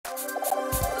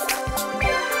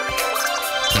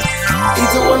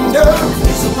It's a wonder.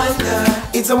 It's a wonder.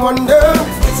 It's a wonder.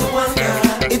 It's a wonder.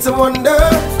 It's a wonder.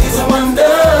 It's a wonder.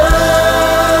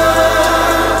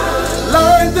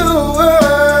 Light the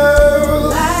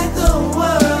world. Light the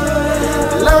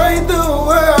world. Light the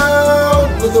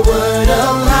world with the word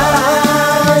of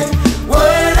life.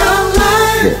 Word of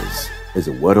life. This is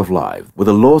a Word of Life with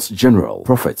the Lord's General,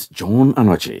 Prophet John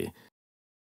Anokye.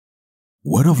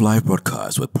 Word of Life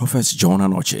broadcast with Prophet John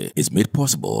Anokye is made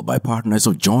possible by partners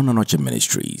of John Anokye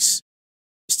Ministries.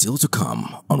 Still to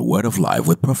come on Word of Life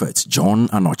with Prophet John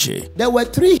Anokye. There were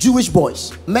 3 Jewish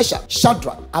boys, Meshach,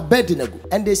 Shadrach, Abednego,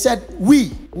 and they said,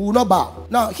 we will not bow.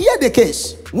 Now, hear the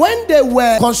case. When they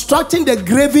were constructing the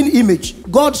graven image,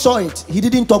 God saw it. He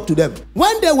didn't talk to them.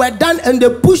 When they were done and they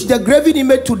pushed the graven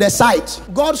image to the side,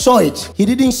 God saw it. He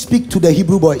didn't speak to the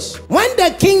Hebrew boys. When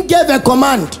the king gave a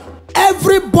command,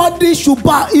 everybody should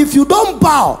bow. If you don't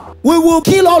bow, we will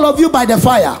kill all of you by the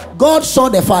fire. God saw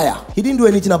the fire. He didn't do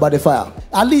anything about the fire.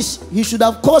 At least he should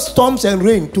have caused storms and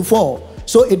rain to fall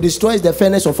so it destroys the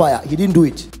furnace of fire. He didn't do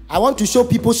it. I want to show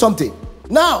people something.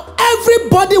 Now,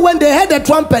 everybody, when they heard the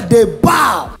trumpet, they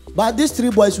bow. But these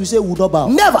 3 boys, we say, would not bow.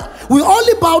 Never. We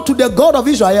only bow to the God of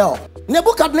Israel.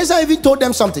 Nebuchadnezzar even told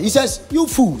them something. He says, you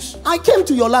fools, I came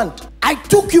to your land. I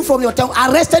took you from your town,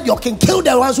 arrested your king, killed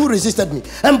the ones who resisted me,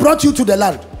 and brought you to the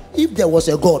land. If there was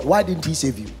a God, why didn't he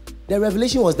save you? The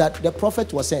revelation was that the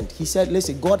prophet was sent. He said,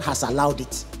 listen, God has allowed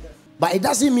it. But it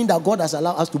doesn't mean that God has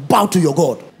allowed us to bow to your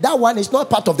God. That one is not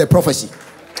part of the prophecy.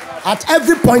 At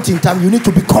every point in time, you need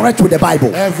to be correct with the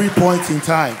Bible. Every point in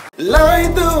time.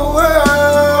 Light the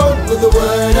world with the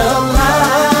word of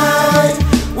life.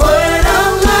 Word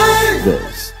of life.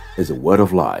 This is a Word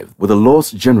of Life with the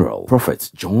Lord's General,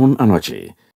 Prophet John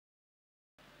Anokye.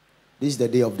 This is the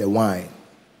day of the wine.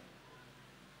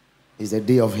 It's the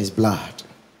day of his blood.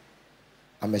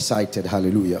 I'm excited.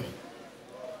 Hallelujah.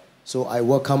 So I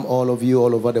welcome all of you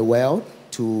all over the world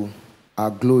to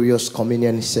our glorious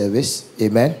communion service.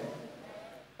 Amen.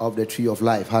 Of the tree of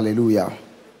life. Hallelujah.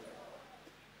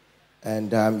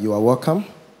 And you are welcome.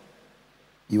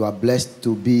 You are blessed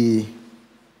to be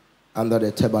under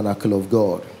the tabernacle of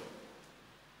God.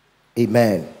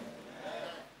 Amen.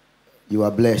 You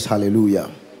are blessed.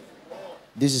 Hallelujah.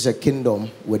 This is a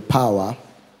kingdom with power.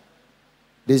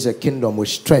 This is a kingdom with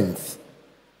strength.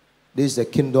 This is a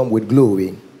kingdom with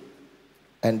glory.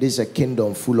 And this is a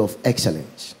kingdom full of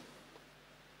excellence.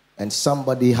 And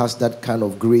somebody has that kind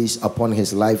of grace upon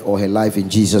his life or her life in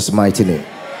Jesus' mighty name.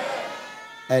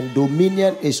 And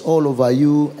dominion is all over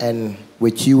you and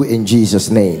with you in Jesus'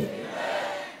 name.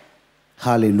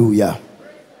 Hallelujah.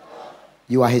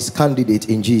 You are his candidate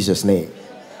in Jesus' name.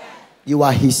 You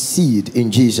are his seed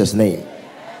in Jesus' name.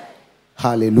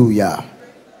 Hallelujah.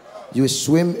 You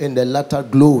swim in the latter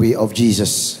glory of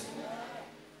Jesus.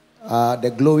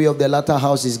 The glory of the latter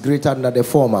house is greater than the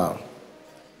former.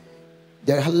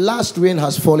 The last rain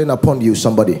has fallen upon you,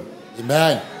 somebody.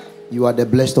 Amen. You are the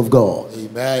blessed of God.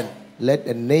 Amen. Let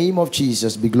the name of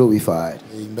Jesus be glorified.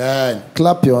 Amen.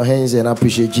 Clap your hands and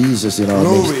appreciate Jesus in our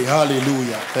midst. Glory.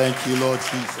 Hallelujah. Thank you, Lord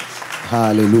Jesus.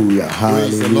 Hallelujah.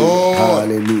 Praise the Hallelujah. Lord.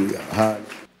 Hallelujah.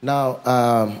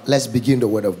 Now, let's begin the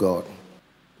word of God.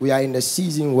 We are in a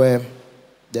season where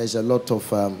there's a lot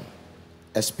of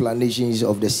explanations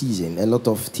of the season, a lot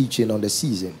of teaching on the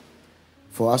season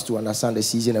for us to understand the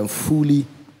season and fully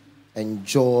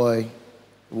enjoy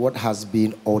what has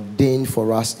been ordained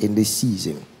for us in this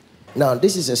season. Now,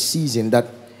 this is a season that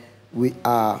we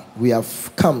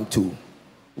have come to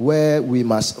where we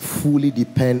must fully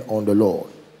depend on the Lord.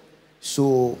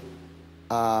 So,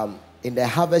 in the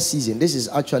harvest season, this is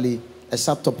actually a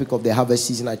subtopic of the harvest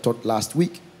season I taught last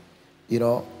week,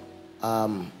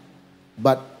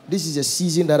 but this is a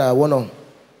season that I want to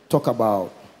talk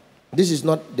about. This is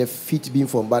not the feet being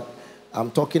formed, but I'm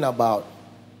talking about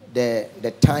the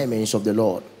timings of the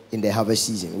Lord in the harvest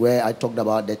season, where I talked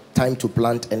about the time to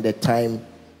plant and the time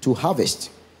to harvest.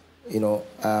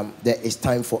 There is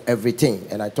time for everything,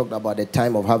 and I talked about the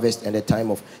time of harvest and the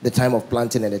time of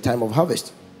planting and the time of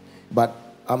harvest. But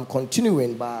I'm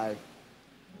continuing by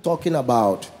talking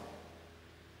about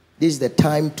this is the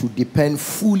time to depend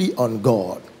fully on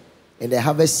God. In the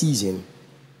harvest season,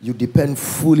 you depend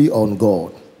fully on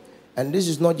God. And this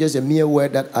is not just a mere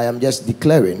word that I am just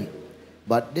declaring,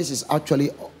 but this is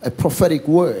actually a prophetic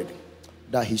word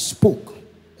that he spoke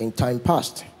in time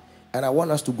past. And I want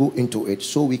us to go into it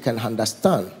so we can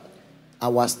understand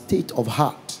our state of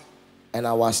heart and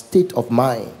our state of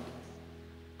mind,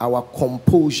 our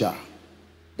composure,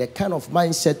 the kind of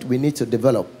mindset we need to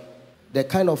develop, the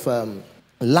kind of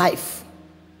life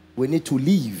we need to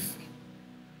live,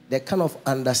 the kind of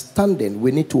understanding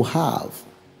we need to have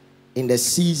in the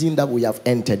season that we have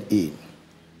entered in.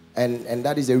 And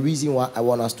that is the reason why I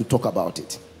want us to talk about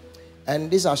it.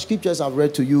 And these are scriptures I've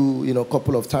read to you, a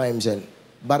couple of times,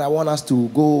 but I want us to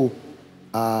go,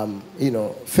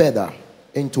 further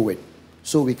into it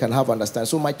so we can have understanding.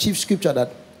 So my chief scripture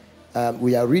that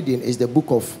we are reading is the book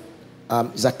of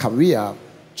Zechariah,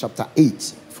 chapter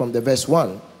 8, from the verse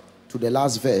 1 to the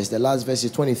last verse. The last verse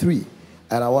is 23,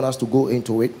 and I want us to go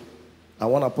into it. I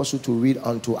want Apostle to read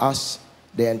unto us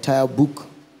the entire book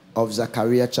of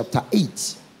Zechariah, chapter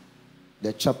 8.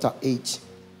 The chapter 8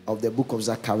 of the book of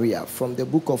Zechariah. From the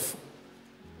book of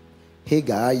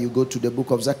Haggai, you go to the book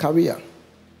of Zechariah.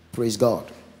 Praise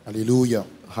God. Hallelujah.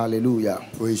 Hallelujah.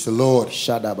 Praise the Lord.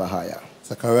 Shadabahaya.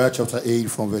 Zechariah chapter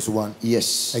 8 from verse 1.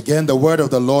 Yes. Again, the word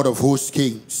of the Lord of hosts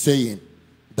came, saying,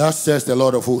 Thus says the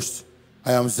Lord of hosts,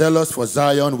 I am zealous for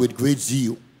Zion with great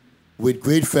zeal. With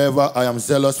great fervor I am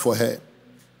zealous for her.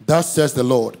 Thus says the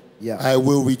Lord, I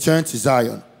will return to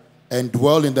Zion and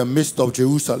dwell in the midst of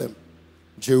Jerusalem.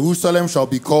 Jerusalem shall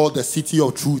be called the city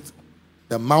of truth,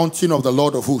 the mountain of the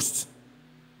Lord of hosts,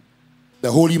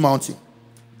 the holy mountain.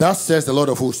 Thus says the Lord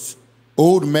of hosts,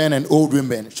 old men and old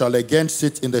women shall again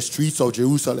sit in the streets of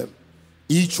Jerusalem,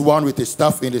 each one with a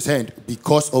staff in his hand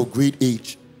because of great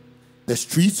age. The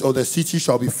streets of the city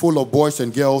shall be full of boys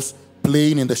and girls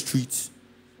playing in the streets.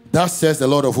 Thus says the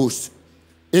Lord of hosts,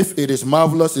 if it is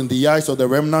marvelous in the eyes of the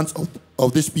remnants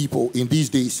of this people in these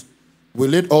days,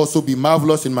 will it also be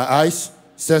marvelous in my eyes,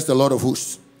 says the Lord of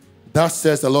hosts. Thus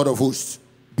says the Lord of hosts,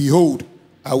 behold,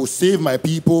 I will save my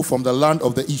people from the land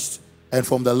of the east and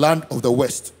from the land of the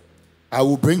west. I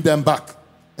will bring them back,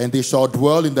 and they shall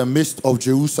dwell in the midst of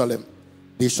Jerusalem.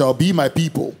 They shall be my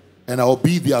people, and I will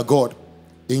be their God,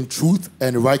 in truth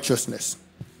and righteousness.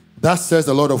 Thus says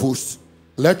the Lord of hosts,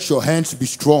 let your hands be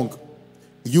strong,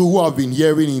 you who have been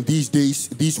hearing in these days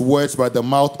these words by the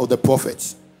mouth of the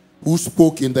prophets, who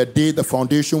spoke in the day the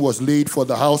foundation was laid for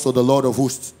the house of the Lord of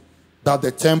hosts, that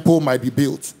the temple might be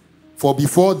built. For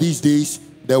before these days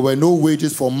there were no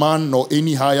wages for man, nor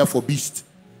any hire for beast.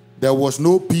 There was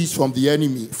no peace from the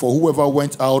enemy for whoever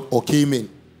went out or came in.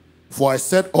 For I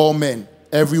set all men,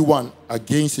 every one,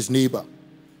 against his neighbor.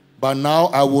 But now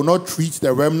I will not treat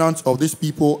the remnants of this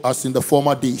people as in the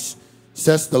former days,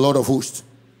 says the Lord of hosts.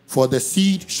 For the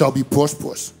seed shall be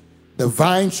prosperous, the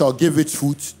vine shall give its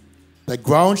fruit, the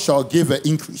ground shall give her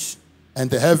increase, and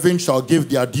the heaven shall give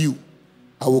their due.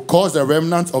 I will cause the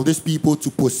remnant of this people to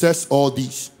possess all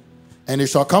these. And it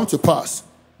shall come to pass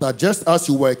that just as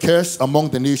you were cursed among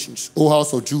the nations, O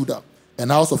house of Judah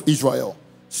and house of Israel,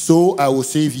 so I will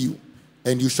save you,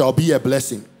 and you shall be a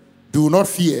blessing. Do not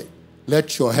fear,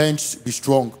 let your hands be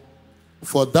strong.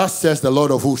 For thus says the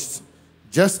Lord of hosts,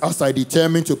 just as I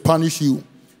determined to punish you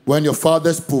when your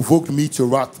fathers provoked me to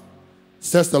wrath,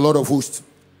 says the Lord of hosts,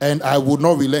 and I would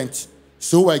not relent.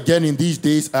 So again in these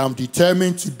days I am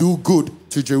determined to do good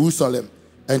to Jerusalem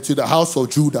and to the house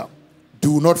of Judah.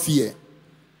 Do not fear.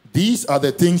 These are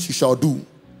the things you shall do.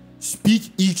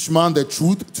 Speak each man the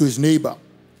truth to his neighbor.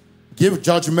 Give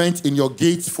judgment in your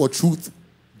gates for truth,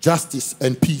 justice,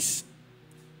 and peace.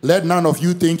 Let none of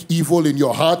you think evil in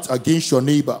your heart against your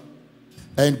neighbor.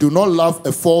 And do not love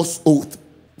a false oath.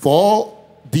 For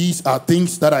all these are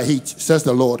things that I hate, says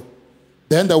the Lord.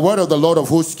 Then the word of the Lord of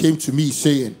hosts came to me,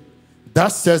 saying,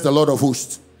 thus says the Lord of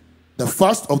hosts, the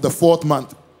fast of the 4th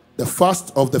month, the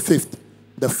fast of the 5th,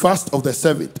 the fast of the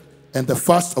 7th, and the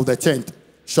fast of the 10th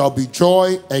shall be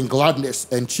joy and gladness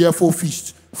and cheerful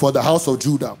feast for the house of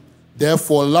Judah.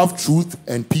 Therefore love truth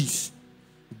and peace.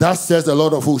 Thus says the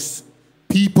Lord of hosts,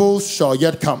 peoples shall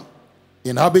yet come,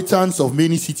 inhabitants of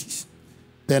many cities.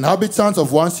 The inhabitants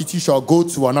of one city shall go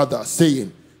to another,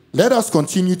 saying, let us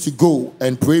continue to go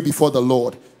and pray before the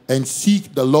Lord and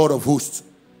seek the Lord of hosts.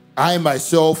 I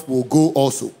myself will go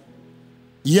also.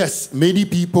 Yes, many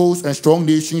peoples and strong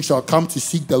nations shall come to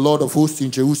seek the Lord of hosts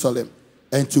in Jerusalem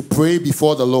and to pray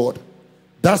before the Lord.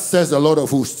 Thus says the Lord of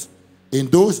hosts, in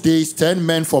those days 10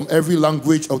 men from every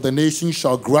language of the nation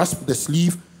shall grasp the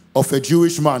sleeve of a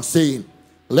Jewish man, saying,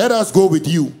 let us go with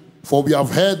you, for we have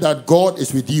heard that God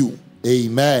is with you.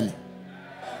 Amen.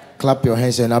 Clap your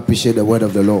hands and appreciate the word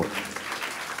of the Lord.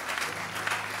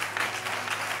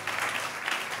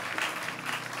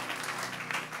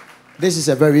 This is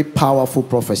a very powerful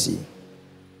prophecy.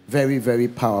 Very, very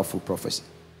powerful prophecy.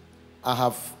 I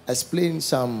have explained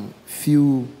some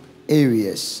few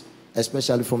areas,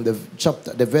 especially from the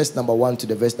chapter, the verse number 1 to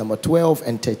the verse number 12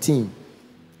 and 13.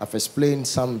 I've explained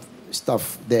some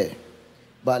stuff there.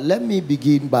 But let me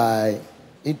begin by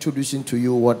introducing to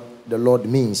you what the Lord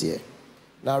means here.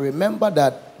 Now remember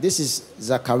that this is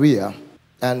Zechariah,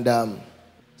 and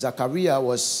Zechariah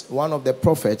was one of the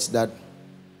prophets that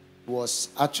was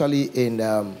actually in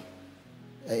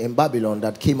Babylon,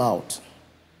 that came out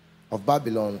of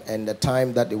Babylon, and the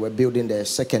time that they were building the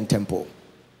second temple.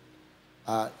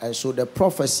 And so the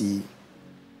prophecy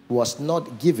was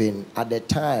not given at the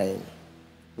time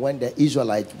when the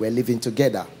Israelites were living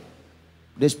together.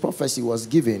 This prophecy was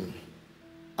given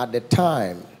at the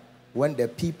time when the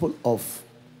people of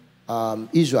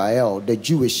Israel, the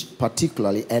Jewish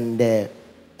particularly, and the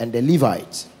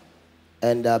Levites,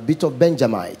 and a bit of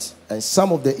Benjamites, and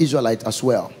some of the Israelites as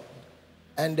well.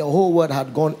 And the whole world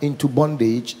had gone into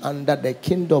bondage under the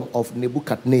kingdom of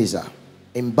Nebuchadnezzar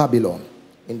in Babylon,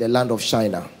 in the land of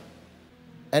Shinar.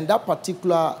 And that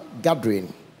particular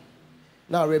gathering.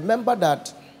 Now remember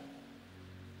that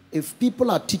if people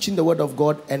are teaching the word of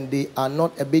God and they are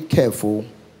not a bit careful,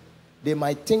 they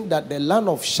might think that the land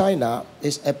of Shinar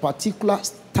is a particular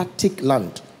static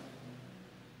land.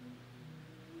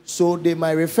 So they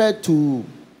might refer to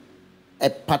a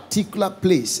particular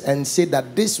place and say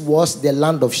that this was the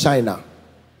land of Shinar,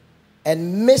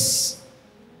 and miss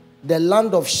the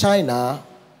land of Shinar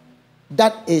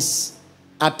that is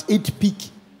at its peak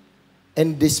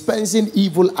and dispensing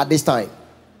evil at this time,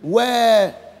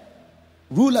 where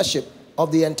rulership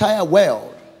of the entire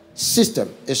world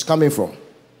system is coming from.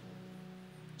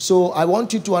 So I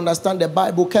want you to understand the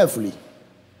Bible carefully,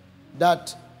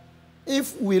 that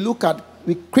if we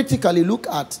critically look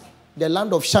at the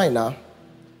land of Shinar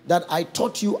that I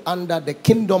taught you under the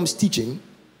kingdom's teaching,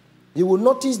 you will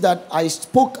notice that I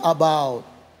spoke about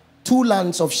two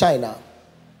lands of Shinar,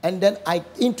 and then I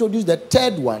introduced the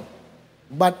third one,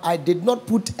 but I did not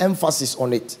put emphasis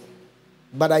on it,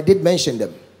 but I did mention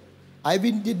them. I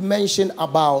even did mention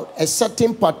about a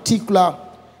certain particular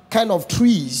kind of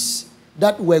trees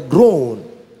that were grown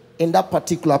in that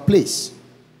particular place.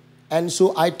 And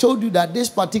so I told you that this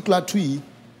particular tree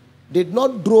did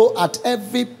not grow at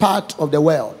every part of the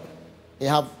world. They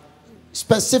have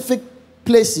specific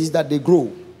places that they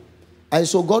grow. And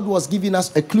so God was giving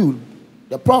us a clue.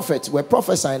 The prophets were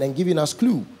prophesying and giving us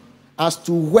clue as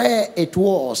to where it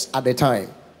was at the time.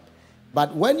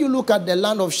 But when you look at the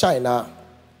land of Shinar,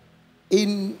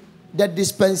 in the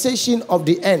dispensation of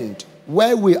the end,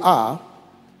 where we are,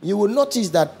 you will notice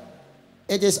that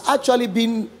it is actually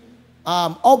been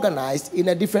organized in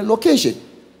a different location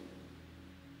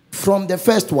from the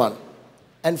first one,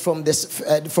 and from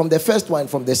the first one,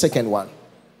 from the second one.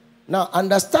 Now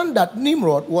understand that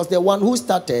Nimrod was the one who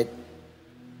started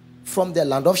from the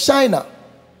land of Shinar,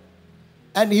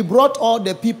 and he brought all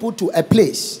the people to a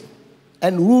place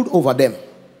and ruled over them,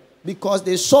 because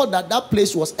they saw that that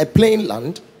place was a plain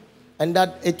land and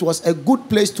that it was a good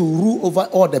place to rule over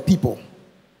all the people.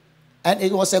 And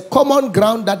it was a common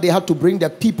ground that they had to bring the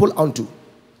people onto.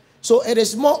 So it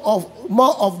is more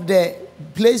of the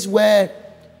place where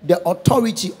the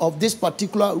authority of this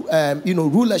particular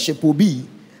rulership will be,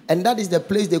 and that is the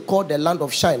place they call the land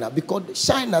of Shinar, because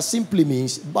Shinar simply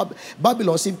means,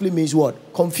 Babylon simply means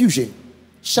what? Confusion.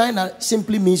 Shinar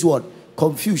simply means what?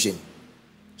 Confusion.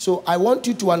 So I want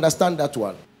you to understand that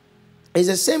one. It's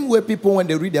the same way people, when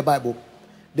they read the Bible,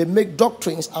 they make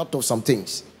doctrines out of some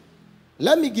things.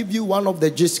 Let me give you one of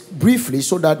the just briefly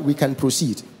so that we can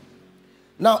proceed.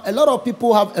 Now, a lot of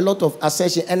people have a lot of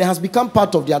assertion, and it has become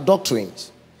part of their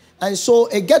doctrines. And so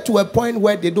it gets to a point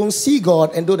where they don't see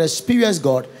God and don't experience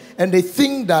God, and they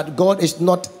think that God is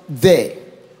not there,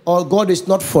 or God is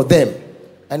not for them,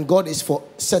 and God is for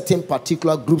certain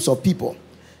particular groups of people.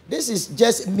 This is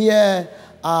just mere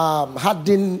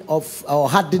hardiness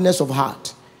of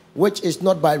heart, which is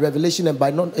not by revelation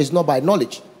and is not by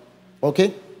knowledge.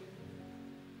 Okay?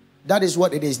 That is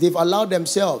what it is. They've allowed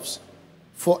themselves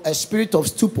for a spirit of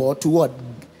stupor to what?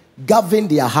 Govern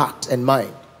their heart and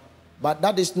mind. But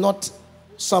that is not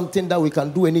something that we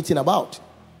can do anything about.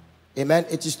 Amen.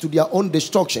 It is to their own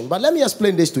destruction. But let me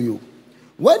explain this to you.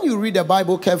 When you read the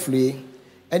Bible carefully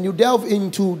and you delve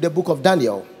into the book of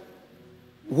Daniel,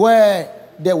 where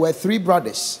there were 3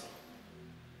 brothers.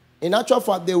 In actual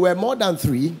fact, there were more than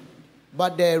 3,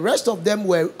 but the rest of them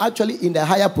were actually in the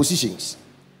higher positions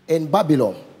in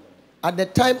Babylon at the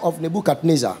time of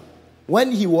Nebuchadnezzar,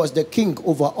 when he was the king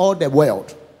over all the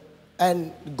world.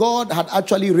 And God had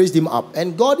actually raised him up.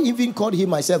 And God even called him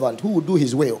my servant, who would do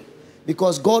his will.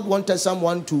 Because God wanted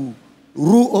someone to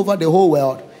rule over the whole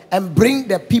world and bring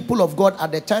the people of God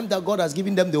at the time that God has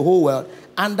given them the whole world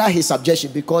under his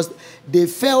subjection. Because they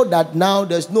felt that now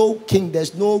there's no king,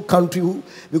 there's no country,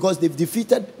 because they've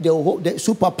defeated the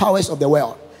superpowers of the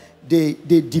world. They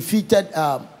defeated,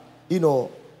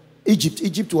 Egypt.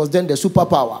 Egypt was then the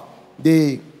superpower.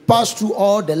 They passed through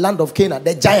all the land of Canaan,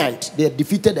 the giant. They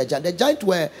defeated the giant. The giant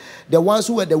were the ones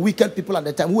who were the wicked people at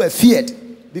the time, who were feared.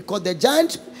 Because the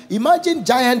giant Imagine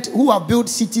giants who have built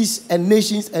cities and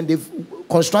nations and they've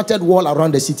constructed wall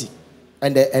around the city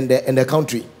and the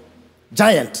country.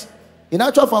 Giant. In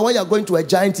actual fact, when you are going to a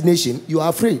giant nation, you are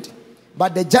afraid.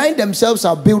 But the giants themselves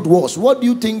have built walls. What do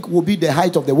you think will be the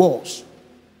height of the walls?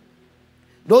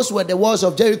 Those were the walls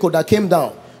of Jericho that came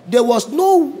down. There was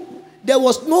no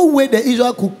way the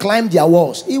Israel could climb their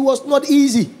walls. It was not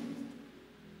easy.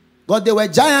 But they were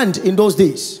giants in those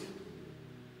days.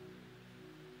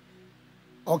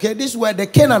 Okay, these were the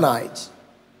Canaanites,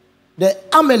 the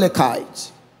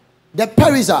Amalekites, the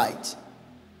Perizzites.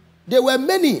 There were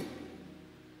many.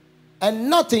 And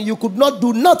nothing, you could not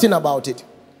do nothing about it.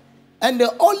 And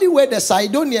the only way the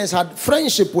Sidonians had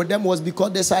friendship with them was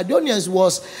because the Sidonians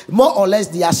was more or less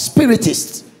their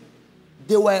spiritists.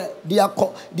 They were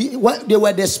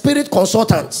the spirit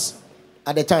consultants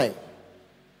at the time.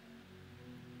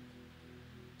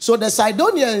 So the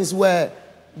Sidonians were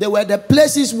the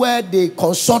places where they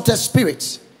consulted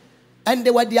spirits. And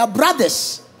they were their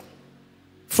brothers.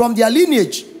 From their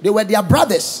lineage, they were their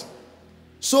brothers.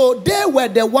 So they were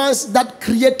the ones that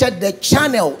created the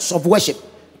channels of worship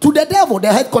to the devil,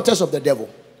 the headquarters of the devil.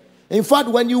 In fact,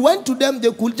 when you went to them,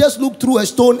 they could just look through a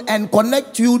stone and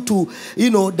connect you to,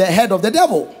 the head of the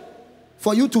devil,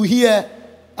 for you to hear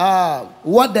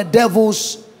what the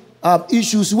devil's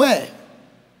issues were.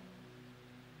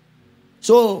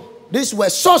 So these were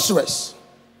sorcerers.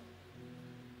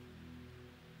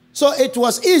 So it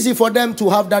was easy for them to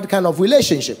have that kind of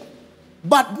relationship,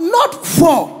 but not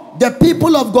for the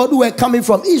people of God who were coming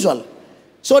from Israel.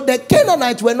 So the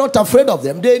Canaanites were not afraid of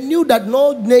them. They knew that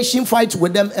no nation fights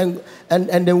with them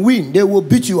and they win. They will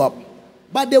beat you up.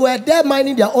 But they were there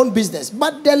minding their own business.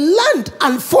 But the land,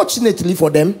 unfortunately for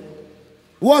them,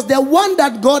 was the one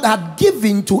that God had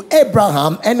given to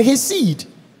Abraham and his seed.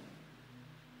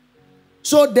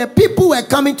 So the people were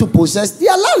coming to possess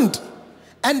their land.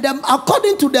 And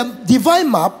according to the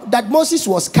divine map that Moses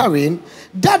was carrying,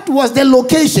 that was the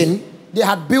location they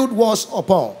had built walls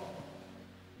upon.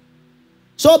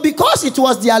 So because it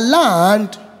was their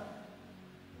land,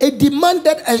 it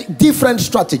demanded a different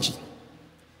strategy.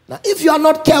 Now, if you are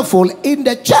not careful in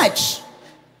the church,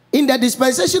 in the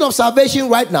dispensation of salvation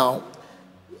right now,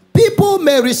 people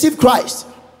may receive Christ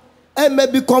and may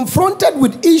be confronted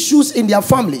with issues in their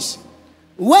families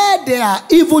where there are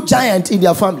evil giants in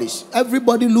their families.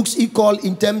 Everybody looks equal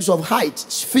in terms of height,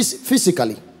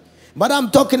 physically. But I'm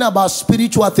talking about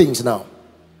spiritual things now.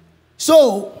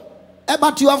 So,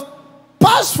 but you have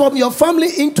passed from your family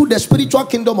into the spiritual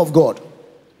kingdom of God,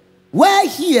 where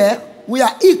here we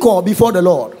are equal before the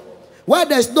Lord, where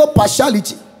there's no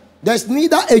partiality. There's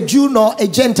neither a Jew nor a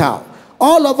Gentile.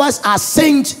 All of us are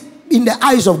saints in the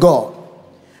eyes of God.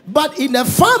 But in a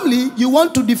family, you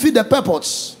want to defeat the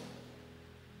purpose.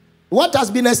 What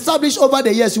has been established over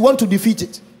the years, you want to defeat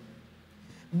it.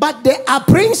 But there are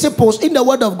principles in the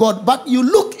word of God. But you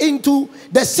look into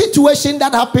the situation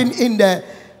that happened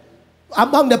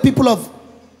among the people of,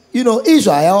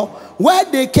 Israel, where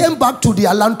they came back to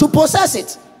their land to possess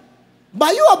it.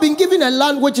 But you have been given a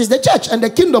land which is the church and the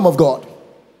kingdom of God.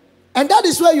 And that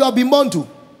is where you have been born to.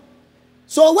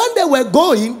 So when they were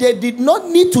going, they did not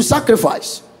need to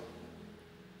sacrifice.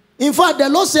 In fact, the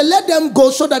Lord said, let them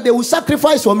go so that they will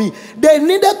sacrifice for me. They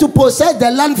needed to possess the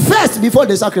land first before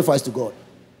they sacrifice to God.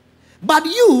 But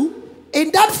you,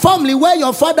 in that family where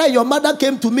your father and your mother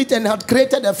came to meet and had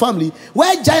created a family,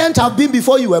 where giants have been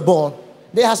before you were born,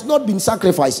 there has not been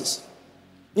sacrifices.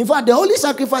 In fact, the only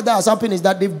sacrifice that has happened is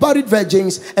that they've buried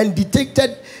virgins and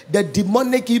detected the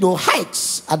demonic,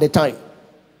 heights at the time.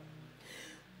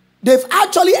 They've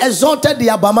actually exalted the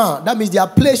Abama, that means their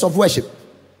place of worship.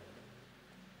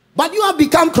 But you have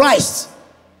become Christ.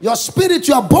 Your spirit,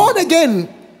 you are born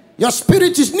again. Your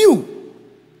spirit is new.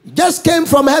 You just came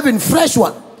from heaven, fresh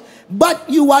one. But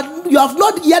you have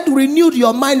not yet renewed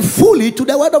your mind fully to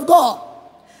the word of God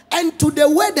and to the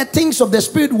way the things of the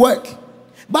spirit work.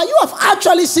 But you have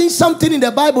actually seen something in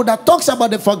the Bible that talks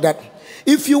about the fact that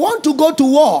if you want to go to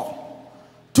war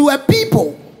to a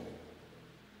people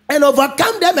and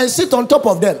overcome them and sit on top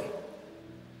of them,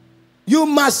 you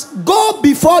must go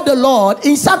before the Lord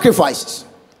in sacrifices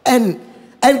and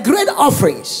great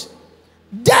offerings.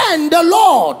 Then the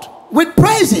Lord, with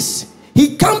praises,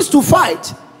 he comes to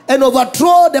fight and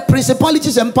overthrow the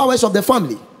principalities and powers of the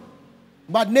family.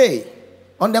 But nay,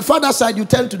 on the father's side, you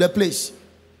turn to the place.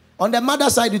 On the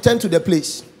mother's side, you turn to the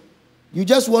place. You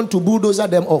just want to bulldoze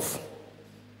them off.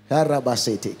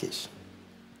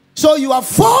 So you have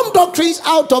formed doctrines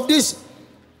out of this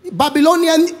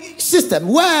Babylonian system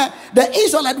where the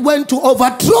Israelites went to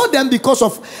overthrow them because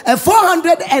of a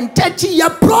 430-year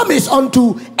promise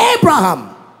unto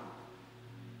Abraham,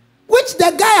 which which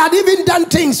the guy had even done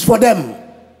things for them.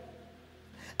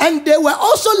 And they were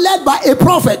also led by a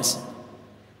prophet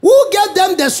who gave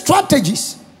them the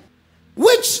strategies,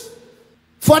 which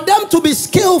for them to be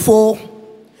skillful,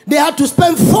 they had to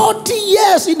spend 40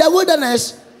 years in the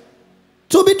wilderness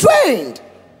to be trained.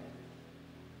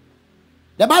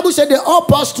 The Bible said they all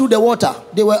passed through the water.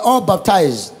 They were all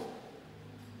baptized.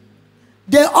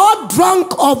 They all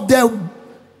drank of the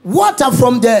water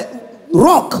from the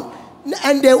rock,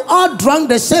 and they all drank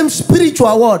the same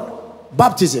spiritual word,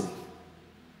 baptism.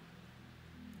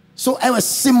 So it was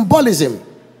symbolism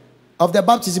of the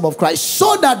baptism of Christ,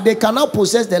 so that they cannot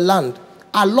possess the land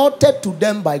allotted to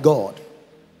them by God.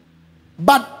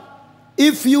 But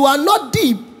if you are not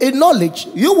deep in knowledge,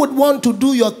 you would want to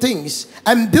do your things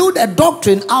and build a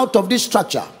doctrine out of this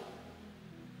structure.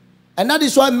 And that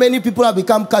is why many people have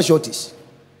become casualties.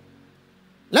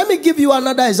 Let me give you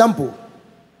another example.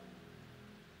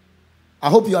 I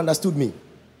hope you understood me.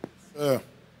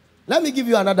 Let me give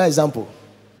you another example.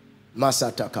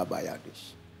 Masata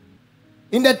Kabayadish.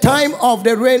 In the time of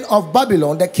the reign of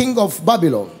Babylon, the king of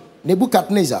Babylon,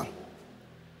 Nebuchadnezzar,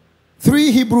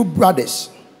 3 Hebrew brothers,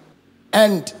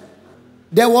 and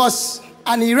there was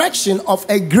an erection of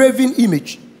a graven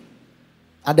image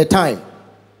at the time.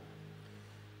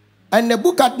 And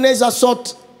Nebuchadnezzar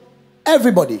sought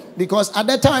everybody, because at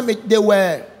that time there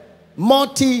were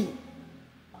multi-ethnic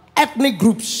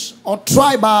groups or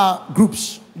tribal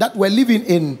groups that were living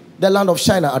in the land of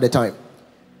China at the time.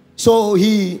 So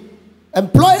he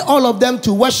employed all of them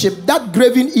to worship that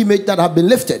graven image that had been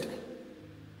lifted.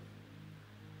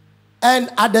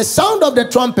 And at the sound of the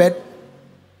trumpet,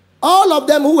 all of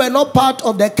them who were not part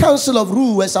of the council of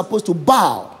rule were supposed to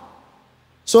bow.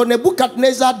 So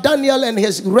Nebuchadnezzar, Daniel, and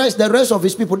the rest of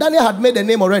his people, Daniel had made a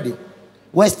name already,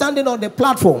 were standing on the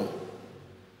platform.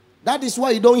 That is why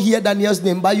you don't hear Daniel's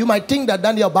name, but you might think that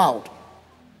Daniel bowed.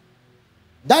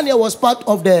 Daniel was part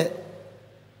of the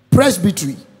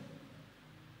presbytery.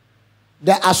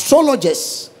 The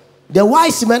astrologers, the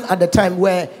wise men at the time,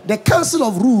 were the council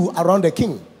of rule around the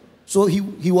king. So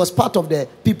he was part of the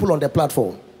people on the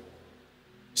platform.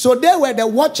 So they were the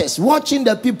watchers, watching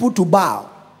the people to bow.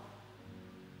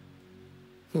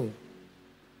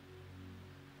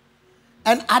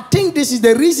 And I think this is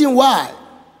the reason why,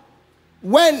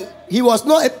 when he was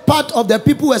not a part of the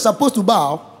people who were supposed to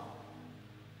bow,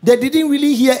 they didn't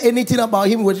really hear anything about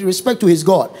him with respect to his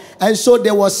God. And so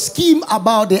there was scheme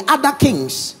about the other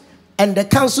kings and the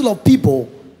council of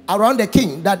people around the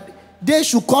king that they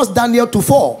should cause Daniel to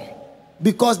fall,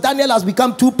 because Daniel has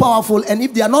become too powerful, and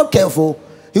if they are not careful,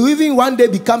 he will even one day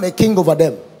become a king over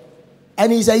them.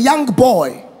 And he's a young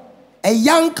boy, a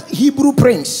young Hebrew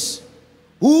prince,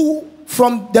 who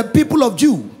from the people of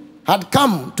Jew had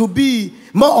come to be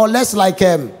more or less like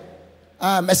a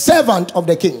servant of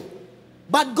the king.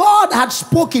 But God had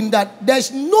spoken that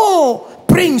there's no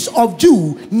prince of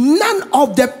Jew, none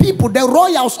of the people, the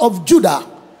royals of Judah,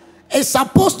 is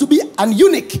supposed to be an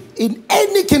eunuch in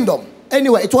any kingdom.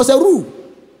 Anyway, it was a rule.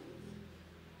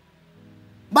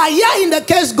 But here in the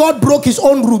case, God broke his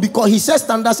own rule, because he sets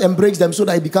standards and breaks them so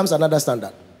that it becomes another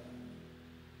standard.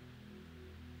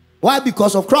 Why?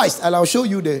 Because of Christ. And I'll show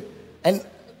you and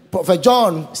Prophet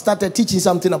John started teaching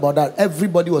something about that.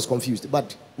 Everybody was confused,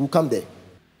 but we'll come there.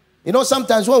 You know,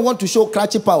 sometimes when we want to show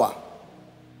crutchy power,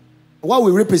 what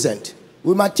we represent,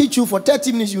 we might teach you for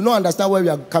 30 minutes, you don't understand where we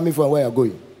are coming from and where we are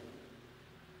going.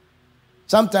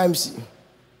 Sometimes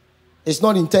it's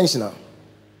not intentional.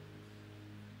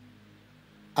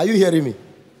 Are you hearing me?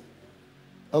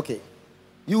 Okay.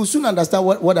 You will soon understand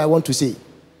what I want to say.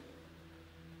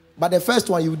 But the first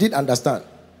one you did understand.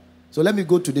 So let me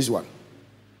go to this one.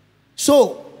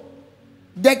 So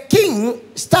the king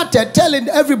started telling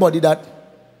everybody that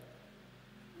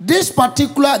this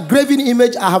particular graven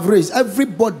image I have raised,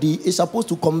 everybody is supposed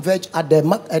to converge at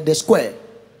the square.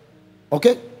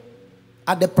 Okay?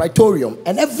 At the praetorium.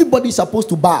 And everybody is supposed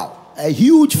to bow. A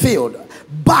huge field.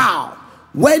 Bow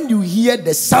when you hear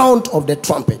the sound of the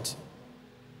trumpet.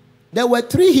 There were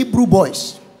 3 Hebrew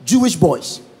boys, Jewish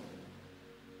boys.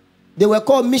 They were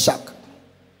called Meshach,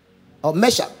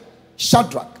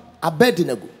 Shadrach,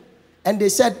 Abednego. And they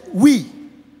said, we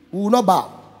will not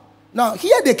bow. Now,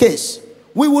 hear the case.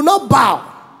 We will not bow.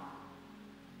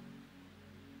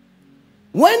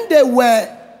 When they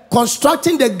were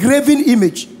constructing the graven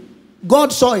image,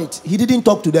 God saw it. He didn't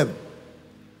talk to them.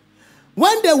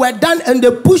 When they were done and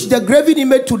they pushed the graven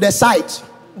image to the side,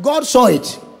 God saw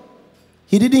it.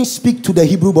 He didn't speak to the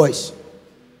Hebrew boys.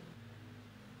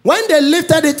 When they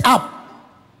lifted it up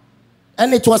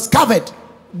and it was covered,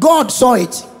 God saw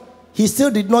it. He still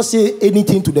did not say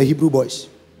anything to the Hebrew boys.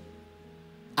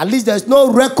 At least there's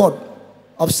no record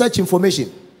of such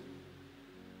information.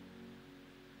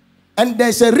 And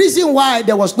there's a reason why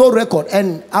there was no record,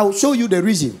 and I'll show you the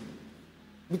reason.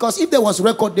 Because if there was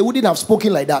record, they wouldn't have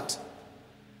spoken like that.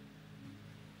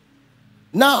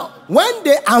 Now, when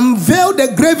they unveiled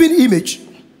the graven image,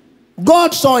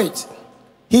 God saw it.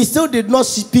 He still did not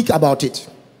speak about it.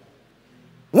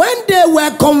 When they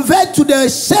were converted to the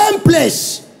same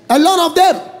place, a lot of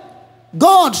them,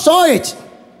 God saw it.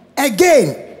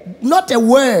 Again, not a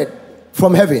word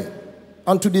from heaven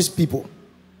unto these people.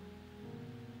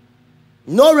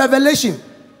 No revelation,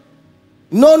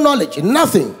 no knowledge,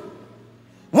 nothing.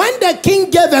 When the king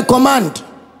gave a command,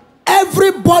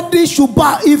 everybody should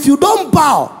bow. If you don't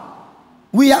bow,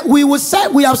 we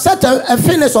have set a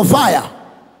furnace of fire.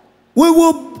 We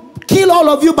will kill all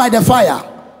of you by the fire.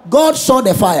 God saw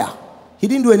the fire. He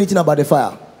didn't do anything about the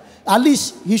fire. At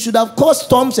least he should have caused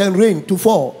storms and rain to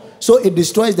fall so it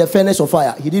destroys the furnace of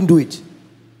fire. He didn't do it.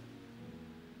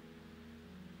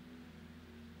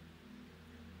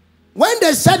 When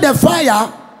they set the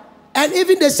fire, and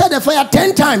even they set the fire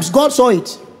 10 times, God saw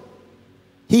it.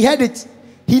 He heard it.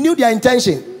 He knew their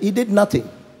intention. He did nothing.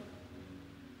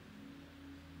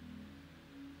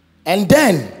 And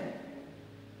then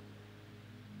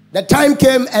the time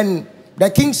came and the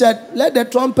king said, let the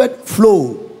trumpet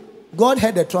flow. God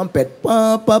heard the trumpet.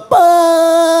 Pa, pa,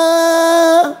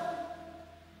 pa.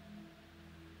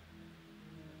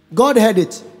 God heard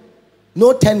it.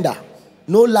 No thunder,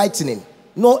 no lightning,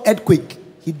 no earthquake.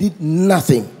 He did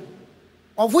nothing.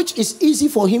 Of which is easy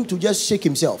for him to just shake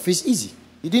himself. It's easy.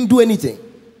 He didn't do anything.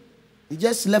 He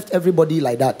just left everybody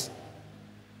like that.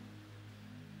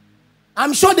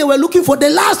 I'm sure they were looking for the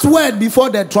last word before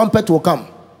the trumpet will come,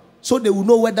 so they will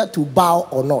know whether to bow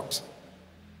or not.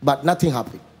 But nothing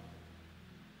happened.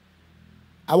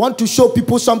 I want to show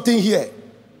people something here.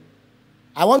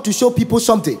 I want to show people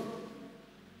something.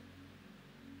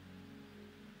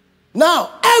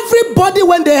 Now, everybody,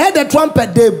 when they heard the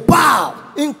trumpet, they bow.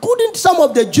 Including some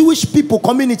of the Jewish people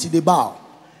community, they bow.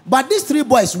 But these three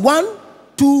boys, 1,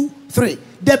 2, 3.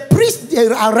 The priests, they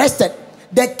were arrested.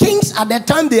 The kings at the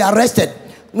time they arrested,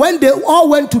 when they all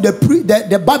went to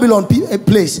the Babylon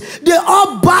place, they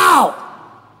all bowed.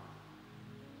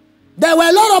 There were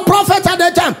a lot of prophets at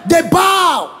that time. They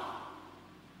bowed.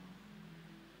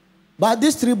 But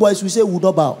these three boys, we say, would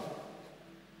not bow.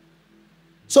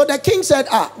 So the king said,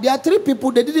 there are 3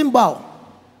 people, they didn't bow.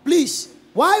 Please,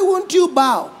 why won't you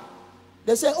bow?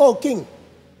 They said, oh, king,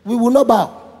 we will not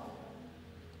bow.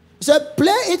 He said,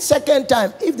 play it second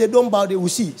time. If they don't bow, they will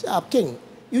see. He said, king,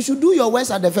 you should do your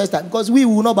worst at the first time, because we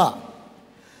will not bow.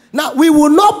 Now, we will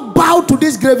not bow to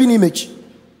this graven image.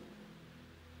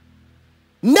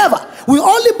 Never. We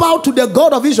only bow to the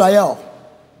God of Israel.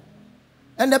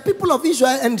 And the people of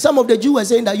Israel and some of the Jews were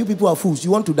saying that you people are fools. You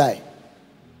want to die.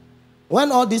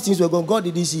 When all these things were going, God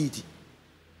didn't see it.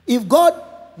 If God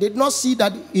did not see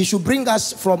that he should bring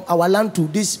us from our land to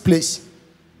this place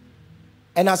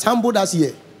and has humbled us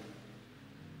here,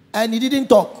 and he didn't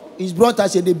talk, he's brought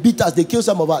us here, they beat us, they killed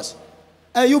some of us,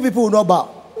 and you people will not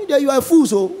bow. You are fools,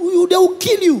 so they will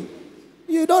kill you.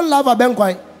 You don't love a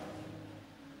Benquine.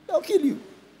 They'll kill you.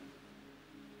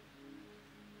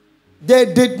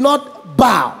 They did not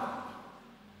bow.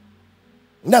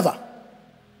 Never.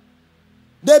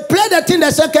 They played the thing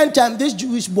the second time. These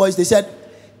Jewish boys, they said,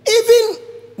 even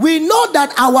we know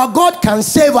that our God can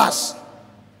save us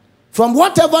from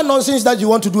whatever nonsense that you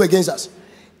want to do against us.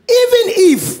 Even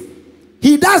if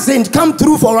he doesn't come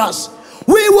through for us,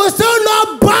 we will still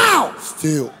not bow.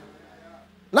 Still.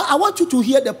 Now I want you to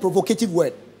hear the provocative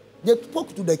word. They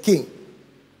spoke to the king.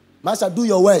 Master, do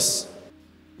your worst.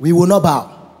 We will not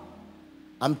bow.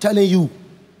 I'm telling you,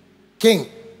 king,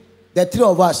 the 3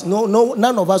 of us,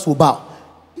 none of us will bow.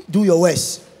 Do your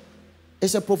worst.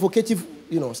 It's a provocative,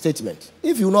 statement.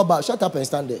 If you will not bow, shut up and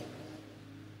stand there.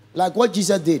 Like what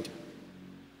Jesus did.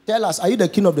 Tell us, are you the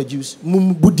king of the Jews?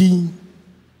 Mumbudi.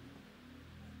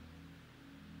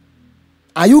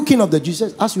 Are you king of the Jews?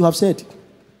 As you have said.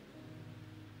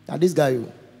 Now this guy,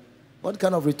 what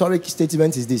kind of rhetoric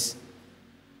statement is this?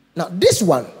 Now this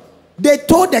one, they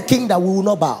told the king that we will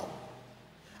not bow.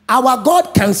 Our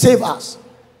God can save us.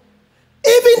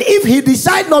 Even if he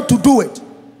decide not to do it,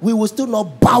 we will still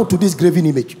not bow to this graven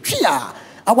image.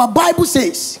 Our Bible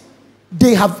says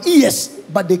they have ears,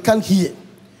 but they can't hear.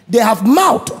 They have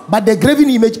mouth, but the graven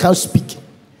image can't speak.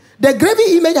 The graven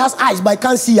image has eyes, but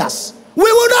can't see us. We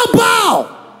will not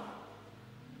bow.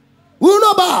 We will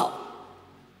not bow.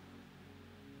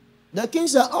 The king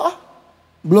said,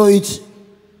 blow it.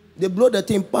 They blow the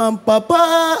thing, pam, pam,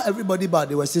 pam. Everybody bowed.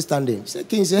 They were still standing. The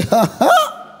king said,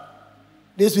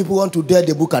 these people want to dare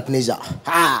the book at Nezer.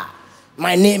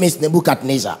 My name is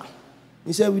Nebuchadnezzar.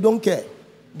 He said, we don't care.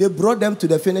 They brought them to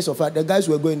the furnace of fire. The guys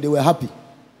were going, they were happy.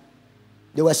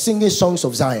 They were singing songs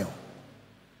of Zion.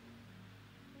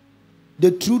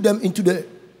 They threw them into the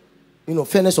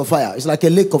furnace of fire. It's like a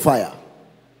lake of fire.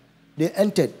 They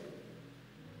entered.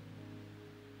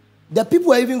 The people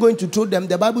were even going to throw them.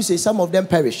 The Bible says some of them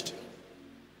perished.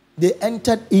 They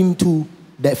entered into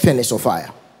the furnace of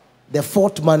fire. The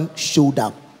fourth man showed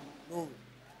up.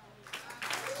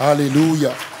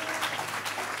 Hallelujah.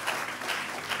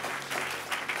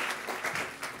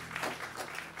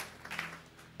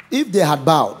 If they had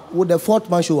bowed, would the fourth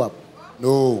man show up?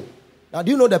 No. Now,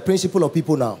 do you know the principle of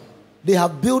people now? They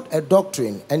have built a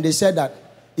doctrine and they said that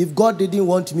if God didn't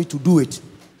want me to do it,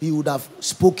 he would have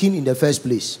spoken in the first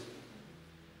place.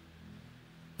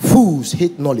 Fools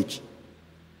hate knowledge.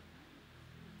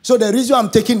 So the reason I'm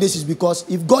taking this is because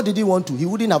if God didn't want to, he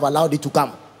wouldn't have allowed it to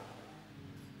come.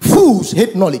 Fools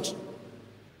hate knowledge.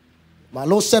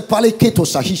 God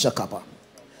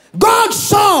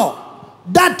saw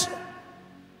that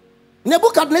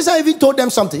Nebuchadnezzar even told them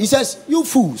something. He says, you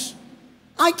fools,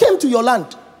 I came to your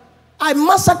land. I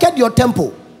massacred your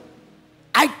temple.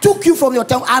 I took you from your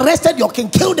temple, arrested your king,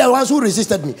 killed the ones who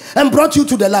resisted me, and brought you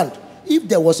to the land. If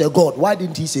there was a God, why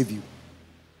didn't he save you?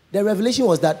 The revelation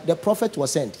was that the prophet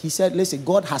was sent. He said, listen,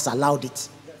 God has allowed it.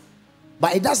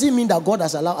 But it doesn't mean that God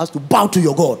has allowed us to bow to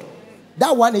your God.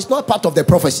 That one is not part of the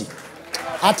prophecy.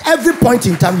 At every point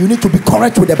in time, you need to be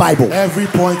correct with the Bible. Every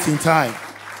point in time.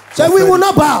 So we will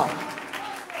not bow.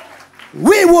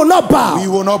 We will not bow. We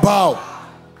will not bow.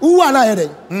 Who are not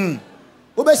hearing?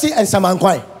 Obesi and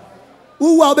Samankwai.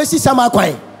 Who are Obesi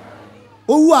Samankwai?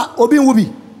 Who are Obi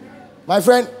Wubi? My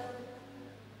friend.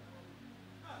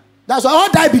 That's why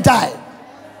all die be die.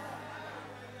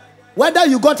 Whether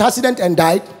you got accident and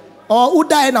died, or who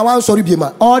died and one sorry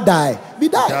bima, all die. Be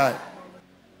die.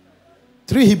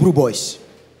 3 Hebrew boys.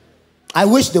 I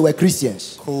wish they were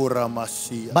Christians.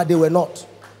 But they were not.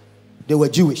 They were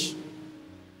Jewish.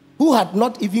 Who had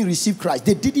not even received Christ.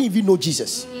 They didn't even know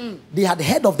Jesus. They had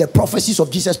heard of the prophecies of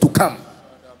Jesus to come.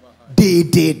 They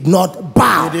did not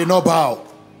bow. They did not bow.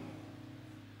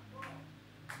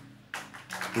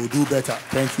 We'll do better.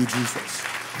 Thank you, Jesus.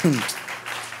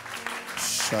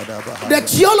 The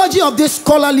theology of these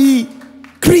scholarly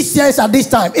Christians at this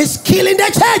time is killing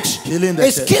the church.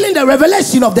 Killing the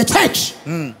revelation of the church.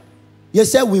 You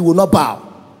said we will not bow.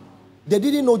 They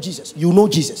didn't know Jesus. You know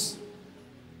Jesus.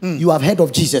 You have heard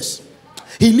of Jesus.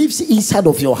 He lives inside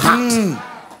of your heart.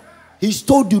 He's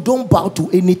told you don't bow to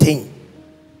anything.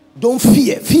 Don't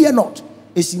fear. Fear not.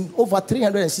 It's in over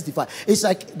 365. It's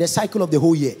like the cycle of the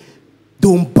whole year.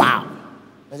 Don't bow.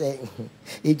 I say,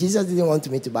 if Jesus didn't want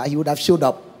me to bow, he would have showed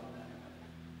up.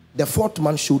 The fourth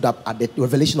man showed up at the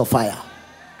revelation of fire.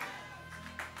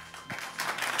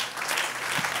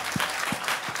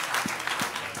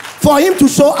 For him to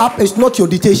show up is not your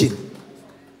dictation.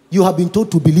 You have been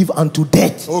told to believe unto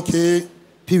death. Okay.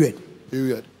 Period.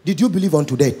 Did you believe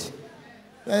unto death?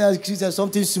 She said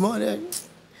something small.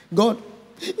 God,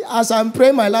 as I'm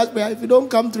praying my last prayer, if you don't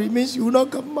come through, it means you will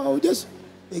not come. I will just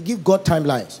give God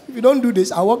timelines. If you don't do this,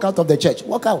 I'll walk out of the church.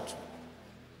 Walk out.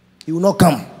 He will not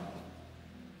come.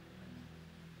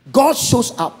 God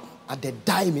shows up at the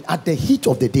diamond, at the heat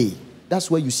of the day.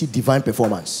 That's where you see divine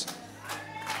performance.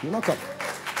 He will not come.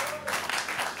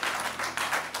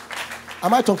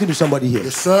 Am I talking to somebody here?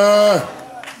 Yes, sir.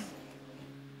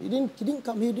 He didn't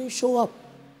come. He didn't show up.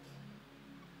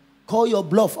 Call your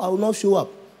bluff. I will not show up.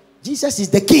 Jesus is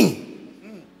the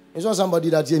king. He's not somebody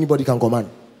that anybody can command.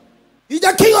 He's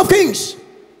the King of Kings.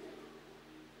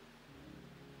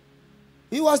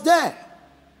 He was there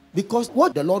because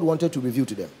what the Lord wanted to reveal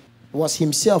to them was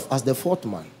himself as the fourth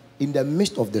man in the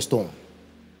midst of the storm.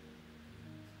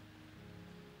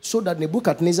 So that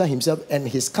Nebuchadnezzar himself and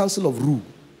his council of rule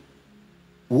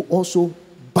will also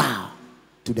bow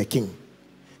to the king.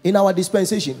 In our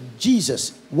dispensation,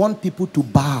 Jesus wants people to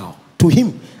bow to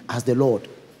him as the Lord.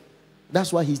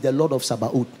 That's why he's the Lord of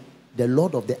Sabaoth, the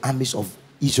Lord of the armies of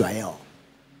Israel,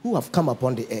 who have come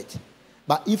upon the earth.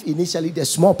 But if initially there's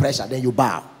small pressure, then you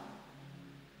bow.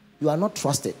 You are not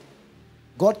trusted.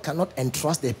 God cannot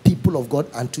entrust the people of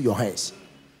God unto your hands.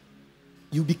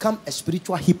 You become a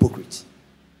spiritual hypocrite.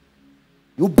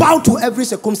 You bow to every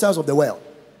circumstance of the world,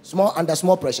 under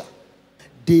small pressure.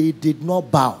 They did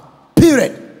not bow.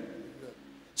 Period.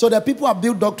 So the people have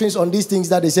built doctrines on these things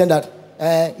that they say that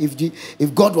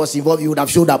if God was involved, he would have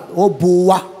showed up. Oh,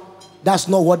 boah. That's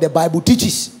not what the Bible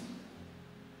teaches.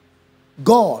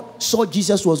 God saw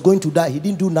Jesus was going to die. He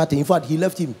didn't do nothing. In fact, he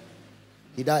left him.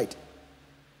 He died.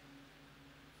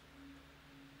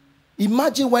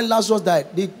 Imagine when Lazarus died,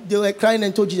 they were crying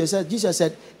and told Jesus. Jesus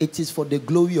said, it is for the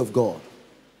glory of God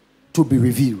to be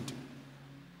revealed.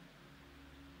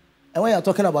 And when you're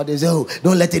talking about this, oh,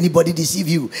 don't let anybody deceive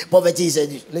you. Poverty is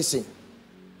listen.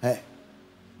 Hey,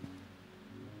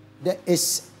 there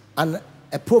is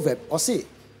a proverb or say,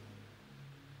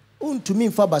 who has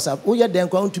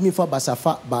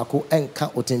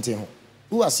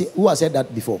said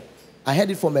that before? I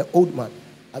heard it from an old man.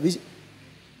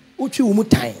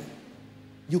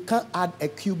 You can't add a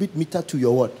cubic meter to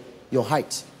your what? Your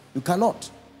height. You cannot.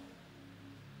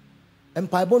 And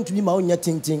to be my own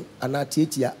ting and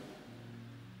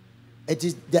it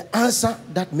is the answer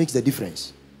that makes the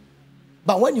difference.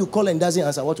 But when you call and doesn't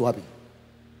answer, what will happen?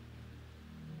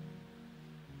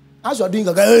 As you are doing,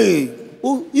 hey,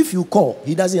 if you call,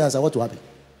 he doesn't answer, what will happen?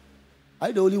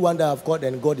 I'm the only one that I've called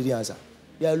and God didn't answer.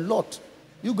 There are a lot.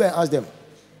 You go and ask them.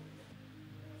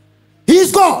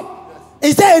 He's God.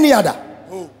 Is there any other?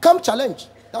 Come challenge.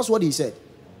 That's what he said.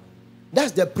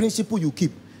 That's the principle you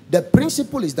keep. The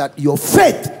principle is that your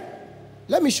faith.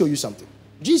 Let me show you something.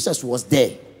 Jesus was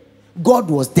there. God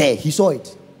was there. He saw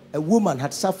it. A woman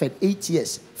had suffered 8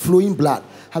 years, flowing blood.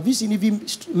 Have you seen even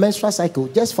menstrual cycle?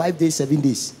 Just 5 days, 7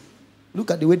 days.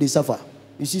 Look at the way they suffer.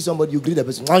 You see somebody, you greet the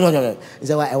person. No. He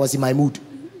said, well, I was in my mood.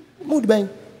 Mood, bang.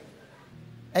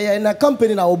 In a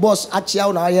company, our boss, for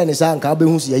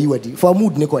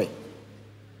mood,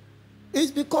 it's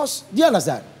because, do you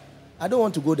understand? I don't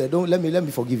want to go there. Don't let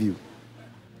me forgive you.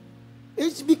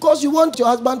 It's because you want your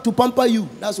husband to pamper you.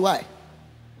 That's why.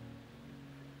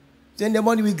 So in the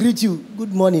morning we greet you.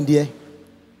 Good morning, dear.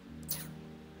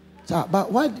 So, but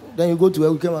why then you go to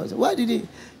where we came out? So, why did he?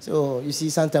 So you see,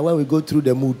 sometimes when we go through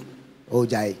the mood, oh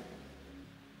jai.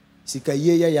 Sika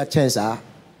ye ya chance.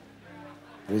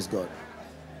 Praise God.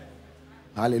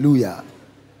 Hallelujah.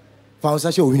 Found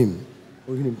such a win him.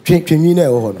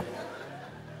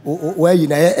 Where you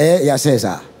know, says,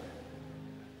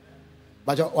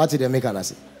 but what did they make us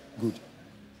say? Good.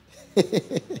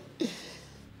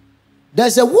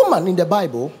 There's a woman in the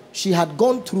Bible, she had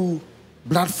gone through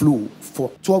blood flow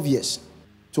for 12 years.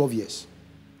 12 years.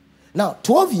 Now,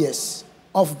 12 years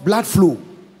of blood flow.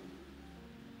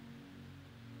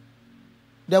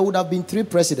 There would have been 3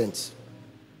 presidents.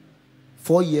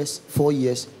 4 years, 4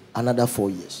 years, another 4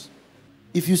 years.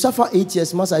 If you suffer 8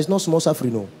 years, master, it's not small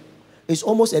suffering, no. It's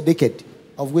almost a decade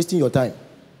of wasting your time.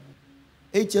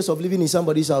 8 years of living in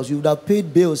somebody's house, you would have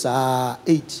paid bills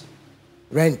 8.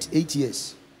 Rent, 8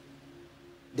 years.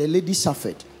 The lady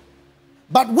suffered.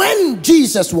 But when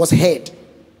Jesus was heard,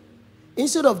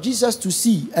 instead of Jesus to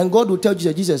see, and God will tell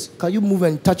Jesus, can you move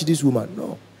and touch this woman?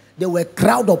 No. There were a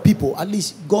crowd of people. At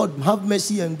least God have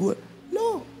mercy and go.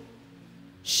 No.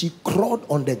 She crawled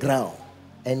on the ground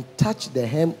and touched the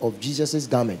hem of Jesus'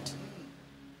 garment.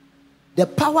 The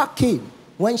power came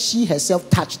when she herself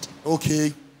touched.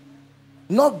 Okay.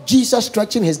 Not Jesus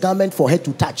stretching his garment for her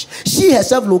to touch. She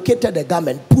herself located the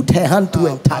garment, put her hand to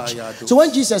and touch. So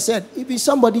when Jesus said, if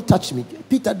somebody touch me,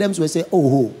 Peter Dems will say,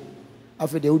 oh,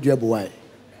 after the old boy.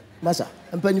 Massa,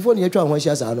 and Pennyphone, you're trying when she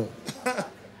has no.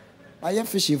 I am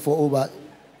fishing for over.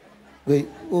 Wait,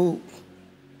 oh.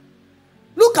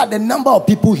 Look at the number of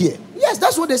people here. Yes,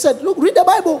 that's what they said. Look, read the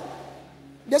Bible.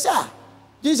 They said,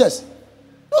 Jesus,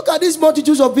 look at these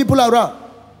multitudes of people around.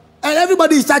 And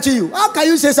everybody is touching you. How can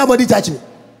you say somebody touch me?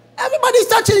 Everybody is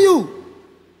touching you.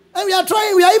 And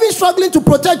we are even struggling to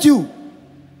protect you.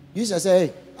 Jesus said,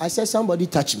 hey, I said somebody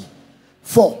touch me.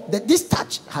 For this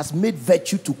touch has made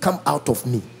virtue to come out of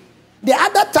me. The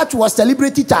other touch was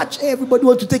celebrity touch. Hey, everybody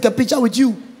wants to take a picture with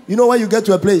you. You know when you get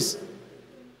to a place.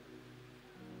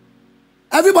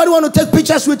 Everybody want to take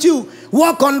pictures with you.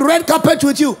 Walk on red carpet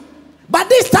with you. But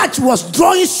this touch was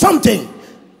drawing something.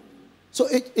 So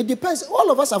it depends.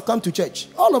 All of us have come to church.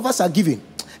 All of us are giving.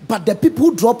 But the people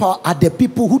who draw power are the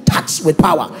people who touch with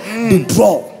power. They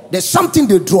draw. There's something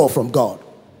they draw from God.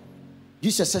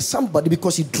 Jesus says somebody,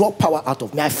 because he drew power out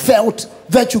of me. I felt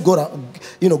virtue go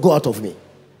out of me.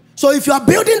 So if you are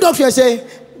building doctrine and say,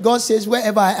 God says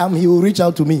wherever I am, he will reach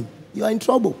out to me. You are in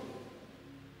trouble.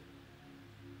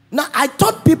 Now I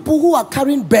taught people who are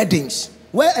carrying burdens,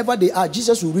 wherever they are,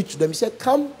 Jesus will reach to them. He said,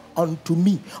 come unto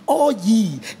me, all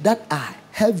ye that are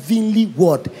heavenly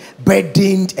what?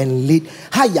 Burdened and laid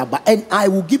higher, and I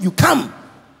will give you. Come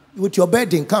with your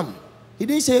burden, come. He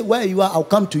didn't say where you are, I'll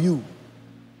come to you.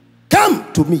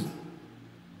 Come to me.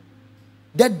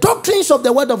 The doctrines of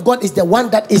the word of God is the one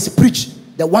that is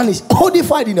preached. The one is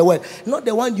codified in the word, not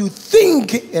the one you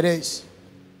think it is.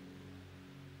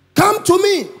 Come to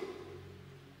me.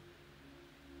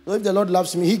 So if the Lord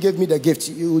loves me, he gave me the gift.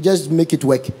 You just make it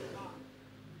work.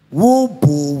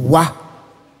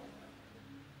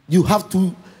 The You have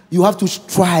to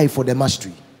strive for the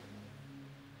mastery.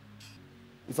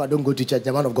 If I don't go to church,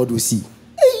 the man of God will see.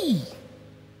 Hey!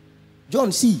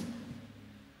 John, see.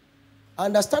 I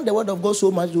understand the word of God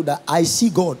so much that I see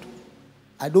God.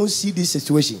 I don't see these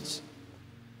situations.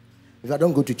 If I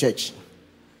don't go to church,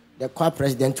 the choir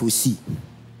president will see.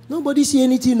 Nobody see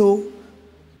anything, no.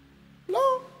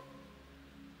 No.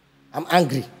 I'm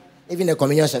angry. Even the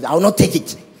communion said, I will not take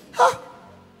it. Huh?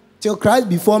 Till Christ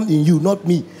be formed in you, not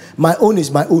me. My own is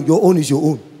my own. Your own is your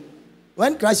own.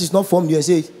 When Christ is not formed, you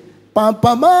say, Pam,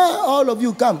 pam, all of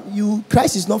you come.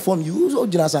 Christ is not formed. You also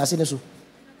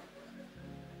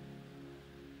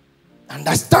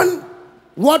understand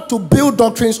what to build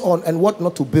doctrines on and what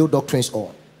not to build doctrines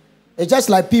on. It's just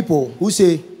like people who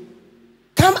say,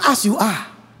 come as you are.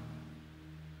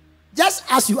 Just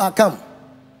as you are, come.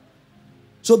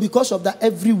 So because of that,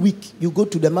 every week you go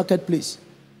to the marketplace.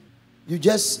 You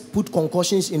just put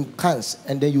concoctions in cans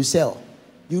and then you sell.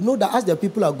 You know that as the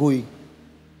people are going,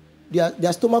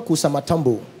 their stomach will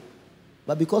samatambo.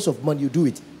 But because of money, you do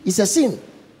it. It's a sin.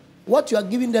 What you are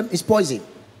giving them is poison.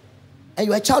 And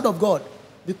you are a child of God.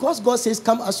 Because God says,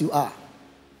 come as you are.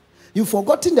 You've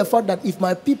forgotten the fact that if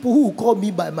my people who call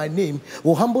me by my name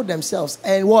will humble themselves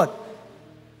and what?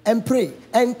 And pray.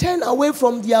 And turn away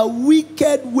from their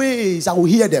wicked ways, I will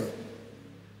hear them.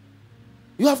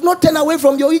 You have not turned away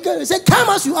from your wicked ways. Say, come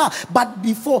as you are. But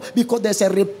before, because there's a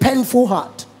repentful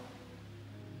heart.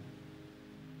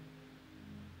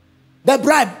 The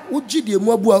bribe.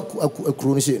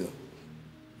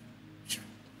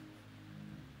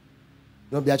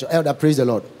 Elder, praise the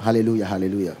Lord. Hallelujah,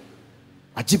 hallelujah.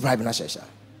 Aji bribe na shesha.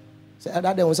 Say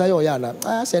elder dem say yo ya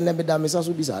na. Say nembe da mesa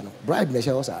so bisa no. Bribe na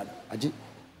shesha sa. Aji.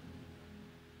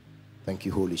 Thank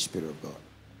you, Holy Spirit of God.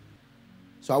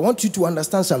 So I want you to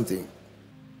understand something.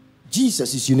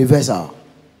 Jesus is universal.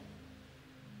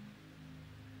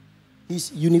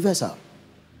 He's universal.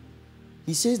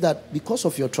 He says that because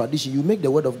of your tradition, you make the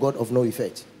word of God of no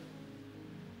effect.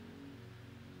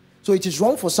 So it is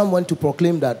wrong for someone to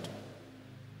proclaim that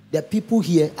the people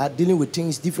here are dealing with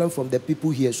things different from the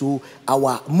people here. So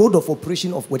our mode of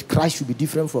operation with Christ should be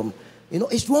different from,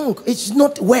 it's wrong. It's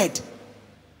not word.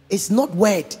 It's not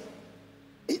word.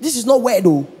 This is not word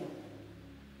though.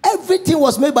 Everything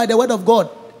was made by the word of God.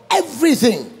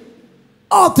 Everything.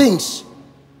 All things.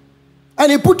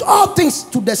 And he put all things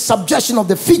to the subjection of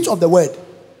the feet of the word.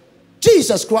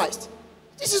 Jesus Christ.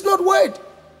 This is not word.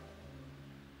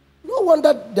 No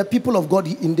wonder the people of God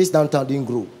in this downtown didn't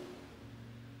grow.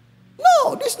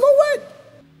 No, there's no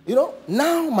word.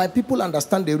 Now my people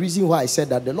understand the reason why I said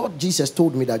that. The Lord Jesus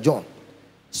told me that, John,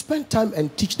 spend time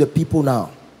and teach the people now.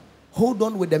 Hold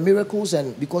on with the miracles,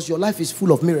 and because your life is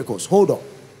full of miracles. Hold on.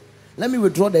 Let me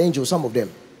withdraw the angels, some of them.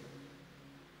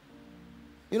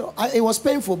 It was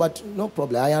painful, but no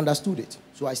problem. I understood it.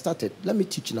 So I started. Let me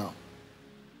teach now.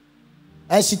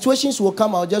 And situations will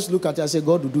come, I'll just look at it and say,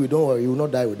 God will do it. Don't worry, you will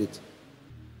not die with it.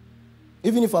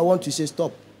 Even if I want to say,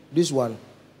 stop, this one.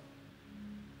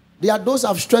 There are those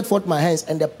I've stretched forth my hands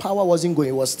and the power wasn't going.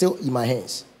 It was still in my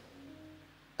hands.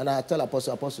 And I tell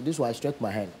Apostle, this is why I stretched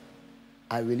my hand.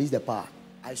 I released the power.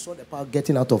 I saw the power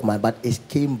getting out of my body. It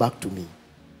came back to me.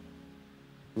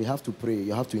 We have to pray.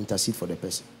 You have to intercede for the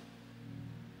person.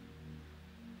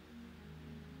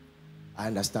 I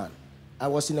understand. I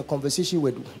was in a conversation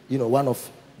with, one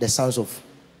of the sons of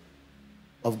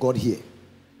God here.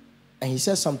 And he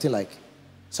said something like,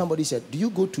 somebody said, do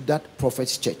you go to that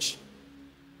prophet's church?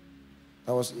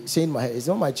 I was saying in my head, it's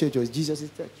not my church, it was Jesus'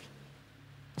 church.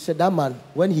 He said, that man,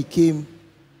 when he came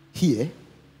here,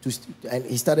 and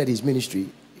he started his ministry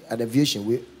at the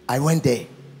aviation, I went there.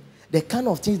 The kind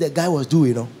of things the guy was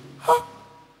doing, Huh?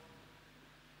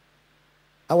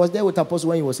 I was there with Apostle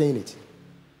when he was saying it.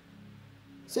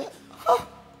 He said, huh?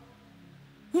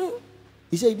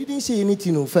 He said he didn't say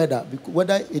anything further,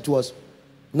 whether it was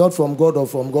not from God or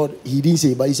from God, he didn't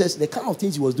say. But he says the kind of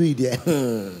things he was doing there.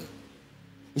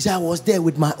 He said, I was there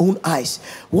with my own eyes.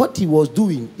 What he was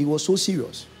doing, it was so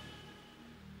serious.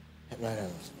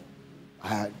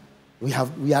 We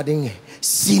hadn't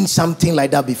seen something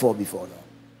like that before.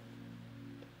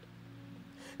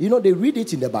 No. They read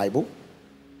it in the Bible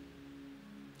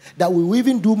that we will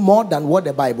even do more than what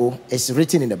the Bible is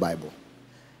written in the Bible.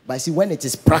 But see, when it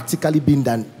is practically being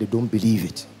done, they don't believe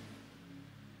it.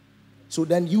 So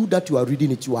then you that you are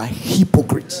reading it, you are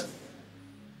hypocrites.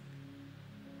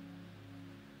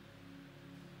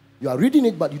 You are reading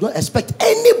it, but you don't expect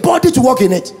anybody to walk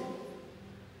in it.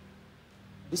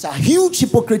 These are huge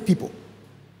hypocrite people.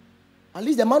 At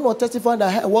least the man was testifying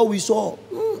that what we saw.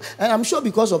 And I'm sure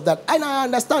because of that. And I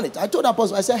understand it. I told the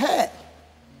apostle, I said, hey,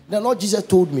 the Lord Jesus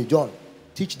told me, John,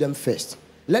 teach them first.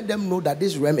 let them know that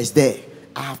this realm is there.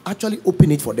 I have actually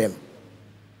opened it for them.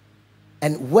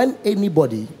 And when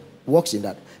anybody walks in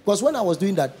that, because when I was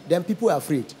doing that, then people were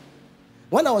afraid.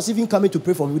 When I was even coming to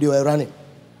pray for people, they were running.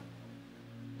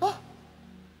 Huh?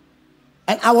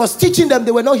 And I was teaching them,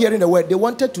 they were not hearing the word. They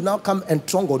wanted to now come and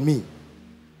throng on me.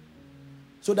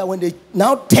 So that when they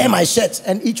now tear my shirts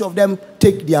and each of them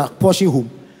take their portion home,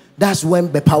 that's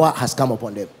when the power has come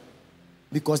upon them.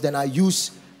 Because then I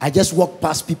just walked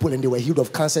past people and they were healed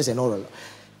of cancers and all that.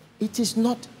 It is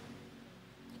not.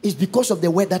 It's because of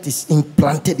the word that is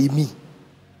implanted in me.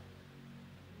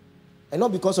 And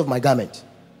not because of my garment.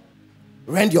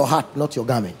 Rend your heart, not your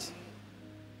garment.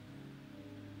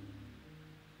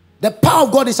 The power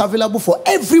of God is available for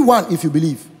everyone if you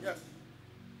believe. Yes.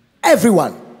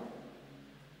 Everyone.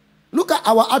 Look at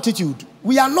our attitude.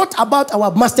 We are not about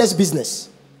our master's business.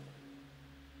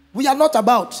 We are not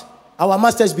about our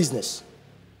master's business.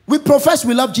 We profess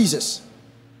we love Jesus.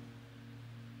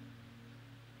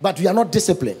 But we are not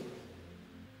disciplined.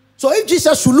 So if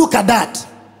Jesus should look at that,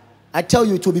 I tell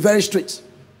you it will be very strict.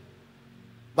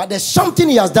 But there's something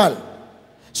he has done.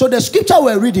 So the scripture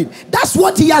we're reading, that's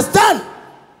what he has done.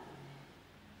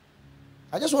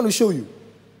 I just want to show you.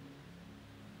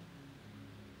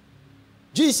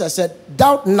 Jesus said,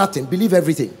 doubt nothing, believe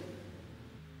everything.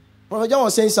 Prophet John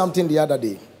was saying something the other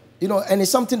day. You know, and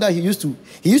it's something that he used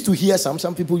to hear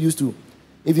some people used to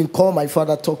even call my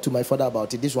father, talk to my father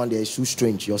about it. This one there is too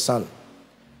strange, your son.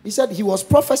 He said he was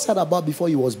prophesied about before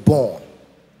he was born.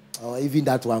 Oh, even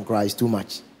that one cries too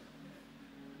much.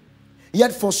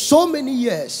 Yet for so many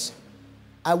years,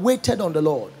 I waited on the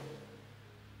Lord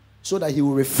so that he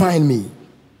will refine me.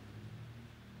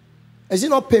 Is it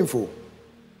not painful?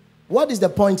 What is the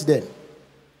point then?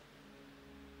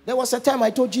 There was a time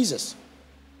I told Jesus.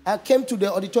 I came to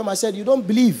the auditorium, I said, you don't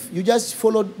believe, you just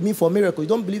followed me for miracle. You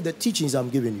don't believe the teachings I'm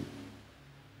giving you.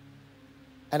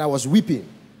 And I was weeping.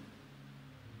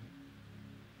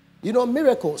 You know,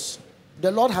 miracles,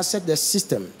 the Lord has set the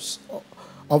systems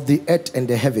of the earth and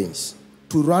the heavens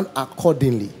to run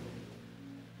accordingly.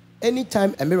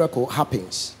 Anytime a miracle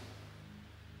happens,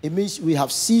 it means we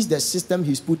have seized the system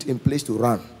he's put in place to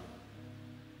run.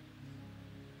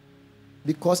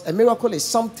 Because a miracle is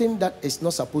something that is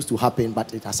not supposed to happen,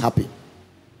 but it has happened.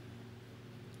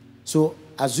 So,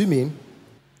 assuming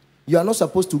you are not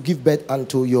supposed to give birth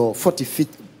until your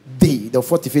 45th day, the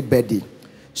 45th birthday,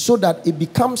 so that it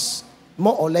becomes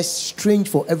more or less strange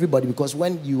for everybody, because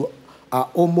when you are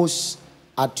almost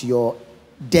at your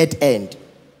dead end,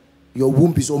 your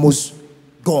womb is almost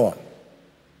gone.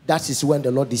 That is when the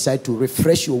Lord decides to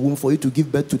refresh your womb for you to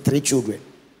give birth to 3 children.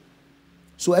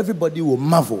 So everybody will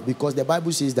marvel, because the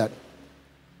Bible says that,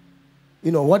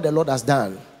 you know, what the Lord has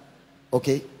done,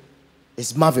 okay,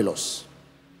 is marvelous.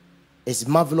 It's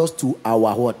marvelous to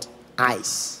our what?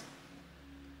 Eyes.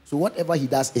 So whatever he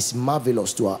does is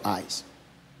marvelous to our eyes.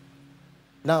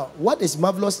 Now, what is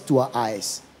marvelous to our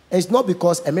eyes? It's not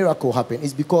because a miracle happened.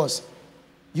 It's because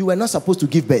you were not supposed to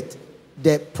give birth.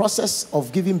 The process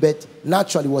of giving birth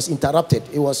naturally was interrupted.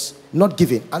 It was not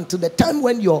given until the time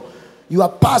when you are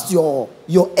past your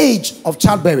age of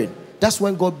childbearing. That's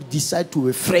when God decides to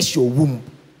refresh your womb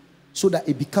so that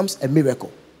it becomes a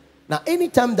miracle. Now,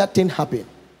 anytime that thing happens,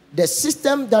 the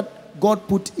system that God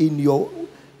put in your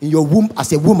womb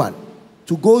as a woman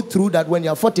to go through that, when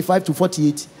you're 45 to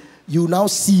 48, you now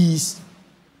cease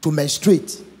to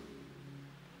menstruate.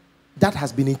 That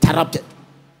has been interrupted.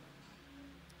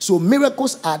 So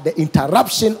miracles are the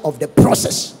interruption of the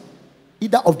process,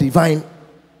 either of divine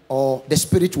or the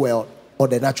spiritual world or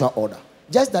the natural order.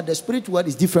 Just that the spiritual world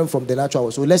is different from the natural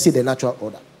order. So let's say the natural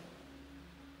order.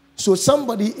 So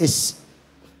somebody is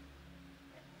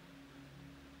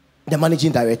the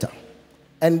managing director.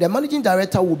 And the managing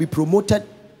director will be promoted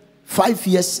 5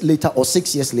 years later or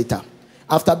 6 years later,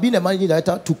 after being a managing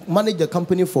director, to manage the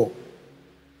company for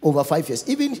over 5 years.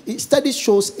 Even studies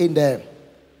shows in the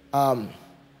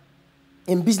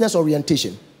in business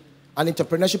orientation and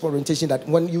entrepreneurship orientation that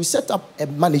when you set up a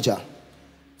manager,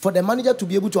 for the manager to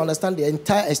be able to understand the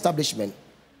entire establishment,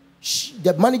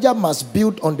 the manager must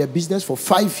build on the business for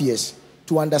 5 years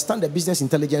to understand the business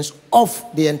intelligence of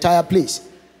the entire place.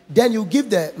 Then you give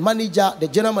the manager, the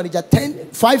general manager,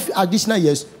 5 additional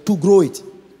years to grow it.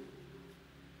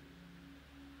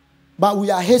 But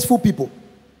we are hateful people.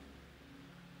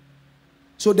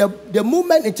 So the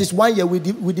moment it is 1 year,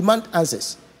 we demand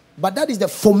answers. But that is the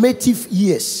formative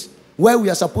years where we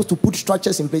are supposed to put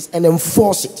structures in place and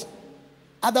enforce it.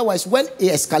 Otherwise, when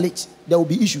it escalates, there will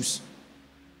be issues.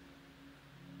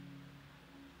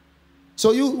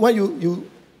 So when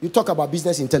you talk about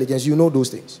business intelligence, you know those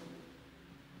things.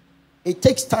 It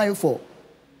takes time for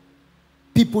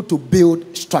people to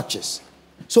build structures.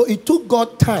 So it took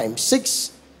God time,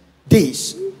 6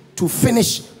 days, to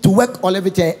finish, to work on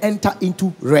everything and enter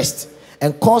into rest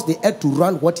and cause the earth to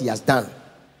run what he has done.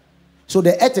 So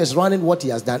the earth is running what he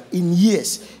has done in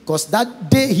years. Because that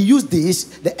day he used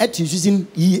days, the earth is using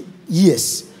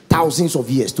years, thousands of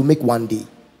years to make one day.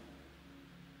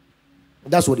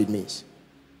 That's what it means.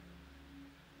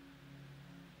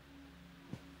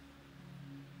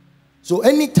 So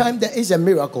anytime there is a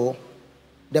miracle,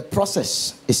 the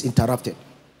process is interrupted.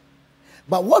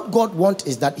 But what God wants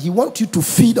is that he wants you to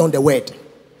feed on the word.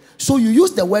 So you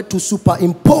use the word to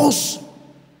superimpose.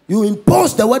 You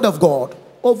impose the word of God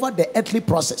over the earthly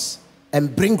process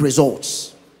and bring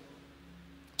results.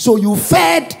 So you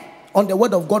fed on the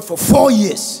word of God for 4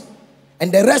 years.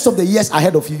 And the rest of the years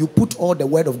ahead of you, you put all the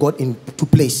word of God into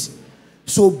place.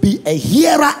 So be a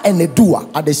hearer and a doer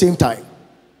at the same time.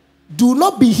 Do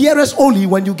not be hearers only.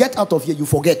 When you get out of here, you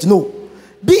forget. No.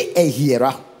 Be a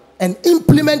hearer and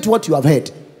implement what you have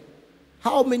heard.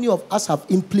 How many of us have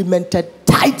implemented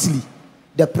tightly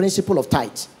the principle of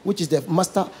tithe, which is the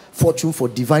master fortune for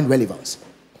divine relevance?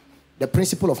 The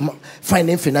principle of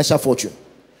finding financial fortune.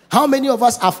 How many of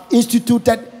us have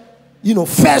instituted,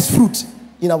 first fruit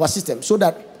in our system, so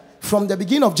that from the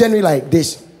beginning of January like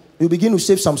this, you begin to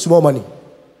save some small money,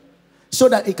 so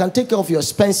that it can take care of your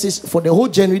expenses for the whole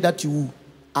January that you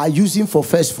are using for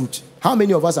first fruit? How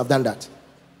many of us have done that?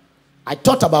 I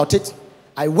thought about it.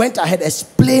 I went ahead,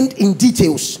 explained in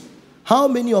details. How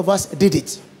many of us did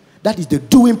it? That is the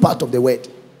doing part of the word.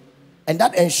 And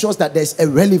that ensures that there's a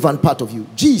relevant part of you.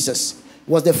 Jesus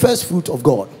was the first fruit of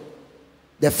God,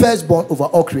 the firstborn over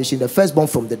all creation, the firstborn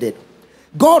from the dead.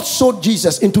 God sowed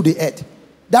Jesus into the earth.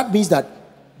 That means that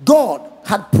God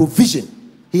had provision.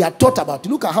 He had thought about it.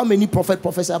 Look at how many prophets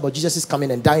prophesy about Jesus is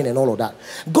coming and dying and all of that.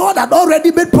 God had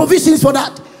already made provisions for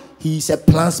that. He is a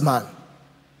plans man.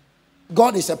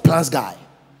 God is a plans guy.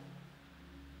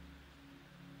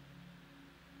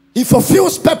 He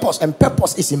fulfills purpose, and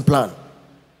purpose is in plan.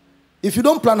 If you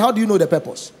don't plan, how do you know the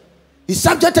purpose? He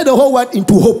subjected the whole world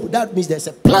into hope. That means there's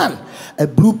a plan, a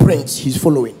blueprint he's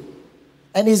following.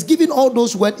 And he's giving all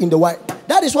those words in the word.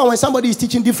 That is why when somebody is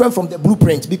teaching different from the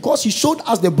blueprint, because he showed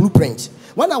us the blueprint.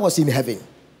 When I was in heaven,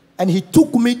 and he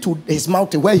took me to his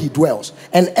mountain where he dwells,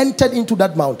 and entered into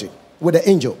that mountain with the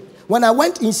angel. When I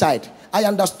went inside, I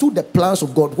understood the plans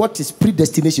of God, what is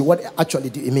predestination, what actually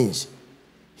it means.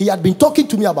 He had been talking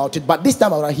to me about it, but this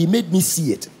time around, he made me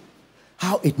see it,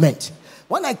 how it meant.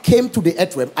 When I came to the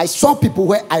earth realm, I saw people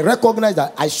where I recognized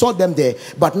that I saw them there,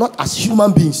 but not as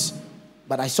human beings,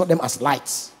 but I saw them as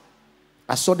lights.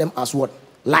 I saw them as what?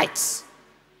 Lights.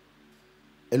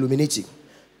 Illuminating.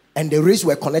 And the rays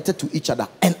were connected to each other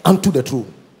and unto the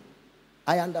throne.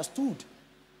 I understood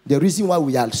the reason why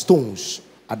we are stones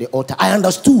at the altar. I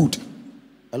understood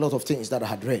a lot of things that I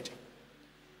had read.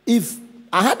 If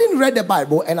I hadn't read the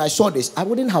Bible and I saw this, it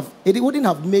wouldn't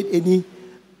have made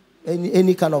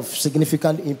any kind of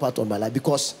significant impact on my life,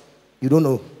 because you don't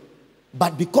know.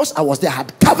 But because I was there, I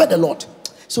had covered a lot.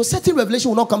 So certain revelation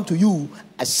will not come to you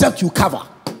except you cover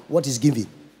what is given.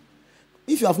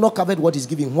 If you have not covered what is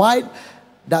given, why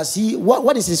does he?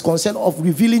 What is his concern of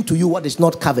revealing to you what is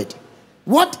not covered?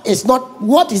 What is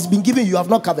been given you have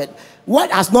not covered? What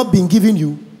has not been given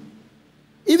you?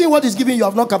 Even what is given you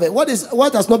have not covered. What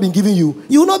has not been given you?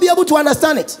 You will not be able to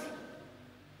understand it.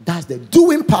 That's the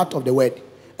doing part of the word.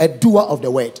 A doer of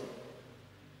the word.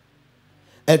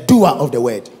 A doer of the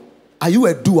word. Are you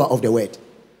a doer of the word?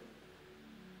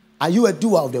 Are you a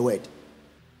doer of the word?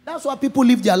 That's why people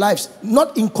live their lives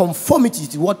not in conformity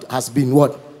to what has been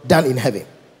done in heaven.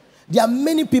 There are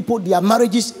many people, their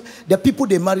marriages, the people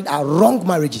they married are wrong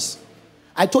marriages.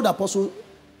 I told the apostle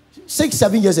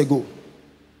 6-7 years ago,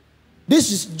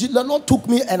 the Lord took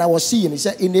me and I was seeing, he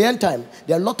said, in the end time,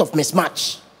 there are a lot of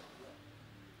mismatch.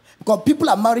 Because people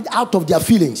are married out of their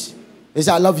feelings. They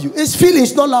say, I love you. It's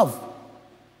feelings, not love.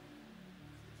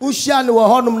 You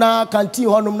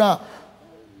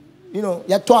know,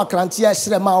 you talk and see a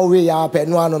away,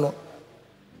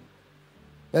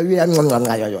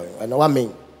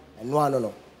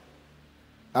 no.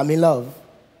 I'm in love.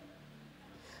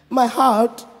 My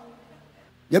heart,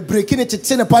 you're breaking it to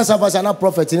 10 pounds of us and not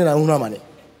profiting in our money.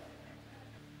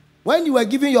 When you were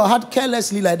giving your heart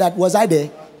carelessly like that, was I there?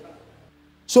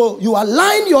 So you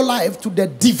align your life to the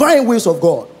divine ways of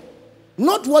God,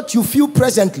 not what you feel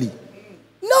presently.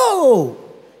 No,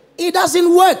 it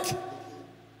doesn't work.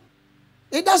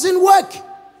 It doesn't work.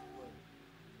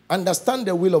 Understand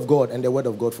the will of God and the word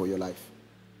of God for your life.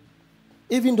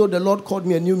 Even though the Lord called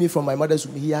me and knew me from my mother's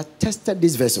womb, he has tested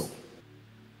this vessel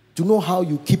to know how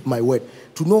you keep my word,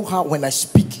 to know how when I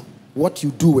speak, what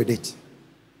you do with it.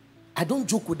 I don't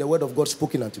joke with the word of God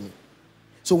spoken unto me.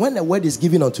 So when the word is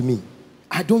given unto me,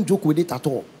 I don't joke with it at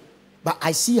all. But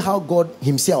I see how God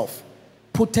himself,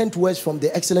 potent words from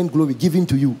the excellent glory given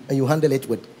to you, and you handle it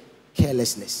with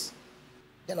carelessness.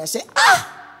 Then I say,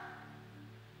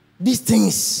 these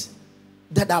things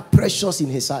that are precious in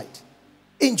his sight,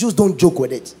 angels don't joke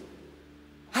with it.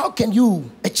 How can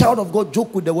you, a child of God,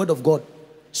 joke with the word of God?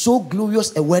 So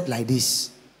glorious a word like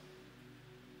this.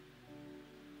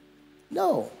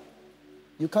 No,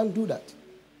 you can't do that.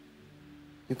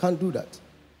 You can't do that.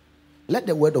 Let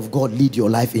the word of God lead your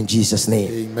life in Jesus'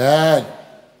 name. Amen.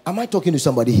 Am I talking to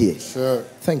somebody here? Sure.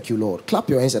 Thank you, Lord. Clap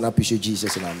your hands and appreciate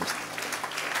Jesus in our midst.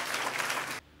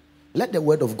 Let the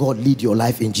word of God lead your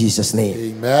life in Jesus' name.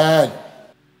 Amen.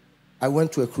 I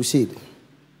went to a crusade.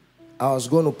 I was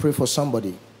going to pray for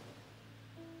somebody.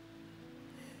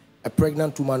 A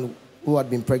pregnant woman who had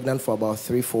been pregnant for about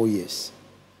 3-4 years.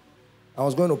 I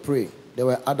was going to pray. There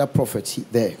were other prophets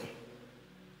there.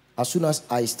 As soon as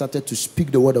I started to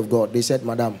speak the word of God, they said,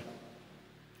 Madam,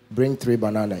 bring 3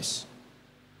 bananas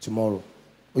tomorrow.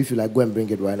 If you like, go and bring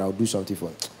it right now. I'll do something for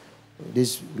it.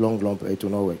 This long lump, it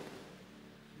will not work.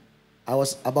 I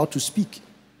was about to speak.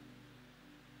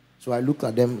 So I looked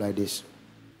at them like this.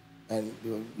 And they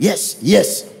were, yes,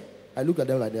 yes. I looked at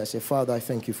them like this. I said, Father, I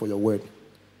thank you for your word.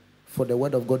 For the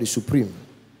word of God is supreme.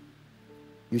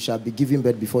 You shall be given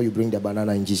birth before you bring the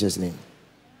banana in Jesus' name.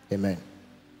 Amen.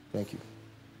 Thank you.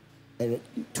 And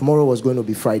tomorrow was going to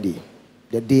be Friday.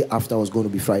 The day after was going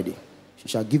to be Friday. She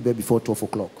shall give birth before 12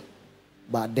 o'clock.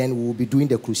 But then we will be doing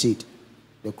the crusade.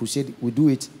 The crusade, we do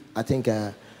it, I think,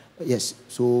 yes.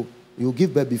 So you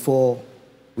give birth before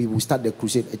we will start the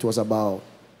crusade. It was about,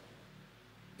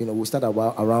 we'll start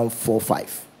about around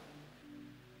 4-5.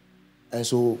 And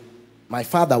so my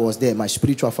father was there. My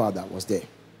spiritual father was there.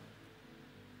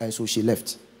 And so she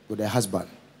left with her husband.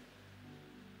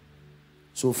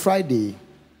 So Friday,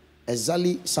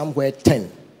 exactly somewhere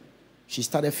 10, she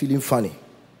started feeling funny.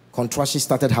 Contractions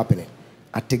started happening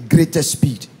at a greater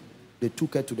speed. They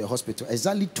took her to the hospital.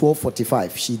 Exactly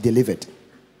 12:45, she delivered.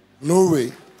 No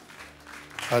way.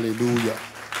 Hallelujah.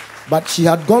 But she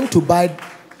had gone to buy,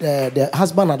 the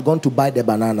husband had gone to buy the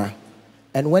banana.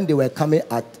 And when they were coming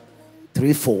at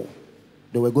 3-4,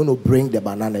 they were going to bring the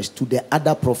bananas to the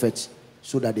other prophets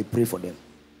so that they pray for them.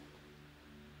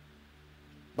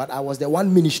 But I was the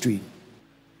one ministry.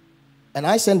 And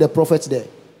I sent the prophets there.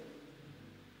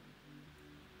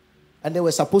 And they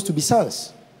were supposed to be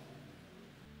sons.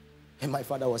 And my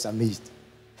father was amazed.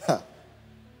 He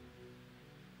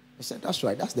said, that's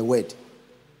right, that's the word.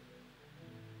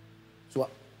 So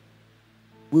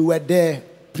we were there,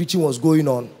 preaching was going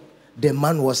on. The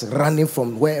man was running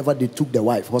from wherever they took the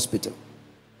wife, hospital.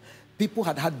 People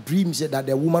had had dreams that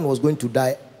the woman was going to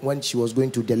die when she was going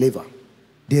to deliver.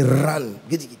 They ran,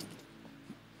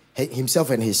 himself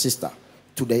and his sister,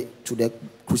 to the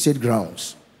crusade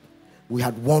grounds. We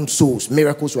had won souls.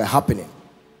 Miracles were happening.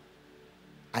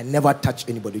 I never touched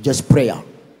anybody. Just prayer.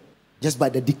 Just by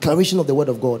the declaration of the word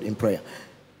of God in prayer.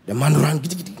 The man ran.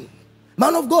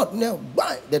 Man of God. No,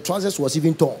 the trousers was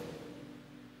even torn.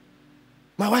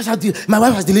 My wife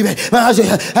has delivered.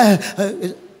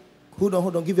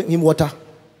 Hold on. Give him water.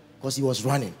 Because he was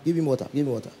running. Give him water.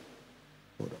 Hold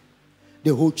on.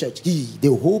 The whole church. The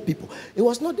whole people. It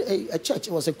was not a church.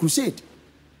 It was a crusade.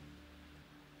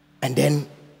 And then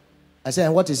I said,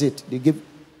 what is it?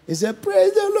 He said,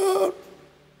 praise the Lord.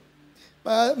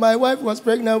 My wife was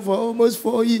pregnant for almost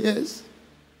 4 years.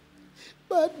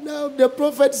 But now the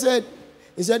prophet said,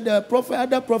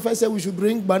 other prophet said we should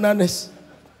bring bananas.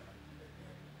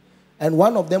 And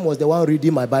one of them was the one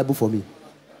reading my Bible for me.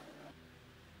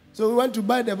 So we went to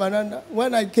buy the banana.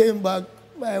 When I came back,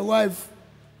 my wife,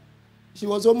 she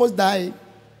was almost dying.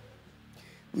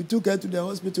 We took her to the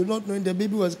hospital, not knowing the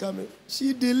baby was coming.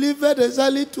 She delivered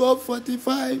exactly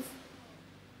 12:45.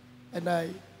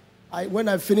 And when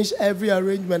I finished every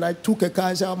arrangement, I took a car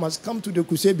and said, I must come to the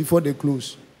crusade before they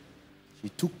close.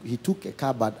 He took a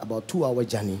car, but about 2-hour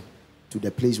journey to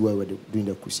the place where we were doing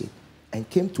the crusade, and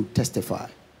came to testify.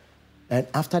 And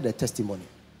after the testimony,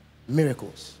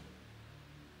 miracles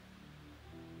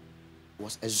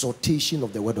was exhortation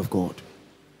of the word of God.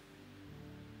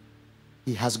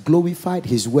 He has glorified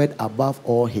his word above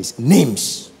all his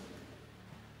names.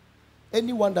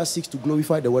 Anyone that seeks to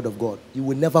glorify the word of God, you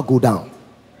will never go down.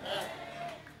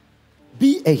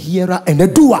 Be a hearer and a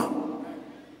doer.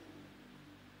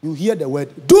 You hear the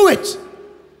word, do it.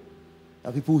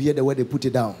 And people who hear the word, they put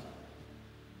it down.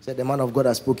 Said the man of God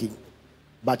has spoken.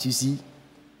 But you see,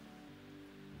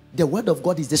 the word of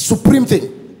God is the supreme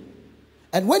thing.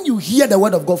 And when you hear the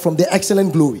word of God from the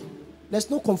excellent glory, there's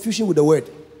no confusion with the word.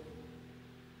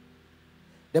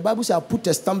 The Bible says, I'll put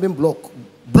a stumbling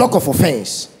block of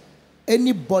offense.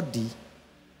 Anybody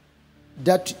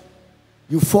that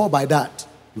you fall by that,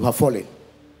 you have fallen.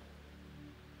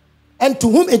 And to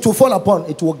whom it will fall upon,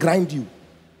 it will grind you.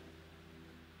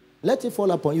 Let it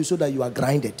fall upon you so that you are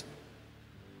grinded.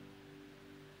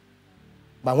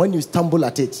 But when you stumble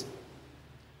at it,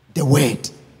 the word,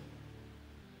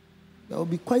 there will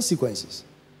be consequences.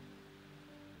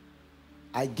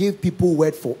 I gave people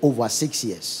word for over 6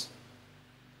 years.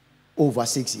 Over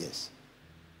 6 years.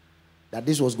 That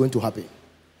this was going to happen.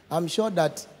 I'm sure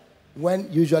that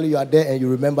when usually you are there and you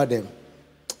remember them,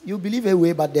 you believe a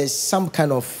way, but there's some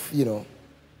kind of,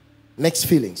 mixed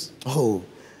feelings. Oh,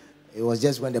 it was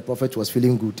just when the prophet was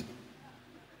feeling good.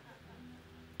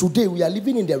 Today we are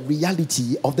living in the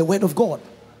reality of the word of God.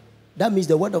 That means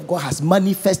the word of God has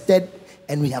manifested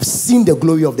and we have seen the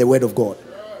glory of the word of God.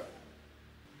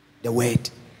 The word.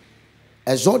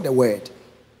 Exalt the word.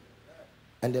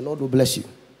 And the Lord will bless you.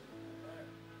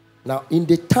 Now, in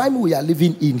the time we are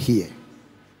living in here,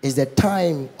 is the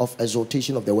time of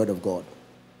exaltation of the word of God.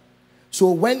 So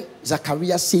when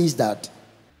Zechariah says that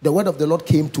the word of the Lord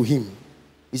came to him,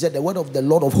 he said the word of the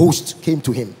Lord of hosts came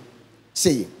to him,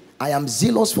 saying, I am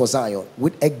zealous for Zion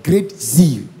with a great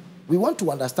zeal. We want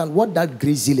to understand what that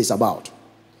great zeal is about.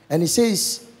 And he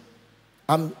says,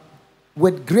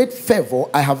 with great fervor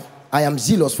I am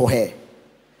zealous for her.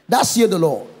 Thus saith the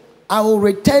Lord, I will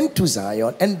return to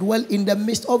Zion and dwell in the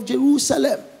midst of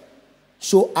Jerusalem.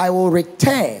 So I will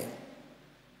return.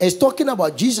 It's talking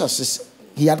about Jesus.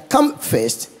 He had come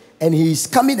first and he is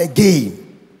coming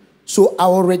again. So I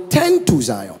will return to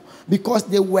Zion, because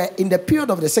they were in the period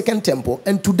of the second temple,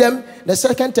 and to them the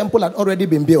second temple had already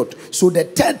been built. So the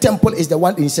third temple is the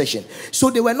one in session. So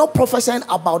they were not prophesying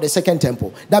about the second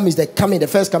temple. That means the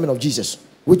first coming of Jesus,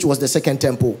 which was the second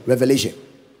temple revelation.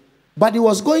 But he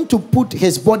was going to put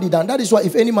his body down. That is why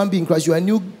if any man be in Christ, you are a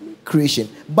new creation.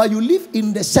 But you live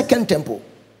in the second temple.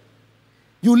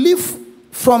 You live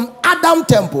from Adam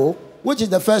temple, which is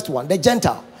the first one, the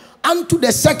Gentile, unto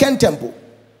the second temple,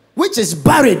 which is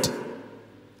buried.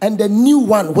 And the new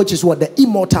one, which is what? The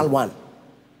immortal one,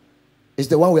 is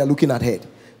the one we are looking at here.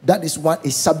 That is what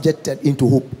is subjected into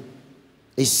hope.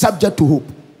 Is subject to hope.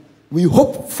 We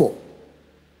hope for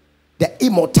the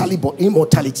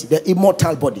immortality, the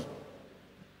immortal body.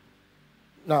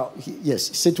 Now,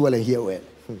 yes, sit well and hear well.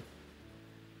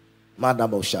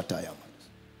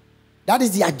 That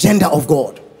is the agenda of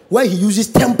God, where he uses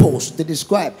temples to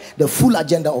describe the full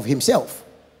agenda of himself.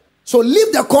 So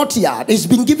leave the courtyard. It's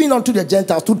been given unto the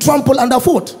Gentiles to trample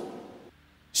underfoot.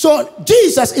 So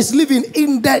Jesus is living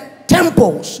in the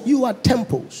temples. You are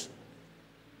temples.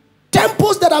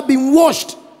 Temples that have been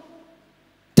washed.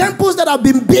 Temples that have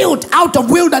been built out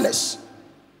of wilderness.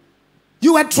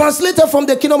 You were translated from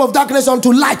the kingdom of darkness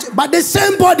unto light, but the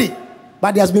same body,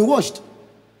 but it has been washed.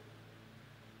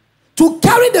 To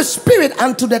carry the spirit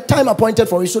unto the time appointed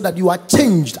for it, so that you are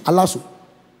changed. Alasu.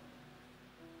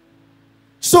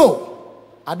 So,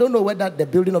 I don't know whether the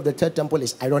building of the third temple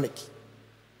is ironic.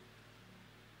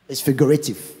 It's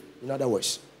figurative, in other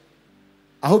words.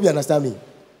 I hope you understand me.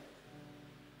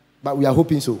 But we are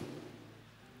hoping so.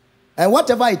 And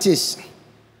whatever it is,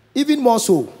 even more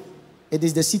so, it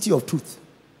is the city of truth.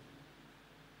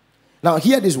 Now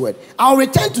hear this word. I'll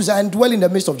return to Zion and dwell in the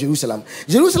midst of Jerusalem.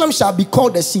 Jerusalem shall be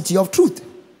called the city of truth.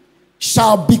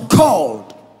 Shall be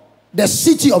called the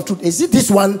city of truth. Is it this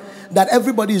one that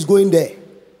everybody is going there?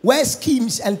 Where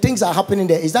schemes and things are happening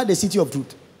there? Is that the city of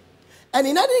truth? And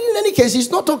in any case,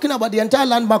 he's not talking about the entire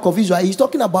landmark of Israel. He's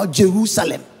talking about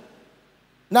Jerusalem.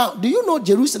 Now, do you know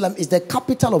Jerusalem is the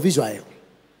capital of Israel?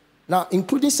 Now,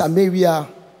 including Samaria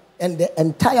and the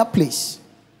entire place,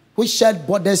 which shared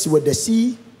borders with the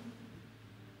sea,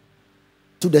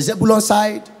 to the Zebulun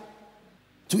side,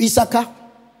 to Issachar,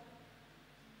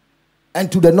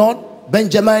 and to the north,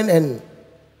 Benjamin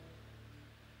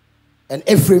and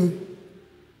Ephraim.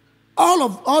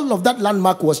 All of that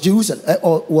landmark was Jerusalem,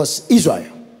 or was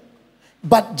Israel.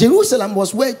 But Jerusalem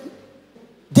was where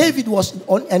David was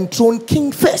enthroned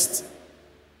king first.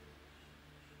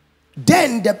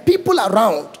 Then the people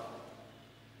around,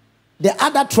 the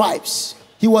other tribes,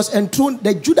 he was enthroned.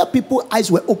 The Judah people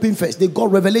eyes were open first. They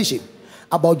got revelation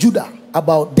about Judah,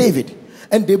 about David.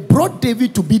 And they brought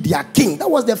David to be their king. That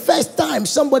was the first time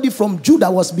somebody from Judah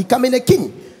was becoming a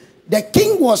king. The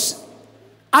king was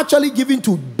actually given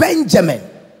to Benjamin,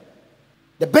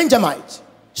 the Benjamite.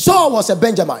 Saul was a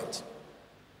Benjamite.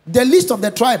 The least of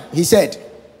the tribe, he said.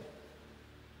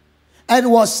 And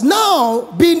was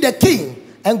now being the king.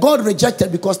 And God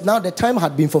rejected, because now the time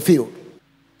had been fulfilled.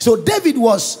 So David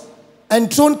was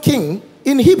enthroned king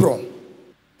in Hebron.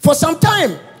 For some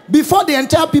time, before the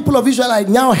entire people of Israel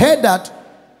now heard that,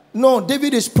 no,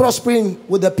 David is prospering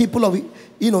with the people of,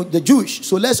 the Jewish.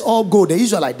 So let's all go. The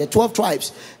Israelite, the 12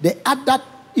 tribes, they add that,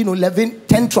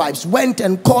 10 tribes went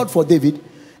and called for David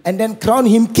and then crowned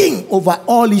him king over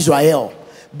all Israel.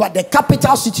 But the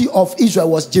capital city of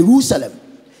Israel was Jerusalem.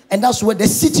 And that's where the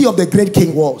city of the great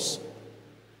king was.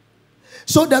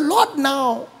 So the Lord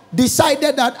now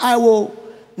decided that I will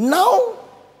now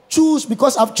choose,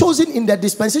 because I've chosen in the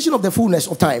dispensation of the fullness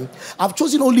of time, I've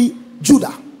chosen only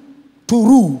Judah to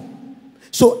rule.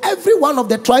 So every one of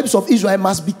the tribes of Israel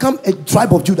must become a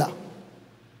tribe of Judah.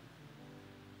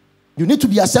 You need to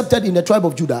be accepted in the tribe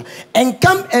of Judah and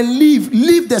come and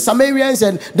leave the Samaritans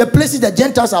and the places the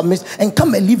Gentiles have missed, and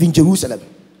come and live in Jerusalem.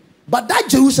 But that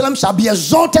Jerusalem shall be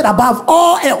exalted above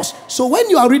all else. So when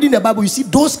you are reading the Bible, you see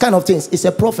those kind of things. It's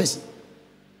a prophecy.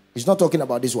 He's not talking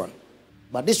about this one.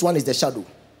 But this one is the shadow.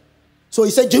 So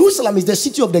he said Jerusalem is the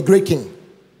city of the great king.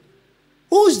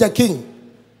 Who is the king?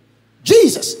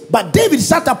 Jesus. But David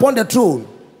sat upon the throne.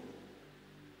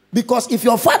 Because if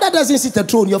your father doesn't sit on the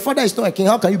throne, your father is not a king.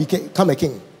 How can you become a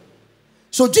king?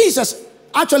 So Jesus,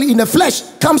 actually in the flesh,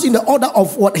 comes in the order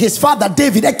of what his father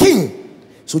David, a king.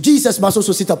 So Jesus must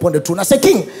also sit upon the throne as a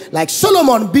king, like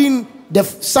Solomon being the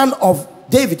son of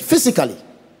David physically.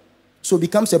 So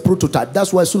becomes a prototype.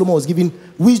 That's why Solomon was given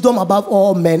wisdom above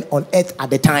all men on earth at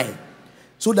the time.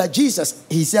 So that Jesus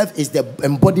himself is the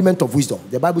embodiment of wisdom.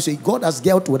 The Bible says God has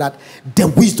dealt with that, the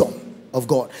wisdom of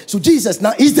God. So Jesus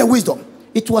now is the wisdom.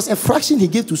 It was a fraction he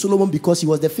gave to Solomon because he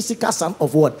was the physical son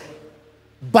of what?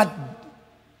 But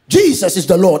Jesus is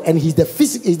the Lord, and he's the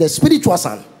spiritual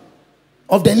son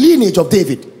of the lineage of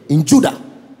David in Judah.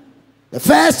 The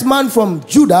first man from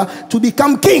Judah to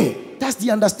become king. That's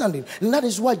the understanding. And that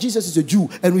is why Jesus is a Jew.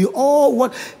 And we all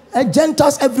want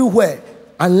Gentiles everywhere.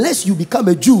 Unless you become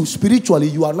a Jew spiritually,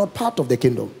 you are not part of the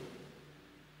kingdom.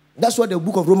 That's what the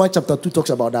book of Romans chapter 2 talks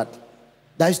about that.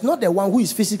 That is not the one who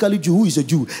is physically Jew who is a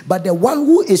Jew, but the one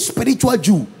who is spiritual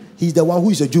Jew. He's the one who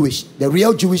is a Jewish. The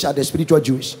real Jewish are the spiritual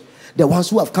Jewish. The ones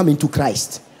who have come into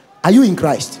Christ. Are you in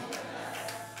Christ?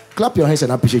 Clap your hands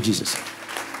and appreciate Jesus.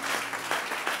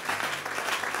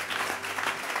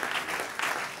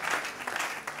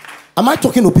 Am I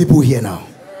talking to people here now?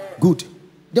 Good.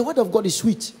 The word of God is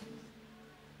sweet.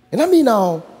 And let me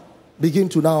now begin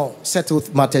to now settle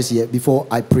matters here before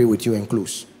I pray with you and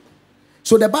close.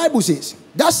 So the Bible says,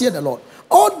 thus saith the Lord,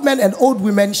 old men and old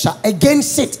women shall again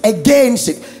sit.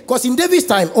 Because in David's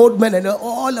time, old men and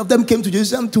all of them came to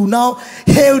Jerusalem to now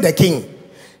hail the king.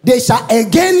 They shall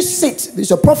again sit. This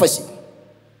is a prophecy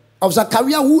of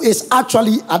Zechariah, who is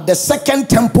actually at the second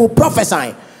temple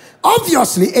prophesying.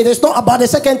 Obviously, it is not about the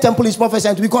second temple he's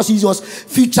prophesying because he was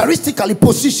futuristically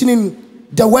positioning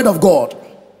the word of God.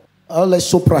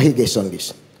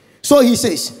 So he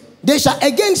says, they shall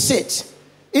again sit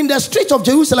in the streets of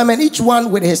Jerusalem, and each one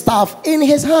with his staff in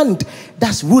his hand.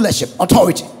 That's rulership,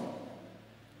 authority.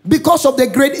 Because of the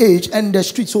great age and the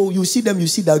street, so you see them, you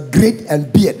see the great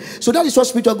and beard. So that is what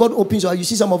spiritual God opens. You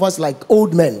see some of us like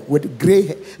old men with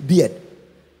gray beard,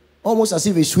 almost as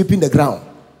if he's sweeping the ground.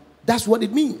 That's what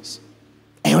it means.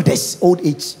 Elders, old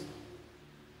age.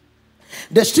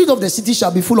 The street of the city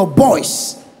shall be full of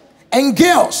boys and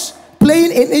girls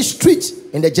playing in its street.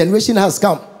 And the generation has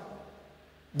come.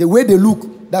 The way they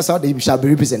look, that's how they shall be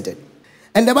represented.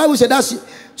 And the Bible said that's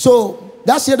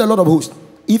here the Lord of hosts.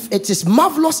 If it is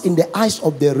marvelous in the eyes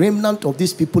of the remnant of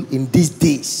these people in these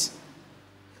days.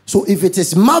 So if it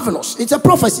is marvelous, it's a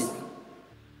prophecy.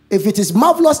 If it is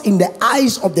marvelous in the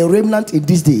eyes of the remnant in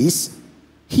these days,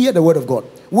 hear the word of God.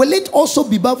 Will it also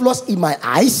be marvelous in my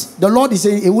eyes? The Lord is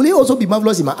saying, will it also be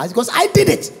marvelous in my eyes? Because I did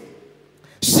it.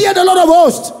 Hear the Lord of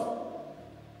hosts.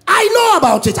 I know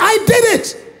about it. I did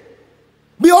it.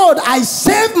 Behold, I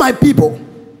saved my people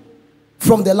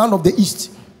from the land of the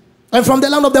east and from the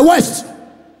land of the west.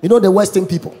 You know the western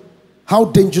people, how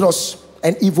dangerous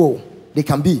and evil they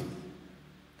can be.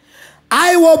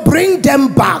 I will bring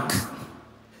them back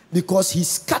because he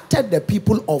scattered the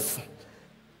people of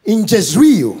in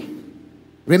Jezreel.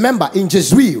 Remember, in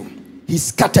Jezreel, he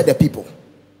scattered the people.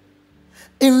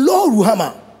 In Lo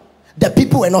Ruhamah, the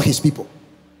people were not his people.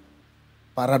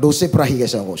 Now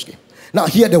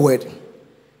hear the word.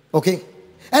 Okay,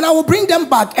 and I will bring them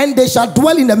back, and they shall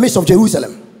dwell in the midst of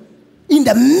Jerusalem. In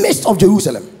the midst of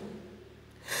Jerusalem,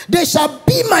 they shall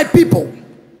be my people.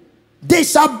 They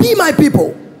shall be my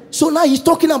people. So now he's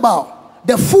talking about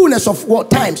the fullness of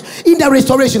what times in the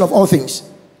restoration of all things.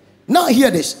 Now hear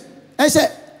this. I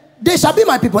said, they shall be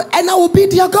my people, and I will be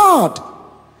their God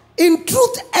in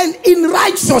truth and in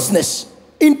righteousness.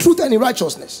 In truth and in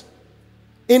righteousness.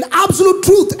 In absolute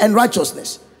truth and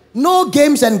righteousness. No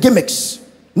games and gimmicks.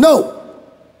 No.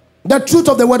 The truth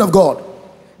of the word of God.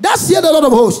 That's here the Lord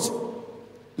of hosts.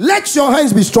 Let your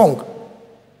hands be strong.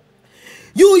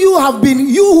 You who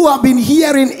have been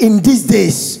hearing in these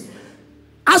days,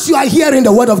 as you are hearing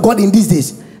the word of God in these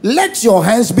days, let your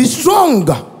hands be strong.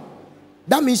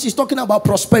 That means he's talking about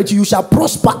prosperity. You shall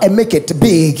prosper and make it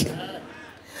big.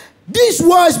 These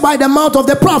words by the mouth of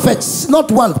the prophets,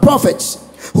 not one, prophets,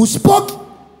 who spoke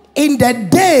in the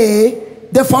day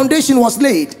the foundation was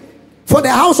laid for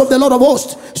the house of the Lord of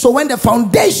hosts. So when the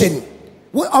foundation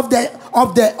of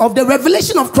the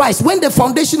revelation of Christ, when the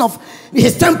foundation of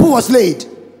his temple was laid,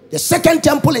 the second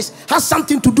temple has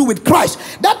something to do with Christ.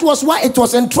 That was why it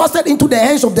was entrusted into the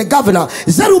hands of the governor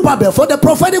Zerubbabel for the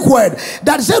prophetic word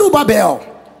that Zerubbabel,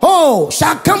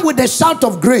 shall come with the shout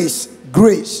of grace.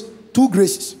 Grace, two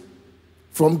graces.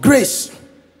 From grace.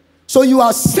 So you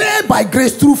are saved by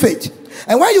grace through faith.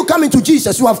 And when you come into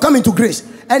Jesus, you have come into grace.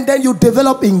 And then you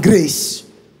develop in grace.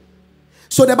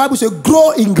 So the Bible says,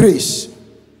 grow in grace.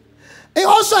 It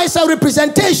also is a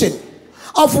representation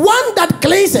of one that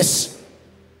cleanses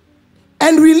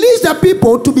and release the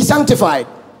people to be sanctified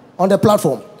on the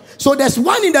platform. So there's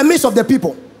one in the midst of the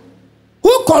people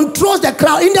who controls the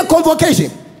crowd in the convocation,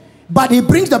 but he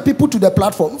brings the people to the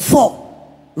platform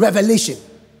for revelation,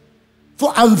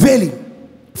 for unveiling,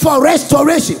 for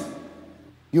restoration.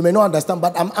 You may not understand,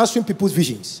 but I'm answering people's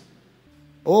visions.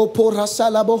 So the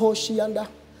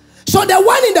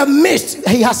one in the midst,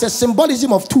 he has a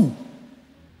symbolism of two,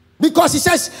 because he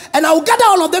says, and I will gather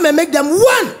all of them and make them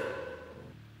one.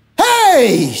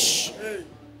 Hey,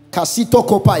 Kasito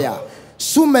Kopaya,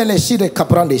 Sumele Shide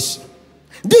Kaprandis.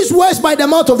 These words by the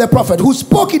mouth of the prophet who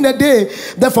spoke in the day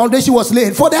the foundation was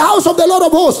laid for the house of the Lord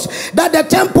of hosts, that the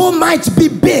temple might be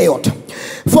built.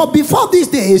 For before these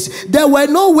days there were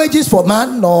no wages for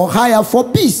man, nor hire for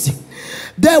beast.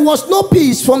 There was no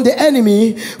peace from the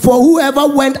enemy for whoever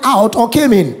went out or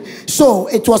came in. So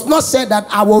it was not said that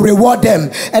I will reward them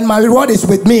and my reward is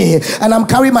with me and I'm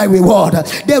carrying my reward.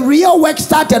 The real work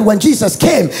started when Jesus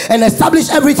came and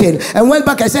established everything and went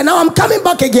back and said, now I'm coming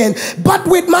back again, but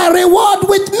with my reward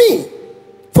with me.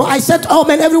 For I set all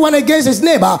men, everyone against his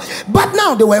neighbor. But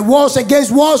now there were wars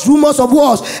against wars, rumors of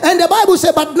wars. And the Bible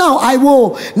said, but now I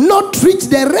will not treat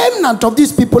the remnant of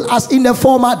these people as in the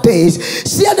former days,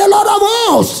 saith the Lord of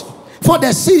hosts. For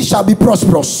the seed shall be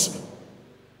prosperous.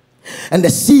 And the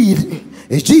seed,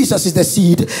 Jesus is the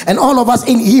seed, and all of us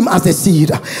in him as the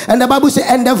seed. And the Bible says,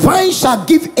 and the vine shall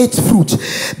give its fruit,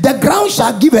 the ground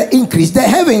shall give an increase, the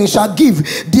heavens shall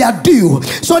give their due.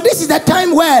 So this is the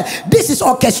time where this is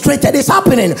orchestrated, it's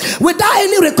happening without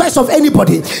any request of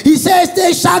anybody. He says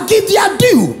they shall give their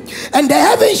due, and the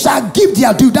heavens shall give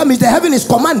their due. That means the heaven is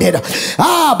commanded.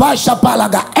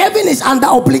 Heaven is under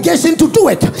obligation to do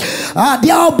it. They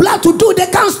are obliged to do, they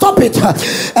can't stop it.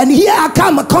 And here I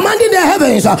come commanding the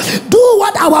heavens, do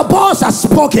what our boss has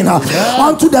spoken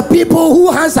unto the people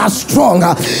whose hands are strong.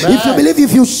 If you believe,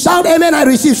 if you shout amen, I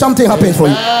receive, something happens for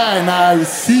you. And I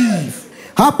receive.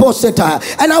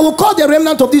 And I will call the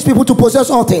remnant of these people to possess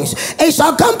all things. It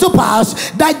shall come to pass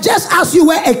that just as you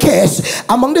were a curse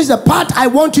among, this is the part I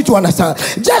want you to understand,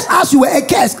 just as you were a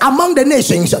curse among the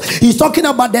nations. He's talking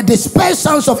about the dispersed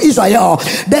sons of Israel,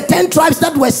 the 10 tribes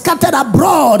that were scattered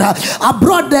abroad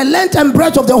the length and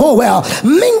breadth of the whole world,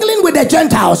 mingling with the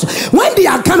Gentiles. When they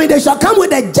are coming, they shall come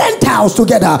with the Gentiles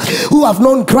together, who have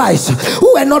known Christ,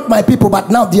 who were not my people,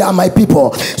 but now they are my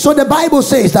people. So the Bible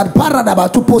says that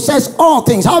Paradaba, to possess all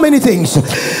things. How many things?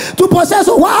 To possess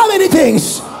how many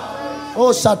things?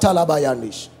 Oh,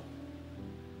 Satalabayanish.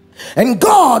 And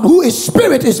God, who is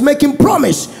spirit, is making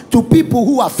promise to people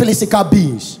who are physical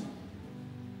beings.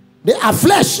 They are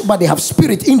flesh, but they have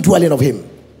spirit indwelling of him.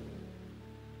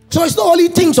 So it's not only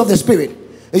things of the spirit,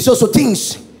 it's also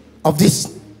things of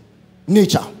this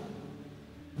nature.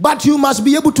 But you must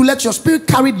be able to let your spirit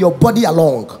carry your body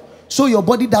along, so your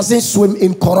body doesn't swim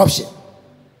in corruption.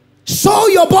 Sow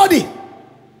your body.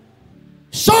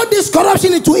 Sow this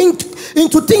corruption into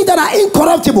things that are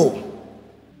incorruptible.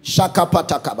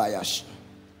 Shakapatakabayash.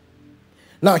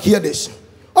 Now hear this.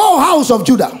 Oh, house of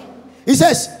Judah. He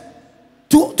says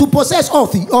to possess all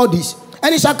these.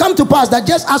 And it shall come to pass that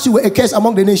just as you were a curse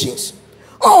among the nations,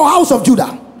 oh, house of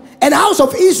Judah and house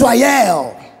of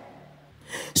Israel,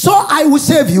 So I will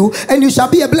save you, and you shall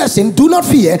be a blessing. Do not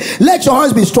fear. Let your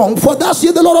hands be strong, for thus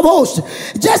saith the Lord of hosts.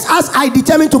 Just as I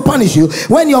determined to punish you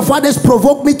when your fathers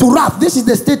provoked me to wrath. This is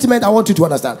the statement I want you to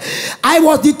understand. I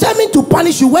was determined to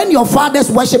punish you when your fathers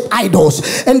worship idols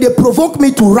and they provoked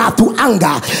me to wrath, to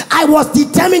anger. I was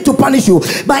determined to punish you.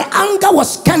 My anger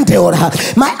was kindled.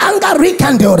 My anger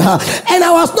rekindled, and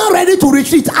I was not ready to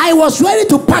retreat. I was ready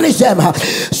to punish them.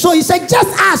 So he said, just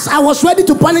as I was ready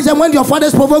to punish them when your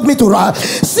fathers provoked me to wrath,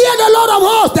 say the Lord of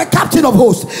hosts, the captain of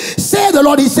hosts, say the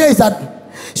Lord. He says that,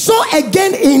 so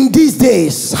again in these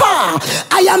days,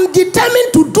 I am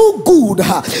determined to do good.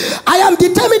 I am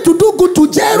determined to do good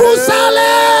to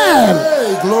Jerusalem.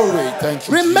 Hey, glory. Thank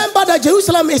you. Remember that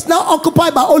Jerusalem is now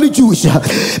occupied by only Jews,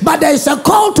 but there is a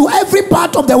call to every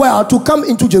part of the world to come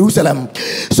into Jerusalem.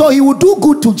 So he will do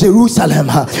good to Jerusalem,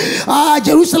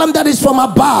 Jerusalem that is from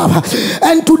above,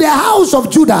 and to the house of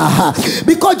Judah,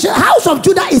 because the house of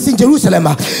Judah is in Jerusalem.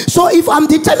 So if I'm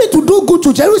determined to do good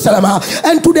to Jerusalem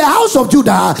and to the house of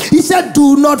Judah, he said,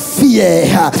 do not fear.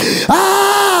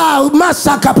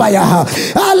 Masakapaya,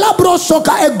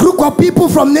 a group of people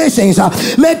from nations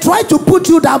may try to put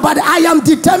you down, but I am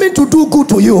determined to do good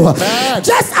to you. Man.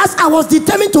 Just as I was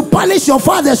determined to punish your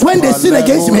fathers when they sin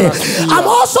against me, I'm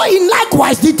also in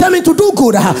likewise determined to do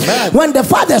good. When the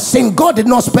fathers sinned, God did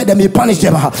not spare them, he punished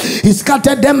them. He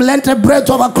scattered them length and breadth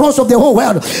across of the whole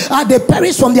world. They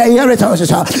perished from their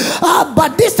inheritances.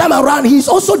 But this time around, he's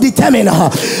also determined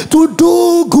to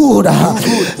do good.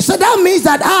 So that means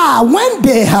that when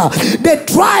they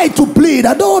try to plead,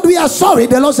 Lord, we are sorry,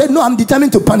 the Lord said, no, I'm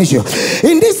determined to punish you.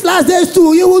 In these last days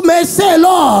too, you may say,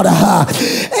 Lord,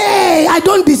 hey, I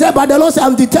don't deserve, but the Lord said,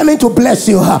 I'm determined to bless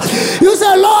you. You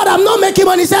say, Lord, I'm not making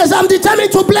money. He says, I'm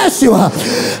determined to bless you.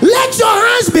 Let your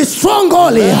hands be strong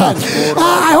only.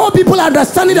 I hope people are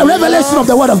understanding the revelation of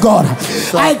the word of God.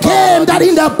 I came that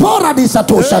in the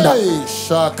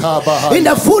in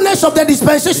the fullness of the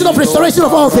dispensation of restoration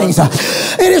of all things,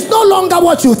 it is no longer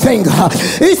what you think.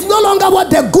 It's no longer what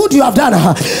the good you have done.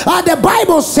 The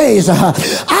Bible says,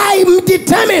 I'm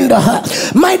determined.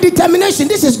 My determination,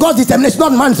 this is God's determination,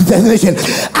 not man's determination.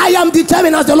 I am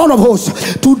determined as the Lord of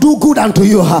hosts to do good unto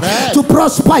you, to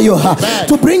prosper you,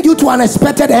 to bring you to an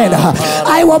expected end.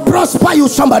 I will prosper you,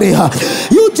 somebody.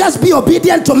 You just be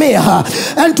obedient to me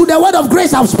and to the word of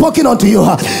grace I've spoken unto you.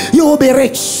 You will be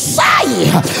rich.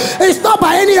 It's not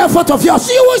by any effort of yours.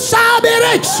 You shall be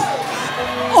rich.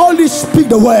 Only speak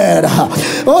the word.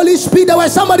 Only speak the word.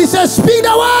 Somebody says, speak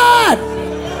the word.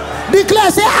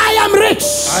 Declare, say, I am rich.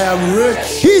 I am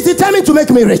rich. He is determined to make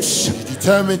me rich. He's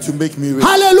determined to make me rich.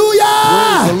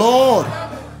 Hallelujah. Praise the Lord.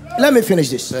 Let me finish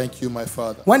this. Thank you, my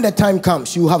Father. When the time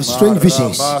comes, you have strange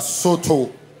visions.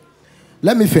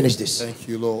 Let me finish this. Thank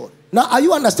you, Lord. Now, are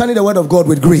you understanding the word of God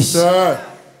with grace? Sir.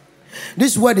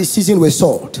 This word is seasoned with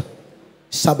salt.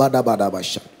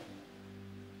 Sabadabadabasha.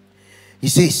 He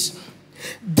says,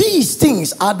 these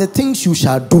things are the things you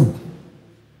shall do.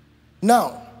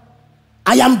 Now,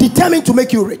 I am determined to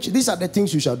make you rich. These are the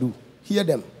things you shall do. Hear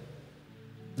them.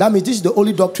 That means this is the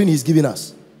only doctrine he's giving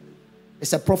us.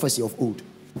 It's a prophecy of old.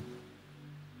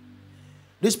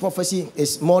 This prophecy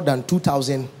is more than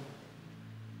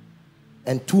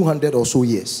 2,200 or so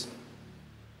years.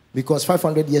 Because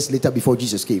 500 years later before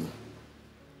Jesus came.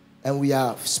 And we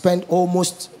have spent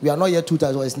almost, we are not yet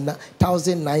 2,000, it's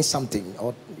 1,009 something.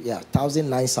 Or, yeah,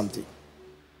 1,009 something.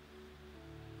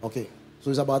 Okay. So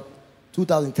it's about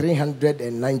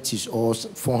 2,390 or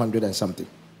 400 and something.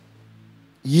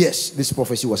 Yes, this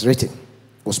prophecy was written,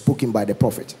 was spoken by the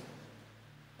prophet.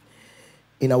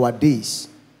 In our days,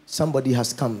 somebody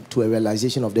has come to a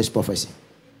realization of this prophecy.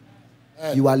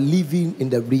 You are living in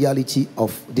the reality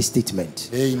of this statement.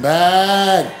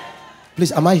 Amen.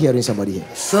 Please, am I hearing somebody here?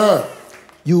 Sir.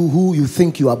 You who you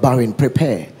think you are barren,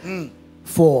 prepare.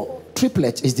 For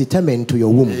triplet is determined to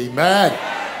your womb. Amen.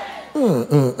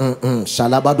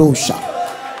 Shalabadosha.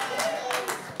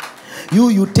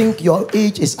 You think your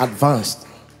age is advanced.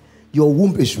 Your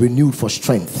womb is renewed for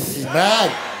strength.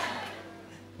 Amen.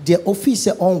 The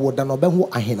officer onward and obehu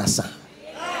ahenasa.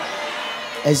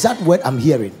 Exact word I'm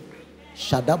hearing.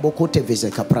 Shadaboko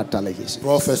teveze kaprata legis.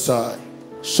 Prophesy.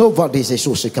 So vadese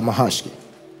so sekamahashki.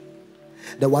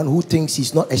 The one who thinks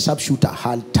he's not a sharpshooter,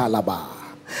 hal talaba.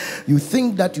 You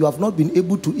think that you have not been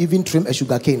able to even trim a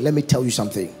sugar cane. Let me tell you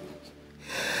something.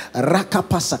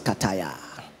 Rakapasakataya.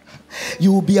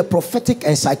 You will be a prophetic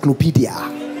encyclopedia.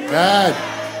 God.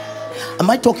 Am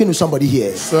I talking to somebody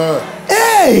here? Sir.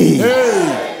 Hey!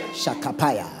 Hey!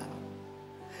 Shakapaya.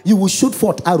 You will shoot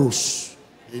forth arrows.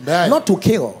 Amen. Not to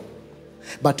kill,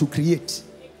 but to create.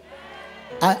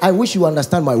 I wish you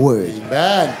understand my word.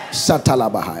 Amen.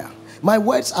 Satalabahaya. My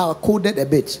words are coded a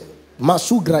bit.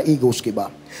 Masugra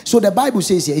egoskiba. So the Bible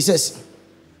says here, it says,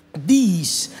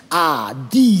 these are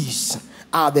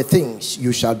the things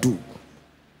you shall do.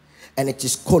 And it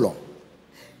is colon.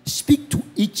 Speak to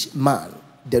each man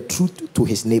the truth to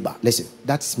his neighbor. Listen,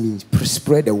 that means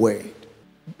spread the word.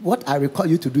 What I require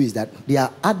you to do is that there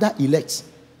are other elects.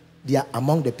 They are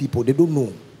among the people. They don't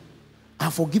know.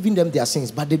 I've forgiven them their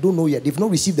sins, but they don't know yet. They've not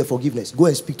received the forgiveness. Go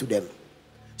and speak to them.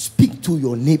 Speak to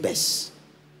your neighbors.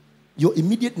 Your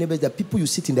immediate neighbors, the people you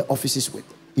sit in the offices with,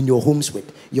 in your homes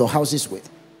with, your houses with,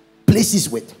 places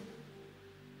with.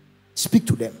 Speak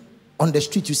to them. On the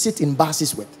street, you sit in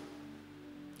buses with.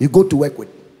 You go to work with.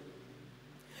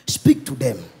 Speak to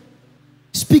them.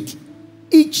 Speak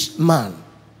each man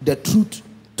the truth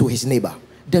to his neighbor.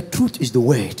 The truth is the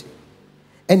word.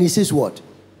 And he says what?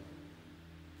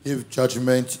 Give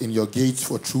judgment in your gates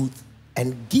for truth.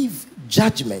 And give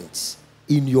judgments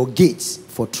in your gates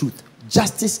for truth.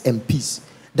 Justice and peace.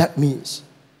 That means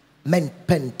men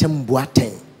pen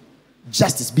tembuaten.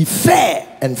 Justice. Be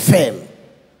fair and firm.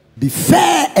 Be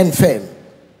fair and firm.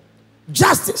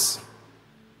 Justice.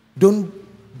 Don't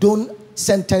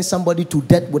sentence somebody to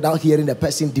death without hearing the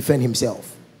person defend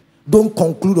himself. Don't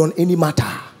conclude on any matter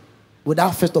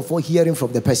without first of all hearing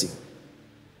from the person.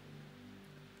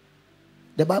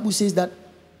 The Bible says that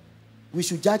we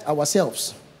should judge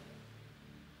ourselves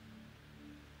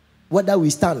whether we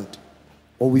stand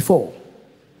or we fall.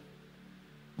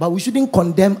 But we shouldn't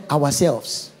condemn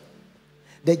ourselves.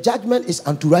 The judgment is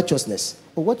unto righteousness.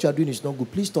 But what you are doing is not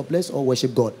good. Please stop. Let's all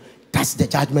worship God. That's the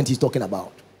judgment he's talking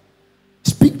about.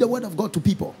 Speak the word of God to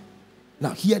people.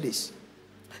 Now hear this.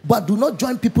 But do not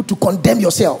join people to condemn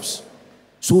yourselves.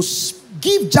 So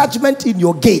give judgment in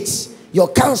your gates,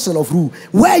 your council of rule,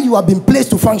 where you have been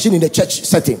placed to function in the church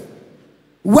setting,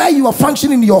 where you are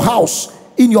functioning in your house,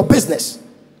 in your business.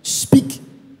 Speak.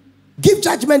 Give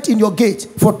judgment in your gate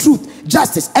for truth,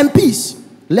 justice, and peace.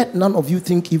 Let none of you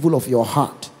think evil of your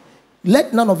heart.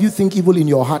 Let none of you think evil in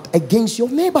your heart against your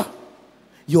neighbor.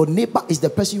 Your neighbor is the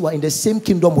person you are in the same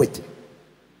kingdom with.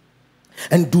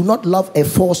 And do not love a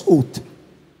false oath.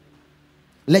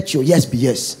 Let your yes be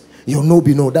yes, your no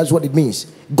be no. That's what it means.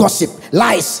 Gossip,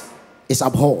 lies is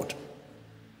abhorred.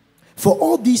 For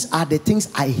all these are the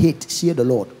things I hate, saith the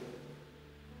Lord.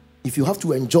 If you have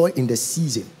to enjoy in the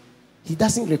season, he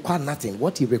doesn't require nothing.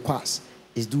 What he requires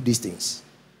is do these things.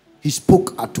 He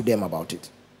spoke to them about it.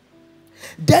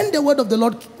 Then the word of the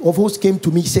Lord of hosts came to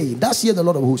me, saying, thus saith the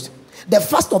Lord of hosts, the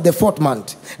first of the 4th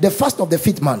month, the first of the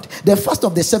 5th month, the first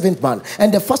of the 7th month,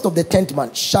 and the first of the 10th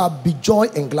month shall be joy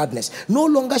and gladness. No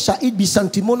longer shall it be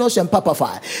sanctimonious and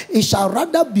papify. It shall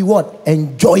rather be what?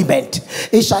 Enjoyment.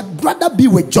 It shall rather be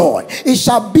with joy. It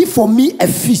shall be for me a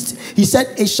feast. He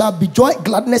said, it shall be joy,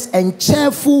 gladness, and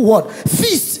cheerful what?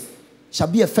 Feast. Shall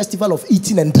be a festival of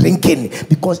eating and drinking,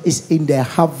 because it's in the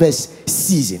harvest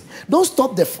season. Don't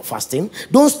stop the fasting,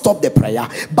 don't stop the prayer,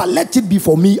 but let it be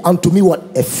for me, unto me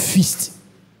what? A feast.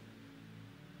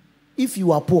 If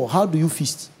you are poor, how do you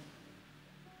feast?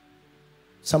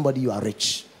 Somebody, you are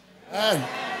rich. Amen.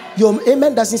 Your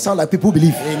amen doesn't sound like people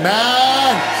believe.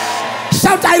 Amen.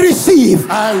 Shout, I receive.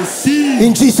 I receive.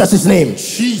 In Jesus' name.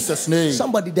 Jesus' name.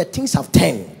 Somebody, the things have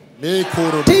turned.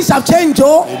 Things have changed,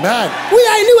 oh. Amen. We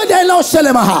are in new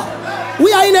day.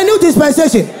 We are in a new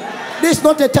dispensation. This is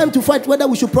not a time to fight whether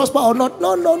we should prosper or not.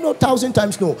 No, 1,000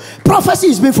 times no. Prophecy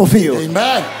is being fulfilled.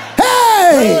 Amen.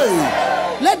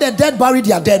 Hey! Let the dead bury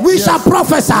their dead. We shall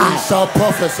prophesy. We shall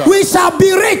prophesy. We shall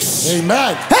be rich.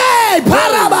 Amen. Hey,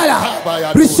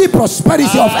 parabaya. Receive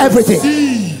prosperity of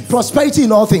everything. Prosperity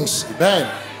in all things.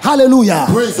 Amen. Hallelujah.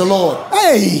 Praise the Lord.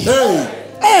 Hey.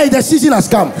 Hey, the season has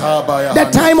come. The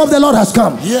time of the Lord has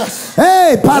come. Yes.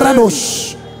 Hey,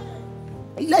 paradosh.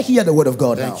 Let's hear the word of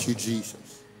God. Thank you,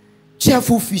 Jesus.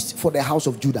 Cheerful feast for the house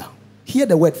of Judah. Hear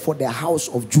the word for the house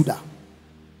of Judah.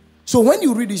 So when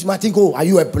you read this, you might think, oh, are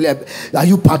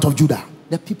you part of Judah?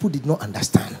 The people did not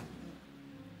understand.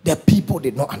 The people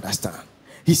did not understand.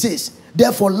 He says,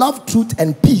 therefore love truth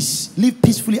and peace. Live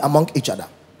peacefully among each other.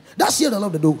 That's here the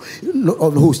Lord of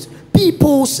the host.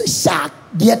 People shall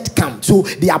yet come. So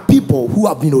there are people who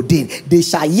have been ordained. They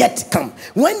shall yet come.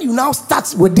 When you now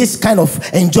start with this kind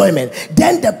of enjoyment,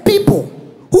 then the people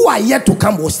who are yet to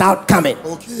come will start coming.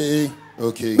 Okay.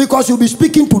 Because you'll be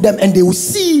speaking to them and they will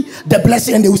see the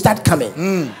blessing and they will start coming.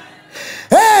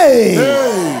 Hey,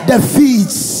 the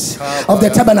feasts of the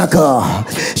tabernacle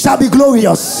shall be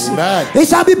glorious. Amen. It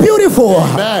shall be beautiful.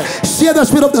 Amen. Share the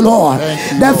Spirit of the Lord.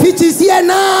 The feast is here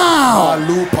now.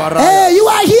 Hey, you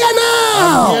are here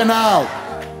now. I'm here now.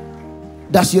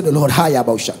 That's here the Lord.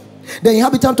 The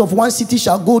inhabitant of one city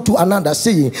shall go to another,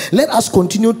 saying, let us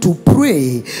continue to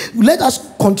pray. Let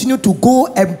us continue to go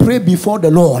and pray before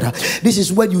the Lord. This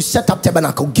is where you set up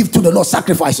tabernacle, give to the Lord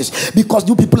sacrifices, because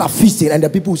you people are feasting, and the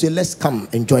people will say, let's come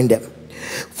and join them.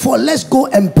 For let's go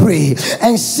and pray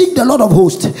and seek the Lord of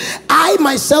hosts. I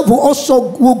myself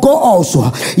will go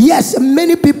also. Yes,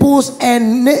 many peoples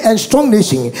and strong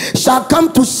nations shall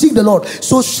come to seek the Lord.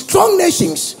 So strong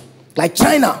nations like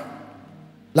China,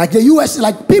 like the US,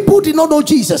 like people who did not know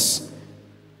Jesus,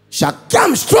 shall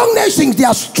come. Strong nations, they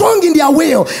are strong in their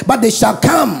will, but they shall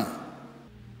come.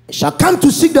 They shall come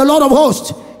to seek the Lord of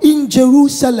hosts in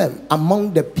Jerusalem,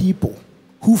 among the people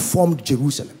who formed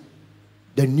Jerusalem,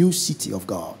 the new city of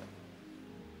God,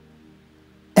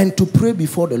 and to pray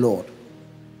before the Lord.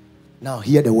 Now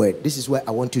hear the word. This is where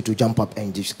I want you to jump up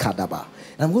and just kadaba.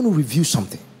 And I'm going to review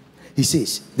something. He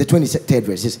says, the 23rd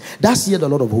verse says, thus saith the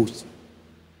Lord of hosts,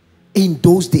 in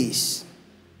those days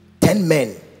 10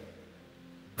 men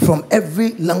from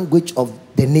every language of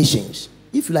the nations.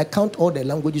 If you like, count all the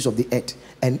languages of the earth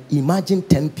and imagine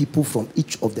 10 people from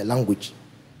each of the language.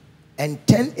 And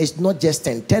 10 is not just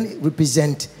 10. 10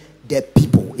 represent the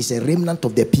people. It's a remnant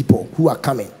of the people who are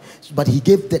coming. But he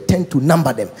gave the 10 to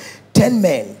number them. 10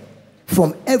 men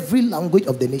from every language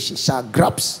of the nation shall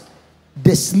grasp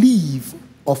the sleeve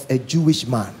of a Jewish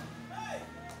man.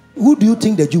 Who do you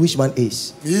think the Jewish man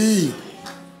is? Me.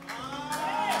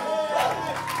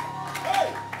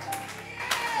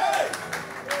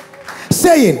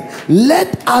 Saying,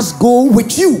 let us go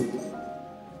with you.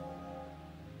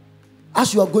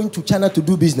 As you are going to China to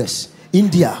do business,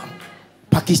 India,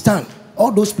 Pakistan,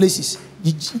 all those places,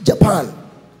 Japan,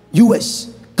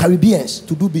 US, Caribbeans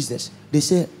to do business, they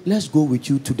say, let's go with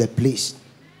you to the place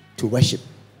to worship.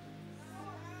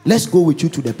 Let's go with you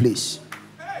to the place.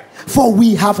 For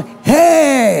we have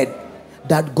heard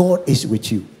that God is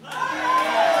with you.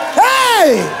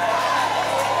 Hey!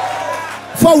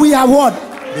 For we have what?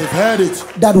 They've heard it.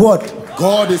 That what?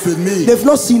 God is with me. They've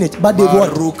not seen it, but they've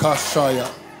what? Marukashaya.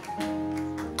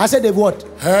 I said they've what?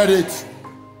 Heard it.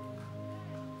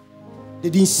 They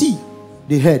didn't see,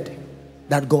 they heard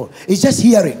that God. It's just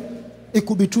hearing. It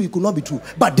could be true, it could not be true.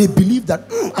 But they believe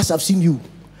that, as I've seen you,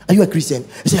 are you a Christian?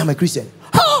 I say, I'm a Christian.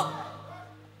 Ha!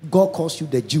 God calls you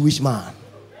the Jewish man.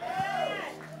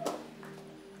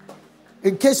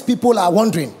 In case people are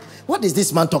wondering, what is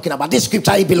this man talking about? This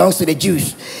scripture, it belongs to the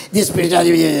Jews. This spiritual,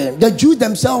 the Jews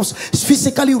themselves,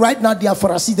 physically right now, they are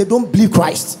Pharisees. They don't believe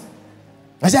Christ.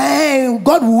 I say, hey,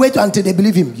 God will wait until they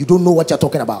believe him. You don't know what you're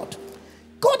talking about.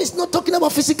 God is not talking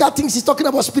about physical things. He's talking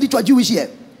about spiritual Jewish here.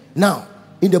 Now,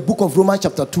 in the book of Romans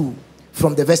chapter 2,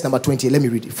 from the verse number 20, let me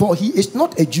read it. For he is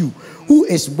not a Jew who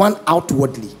is one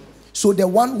outwardly. So the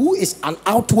one who is an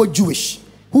outward Jewish,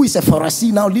 who is a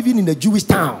Pharisee now living in the Jewish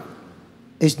town,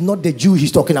 is not the Jew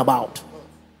he's talking about.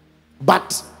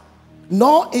 But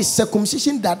nor is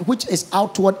circumcision that which is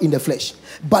outward in the flesh.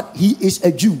 But he is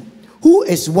a Jew who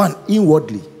is one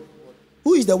inwardly.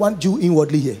 Who is the one Jew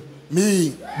inwardly here?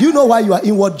 Me. Do you know why you are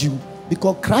inward Jew?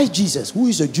 Because Christ Jesus, who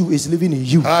is a Jew, is living in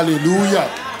you. Hallelujah.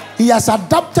 He has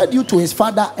adopted you to his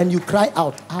Father, and you cry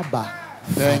out, Abba.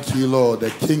 Thank you, Lord. The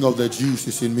King of the Jews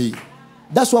is in me.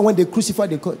 That's why when they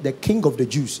crucified, they call the King of the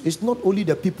Jews. It's not only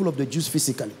the people of the Jews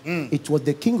physically. It was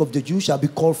the King of the Jews shall be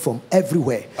called from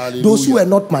everywhere. Hallelujah. Those who are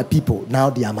not my people, now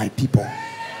they are my people.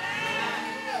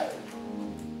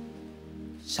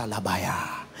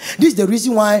 Shalabaya. This is the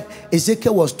reason why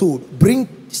Ezekiel was told, bring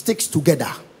sticks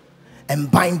together and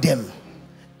bind them.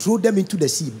 Throw them into the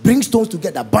sea. Bring stones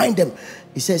together, bind them.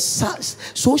 He says,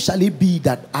 so shall it be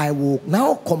that I will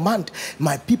now command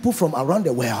my people from around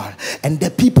the world and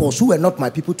the peoples who are not my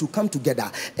people to come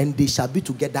together, and they shall be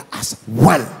together as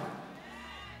one.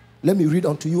 Let me read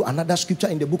unto you another scripture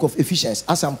in the book of Ephesians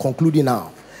as I'm concluding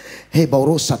now. Hey,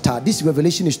 Barosata, this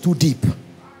revelation is too deep.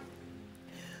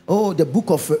 Oh, the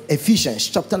book of Ephesians,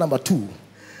 chapter number 2.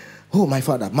 Oh, my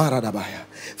Father, Maradabaya.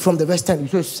 From the verse 10, it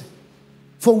says,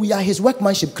 for we are his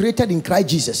workmanship, created in Christ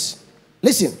Jesus.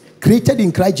 Listen, created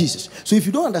in Christ Jesus. So if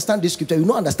you don't understand this scripture, you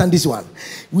don't understand this one.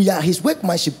 We are his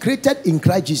workmanship, created in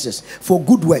Christ Jesus for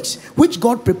good works, which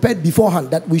God prepared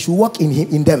beforehand that we should walk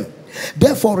in them.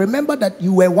 Therefore, remember that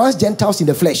you were once Gentiles in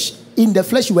the flesh. In the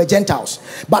flesh you were Gentiles,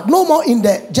 but no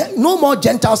more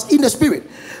Gentiles in the spirit,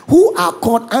 who are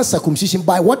called uncircumcision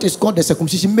by what is called the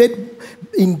circumcision made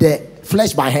in the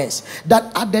flesh by hands.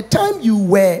 That at the time you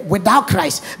were without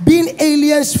Christ, being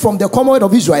aliens from the commonwealth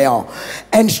of Israel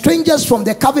and strangers from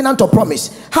the covenant of promise,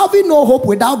 having no hope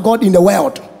without God in the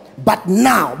world. But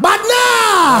now,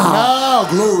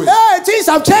 glory. Hey, things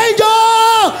have changed.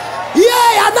 Oh,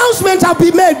 yeah, announcements have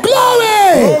been made.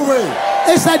 Glory.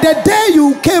 It's like the day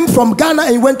you came from Ghana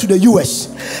and went to the US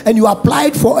and you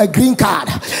applied for a green card,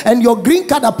 and your green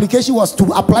card application was to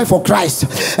apply for Christ.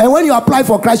 And when you applied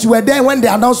for Christ, you were there when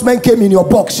the announcement came in your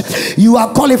box. You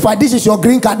are qualified. This is your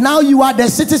green card. Now you are the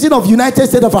citizen of United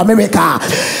States of America.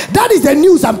 That is the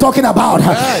news I'm talking about.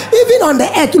 Even on the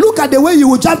earth, look at the way you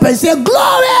will jump and say,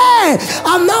 glory!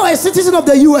 I'm now a citizen of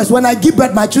the US. When I give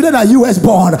birth, my children are US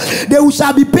born. They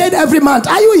shall be paid every month.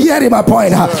 Are you hearing my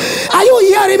point? Are you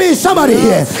hearing me? Somebody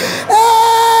here.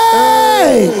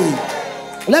 Hey!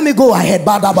 Let me go ahead.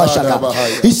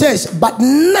 He says, but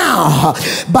now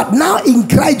in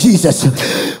Christ Jesus,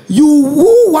 you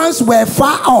who once were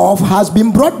far off has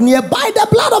been brought near by the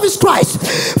blood of his Christ.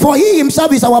 For he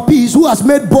himself is our peace, who has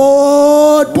made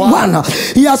both one.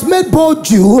 He has made both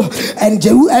Jew and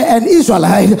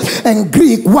Israelite and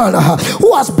Greek one,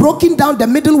 who has broken down the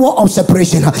middle wall of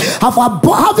separation,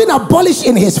 having abolished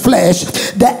in his flesh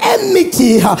the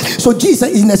enmity. So Jesus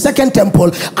in the second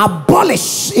temple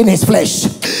abolished in his flesh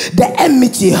the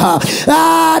enmity,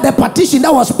 the partition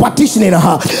that was partitioning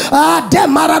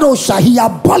he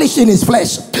abolished in his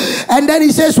flesh. And then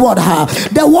he says what?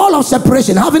 The wall of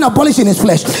separation, having abolished in his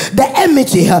flesh the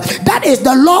enmity, that is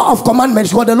the law of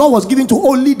commandments, because the law was given to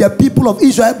only the people of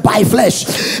Israel by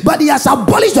flesh. But he has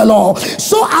abolished the law,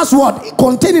 so as what?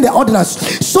 Containing the ordinance,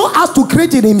 so as to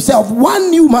create in himself one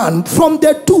new man from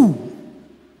the two,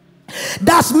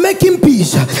 that's making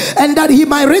peace, and that he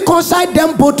might reconcile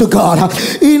them both to God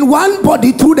in one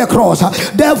body through the cross,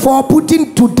 therefore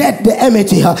putting to death the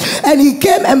enmity. And he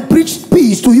came and preached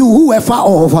peace to you who were far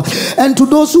off, and to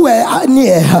those who were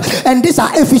near. And these are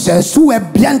Ephesians, who were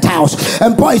Gentiles,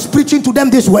 and Paul is preaching to them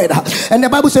this word. And the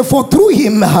Bible says, for through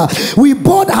him we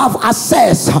both have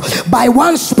access by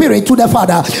one Spirit to the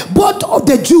Father, both of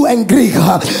the Jew and Greek.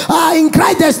 In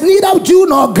Christ there's neither Jew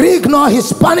nor Greek nor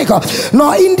Hispanic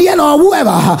nor Indian or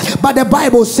whoever, but the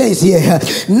Bible says here,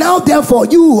 now therefore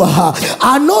you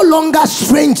are no longer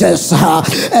strangers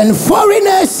and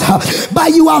foreigners,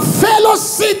 but you are fellow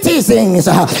citizens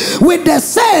with the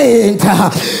saints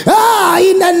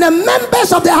and the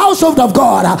members of the household of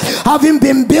God, having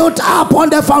been built up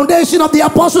on the foundation of the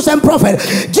apostles and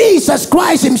prophets, Jesus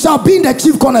Christ himself being the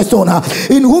chief cornerstone,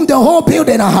 in whom the whole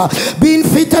building being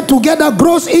fitted together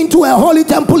grows into a holy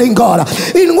temple in God,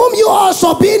 in whom you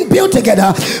also being built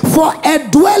together for a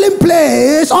dwelling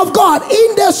place of God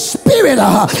in the Spirit.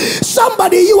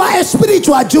 Somebody, you are a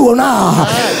spiritual Jew now,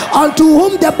 unto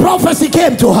whom the prophecy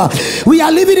came to. We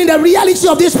are living in the reality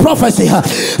of this prophecy.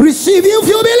 Receive if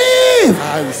you believe.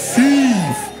 I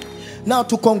receive. Now,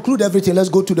 to conclude everything, let's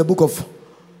go to the book of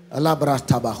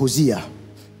Hosea.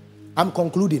 I'm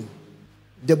concluding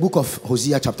the book of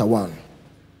Hosea chapter 1,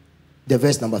 the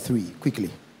verse number 3, quickly.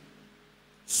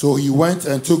 So he went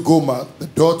and took Gomer, the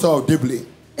daughter of Dibli.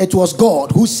 It was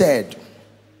God who said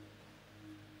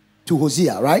to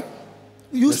Hosea, right?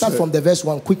 You start from the verse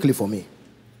 1 quickly for me.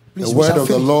 Please, the word of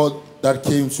the Lord that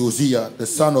came to Hosea, the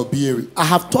son of Beeri. I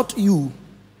have taught you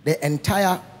the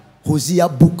entire Hosea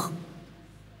book.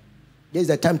 There's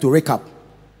the time to recap.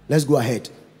 Let's go ahead.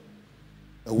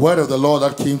 The word of the Lord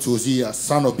that came to Hosea,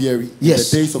 son of Beeri,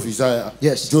 yes, in the days of Uzziah,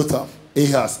 yes, Jotham,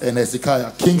 Ahaz, and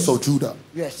Hezekiah, kings of Judah.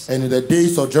 Yes. And in the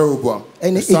days of Jeroboam,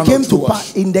 and the it son came of to Joash,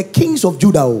 pass in the kings of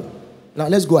Judah. Now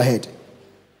let's go ahead.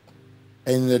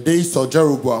 And in the days of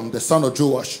Jeroboam, the son of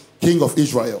Joash, king of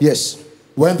Israel. Yes.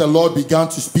 When the Lord began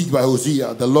to speak by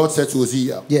Hosea, the Lord said to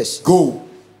Hosea, yes, go,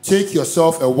 take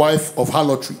yourself a wife of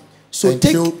harlotry. So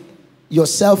take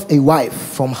yourself a wife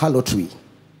from harlotry.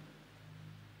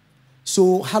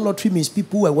 So harlotry means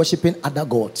people who are worshiping other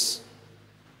gods.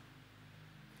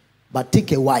 But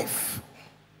take a wife.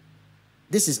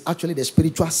 This is actually the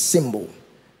spiritual symbol.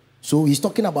 So he's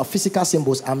talking about physical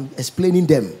symbols. I'm explaining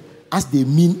them as they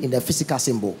mean in the physical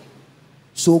symbol.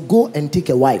 So go and take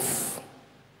a wife.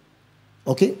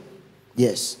 Okay?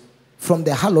 Yes. From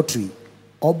the harlotry.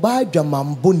 Oba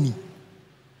jamamboni.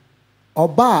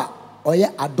 Oba oye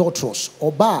adulterous.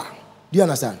 Oba. Do you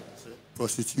understand?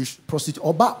 Prostitution.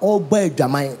 Oba oba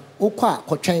jamai. Okwa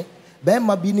kochen.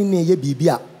 Bema bini ne ye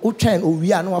bibia. Uchen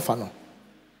uwiya no afa no.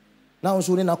 Na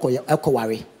unso ni na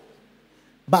ekoware.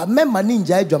 But memma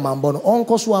ninja jamambo no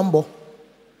onko so ambo.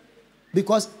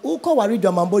 Because ukoware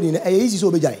jamambo ni e easy so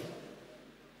obejai.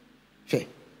 Hwe.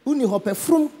 Uni hope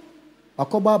from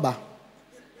akobaba.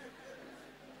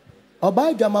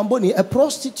 Oba jamambo ni a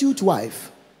prostitute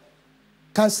wife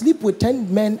can sleep with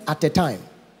 10 men at a time.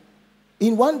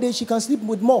 In one day she can sleep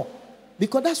with more.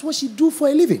 Because that's what she do for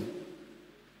a living.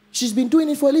 She's been doing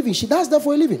it for a living. She does that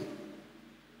for a living.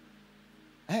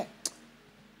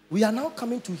 We are now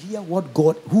coming to hear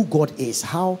who God is,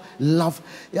 how love.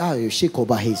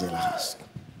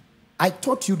 I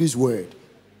taught you this word.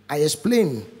 I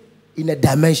explained in a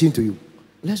dimension to you.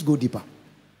 Let's go deeper.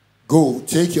 Go,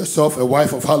 take yourself a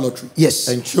wife of harlotry. Yes.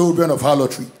 And children of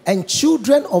harlotry. And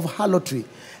children of harlotry.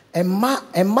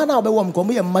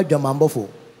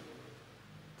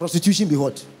 Prostitution be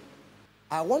what?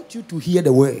 I want you to hear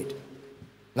the word.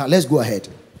 Now let's go ahead.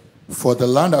 For the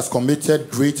land has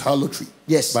committed great harlotry.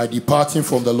 Yes. By departing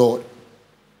from the Lord.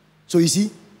 So you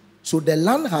see, so the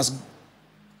land has,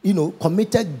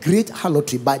 committed great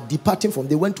harlotry by departing from.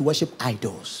 They went to worship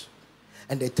idols,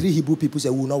 and the 3 Hebrew people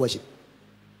said, "We will not worship."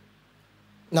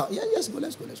 Now, let's go.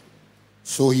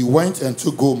 So he went and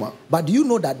took Gomer. But do you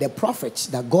know that the prophets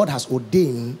that God has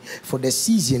ordained for the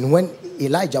season when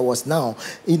Elijah was now,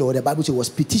 the Bible says was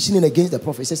petitioning against the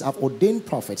prophets, says, "I've ordained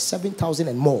prophets, 7,000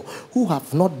 and more, who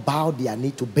have not bowed their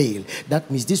knee to Baal." That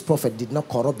means this prophet did not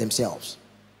corrupt themselves.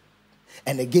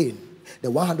 And again, the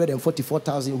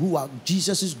 144,000 who are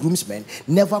Jesus' groomsmen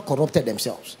never corrupted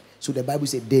themselves. So the Bible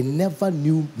said they never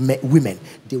knew women.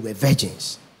 They were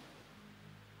virgins.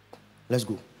 Let's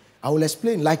go. I will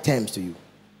explain like terms to you.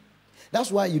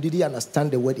 That's why you didn't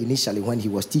understand the word initially when he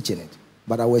was teaching it.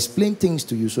 But I will explain things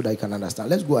to you so that you can understand.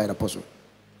 Let's go ahead, Apostle.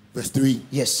 Verse 3.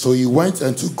 Yes. So he went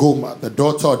and took Gomer, the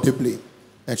daughter of Diblaim,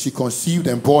 and she conceived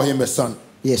and bore him a son.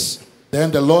 Yes.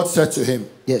 Then the Lord said to him,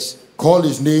 yes, call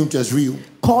his name Jezreel.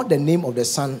 Call the name of the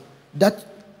son that,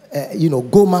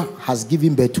 Gomer has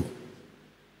given birth to.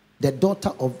 The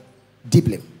daughter of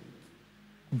Diblaim.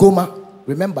 Gomer,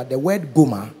 remember the word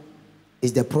Gomer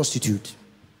is the prostitute.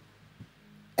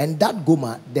 And that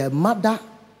Gomer, the mother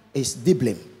is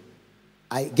Diblaim.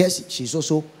 I guess she's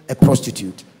also a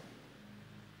prostitute.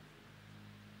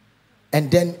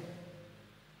 And then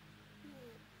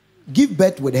give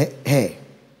birth with her.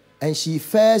 And she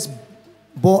first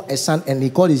bore a son, and he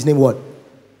called his name what?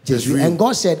 Jezreel. And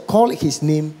God said, call his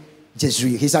name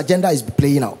Jezreel. His agenda is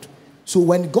playing out. So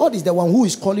when God is the one who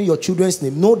is calling your children's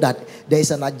name, know that there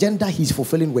is an agenda he's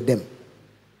fulfilling with them.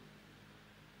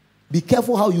 Be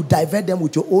careful how you divert them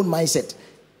with your own mindset.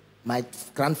 My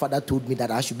grandfather told me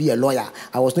that I should be a lawyer.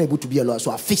 I was not able to be a lawyer,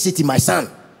 so I fixed it in my son.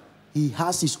 He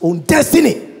has his own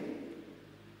destiny.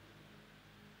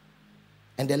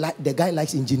 And the guy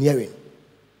likes engineering.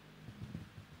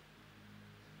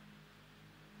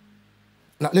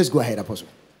 Now, let's go ahead, Apostle.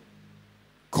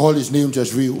 Call his name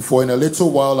Jezreel, for in a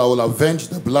little while I will avenge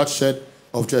the bloodshed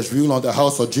of Jezreel on the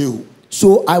house of Jehu.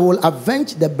 So I will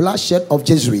avenge the bloodshed of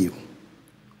Jezreel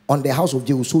on the house of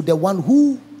Jehu. So the one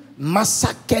who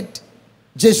massacred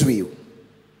Jezreel,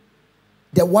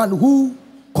 the one who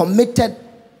committed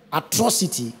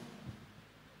atrocity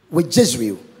with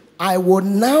Jezreel, I will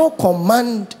now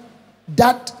command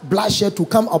that bloodshed to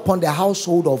come upon the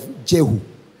household of Jehu.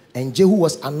 And Jehu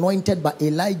was anointed by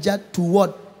Elijah to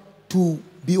what? To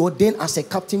be ordained as a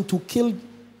captain to kill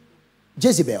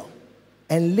Jezebel.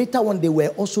 And later on they were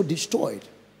also destroyed.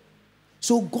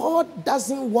 So God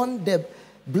doesn't want the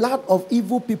blood of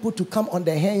evil people to come on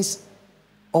the hands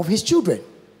of his children.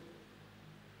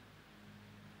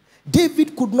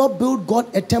 David could not build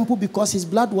God a temple because his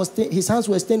hands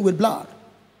were stained with blood.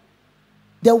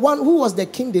 The one who was the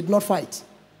king did not fight.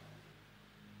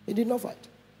 He did not fight.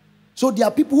 So there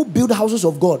are people who build houses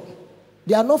of God.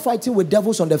 They are not fighting with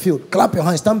devils on the field. Clap your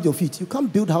hands, stamp your feet. You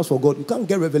can't build house for God. You can't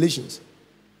get revelations.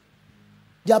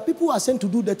 There are people who are sent to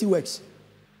do dirty works.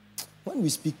 When we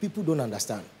speak, people don't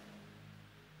understand.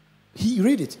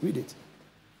 Read it.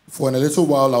 For in a little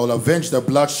while I will avenge the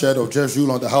bloodshed of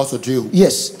Jezreel on the house of Jehu.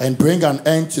 Yes. And bring an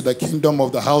end to the kingdom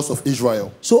of the house of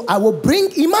Israel. So I will bring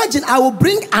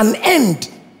an end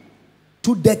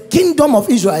to the kingdom of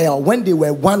Israel when they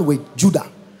were one with Judah.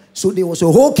 So there was a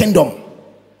whole kingdom.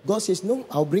 God says, no,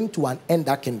 I'll bring to an end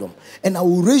that kingdom. And I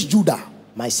will raise Judah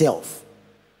myself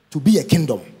to be a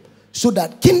kingdom. So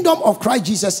that kingdom of Christ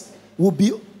Jesus will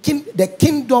be the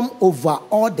kingdom over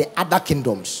all the other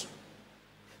kingdoms.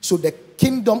 So the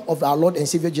kingdom of our Lord and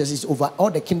Savior Jesus is over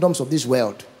all the kingdoms of this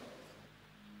world.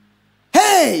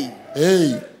 Hey!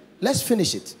 Let's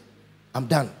finish it. I'm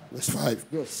done. Verse 5.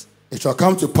 Yes. It shall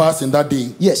come to pass in that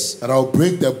day, yes, that I will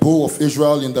break the bow of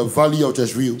Israel in the valley of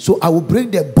Jezreel. So I will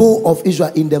break the bow of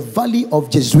Israel in the valley of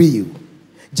Jezreel.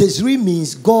 Jezreel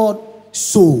means God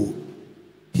sowed.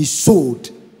 He sowed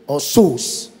or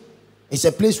sows. It's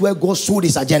a place where God sowed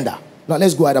his agenda. Now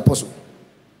let's go ahead, Apostle.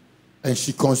 And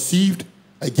she conceived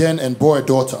again and bore a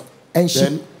daughter.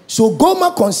 So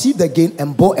Gomer conceived again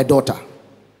and bore a daughter.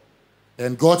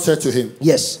 And God said to him,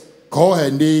 yes, call her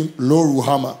name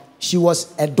Lo-Ruhamah. She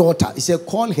was a daughter. He said,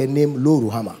 call her name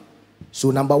Lo-Ruhamah.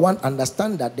 So number one,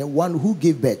 understand that the one who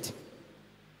gave birth.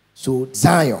 So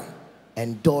Zion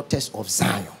and daughters of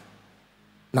Zion.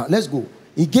 Now let's go.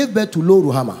 He gave birth to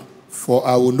Lo-Ruhamah. For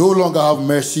I will no longer have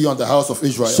mercy on the house of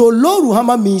Israel. So Lo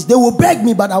Ruhamah means they will beg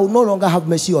me, but I will no longer have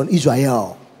mercy on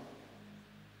Israel.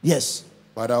 Yes.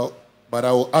 But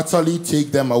I will utterly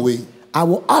take them away. I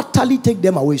will utterly take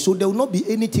them away. So there will not be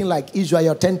anything like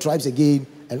Israel, 10 tribes again,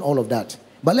 and all of that.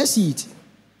 But let's see it.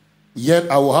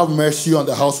 Yet I will have mercy on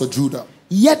the house of Judah.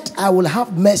 Yet I will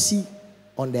have mercy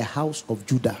on the house of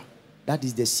Judah. That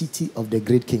is the city of the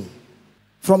great king.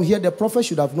 From here, the prophet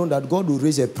should have known that God will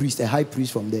raise a priest, a high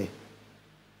priest from there.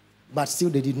 But still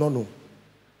they did not know.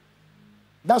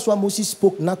 That's why Moses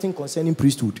spoke nothing concerning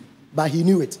priesthood. But he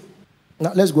knew it.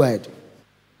 Now let's go ahead.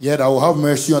 Yet I will have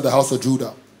mercy on the house of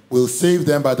Judah. Will save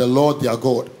them by the Lord their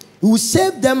God. He will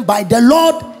save them by the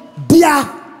Lord their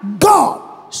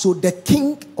God. So the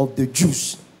king of the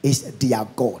Jews is their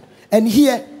God. And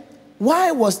here,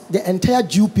 why was the entire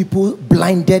Jew people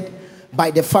blinded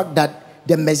by the fact that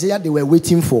the Messiah they were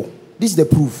waiting for, this is the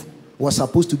proof, was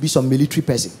supposed to be some military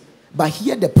person. But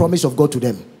here the promise of God to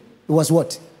them, it was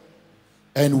what?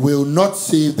 And will not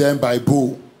save them by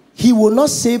bow. He will not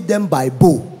save them by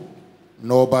bow.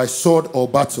 Nor by sword or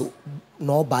battle.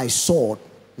 Nor by sword,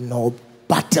 nor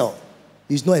battle.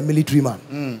 He's not a military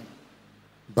man.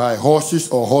 By horses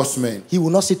or horsemen. He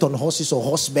will not sit on horses or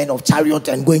horsemen of chariot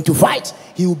and going to fight.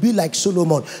 He will be like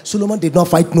Solomon. Solomon did not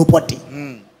fight nobody.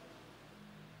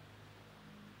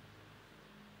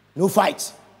 No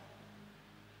fight.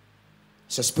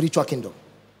 It's a spiritual kingdom.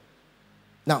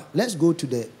 Now, let's go to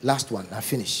the last one. I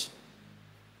finish.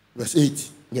 Verse 8.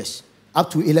 Yes. Up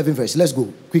to 11 verse. Let's go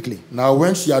quickly. Now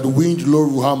when she had weaned Lo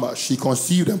Ruhamah, she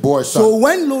conceived and bore a son. So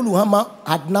when Lo Ruhamah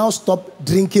had now stopped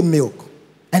drinking milk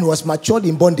and was matured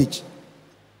in bondage,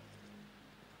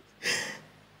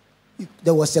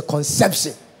 there was a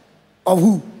conception of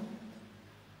who?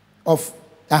 Of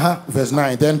Verse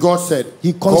 9. Then God said,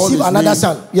 he conceived another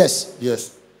son. Yes.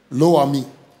 Yes. Lo Ami.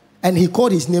 And he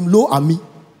called his name Lo Ami.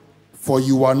 For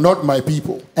you are not my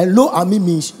people. And Lo Ami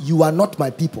means you are not my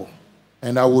people.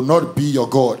 And I will not be your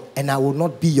God. And I will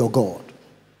not be your God.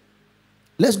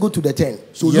 Let's go to the 10.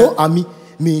 So Yeah. Lo Ami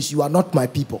means you are not my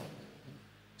people.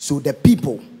 So the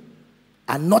people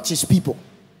are not his people.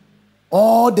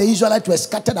 All the Israelites were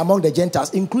scattered among the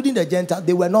Gentiles, including the Gentiles.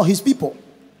 They were not his people.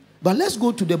 But let's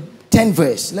go to the 10th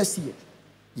verse. Let's see it.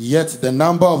 Yet the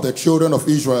number of the children of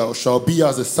Israel shall be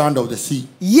as the sand of the sea.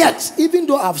 Yet, even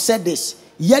though I've said this,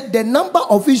 yet the number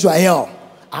of Israel,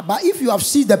 but if you have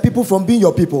seized the people from being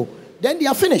your people, then they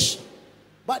are finished.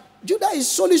 But Judah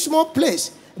is only small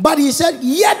place. But he said,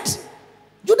 yet,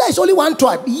 Judah is only one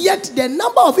tribe. Yet the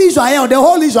number of Israel, the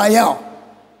whole Israel,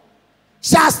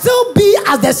 shall still be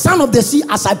as the sand of the sea,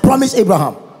 as I promised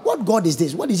Abraham. What God is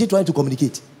this? What is he trying to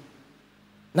communicate?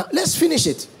 Now, let's finish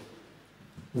it.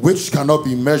 Which cannot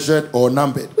be measured or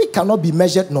numbered. We cannot be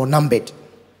measured nor numbered.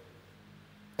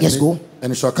 Yes, go.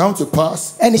 And it shall come to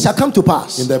pass. And it shall come to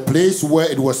pass. In the place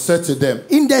where it was said to them.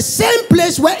 In the same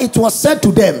place where it was said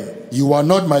to them. You are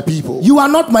not my people. You are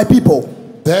not my people.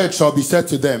 There it shall be said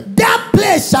to them. That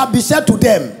place shall be said to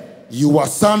them. You are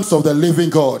sons of the living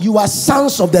God. You are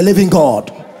sons of the living God.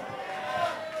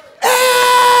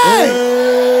 Hey!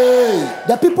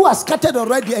 The people are scattered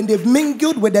already and they've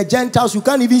mingled with the Gentiles. You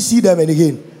can't even see them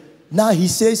again. Now he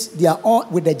says they are all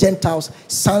with the Gentiles,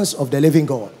 sons of the living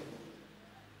God.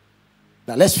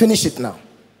 Now let's finish it now.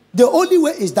 The only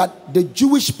way is that the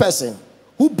Jewish person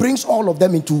who brings all of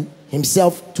them into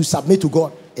himself to submit to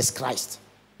God is Christ.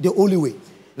 The only way.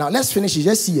 Now let's finish it.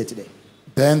 Just see it today.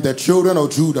 Then the children of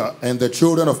Judah and the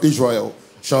children of Israel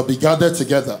shall be gathered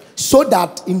together. So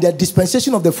that in the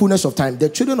dispensation of the fullness of time, the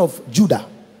children of Judah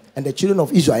and the children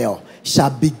of Israel shall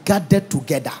be gathered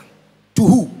together. To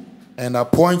who? And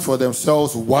appoint for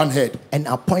themselves one head. And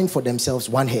appoint for themselves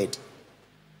one head.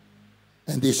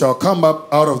 And they shall come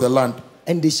up out of the land.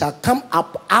 And they shall come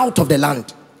up out of the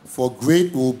land. For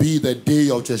great will be the day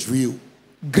of Jezreel.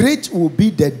 Great will be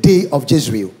the day of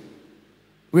Jezreel.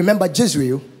 Remember,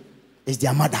 Jezreel is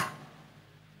their mother.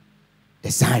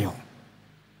 The Zion.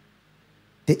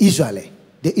 The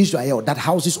Israel that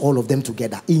houses all of them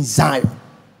together in Zion.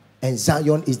 And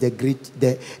Zion is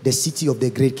the city of the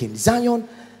great king. Zion,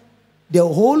 the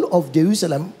whole of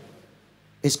Jerusalem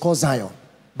is called Zion.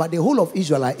 But the whole of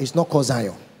Israel is not called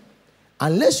Zion.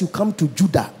 Unless you come to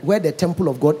Judah, where the temple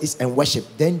of God is and worship,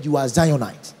 then you are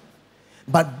Zionites.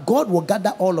 But God will gather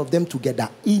all of them together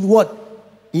in what?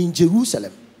 In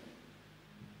Jerusalem.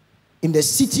 In the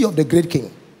city of the great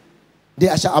king.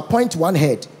 They shall appoint one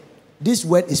head. This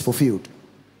word is fulfilled.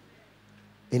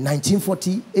 In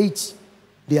 1948,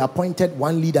 they appointed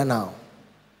one leader now.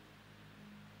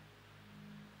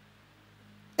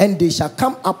 And they shall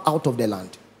come up out of the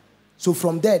land. So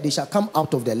from there, they shall come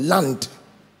out of the land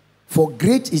For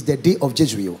great is the day of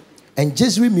Jezreel. And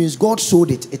Jezreel means God sowed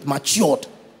it. It matured.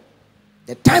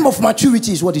 The time of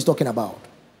maturity is what he's talking about.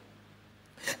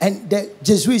 And the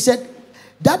Jezreel said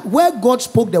that where God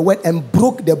spoke the word and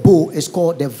broke the bow is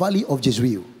called the valley of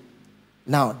Jezreel.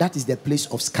 Now, that is the place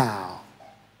of Scar.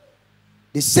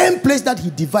 The same place that he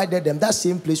divided them, that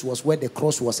same place was where the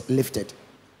cross was lifted.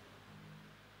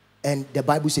 And the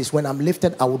Bible says, when I'm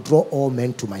lifted, I will draw all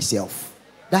men to myself.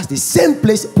 That's the same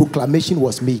place proclamation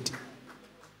was made.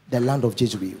 The land of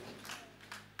Jezreel.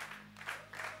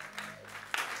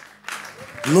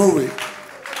 Glory.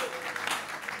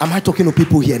 Am I talking to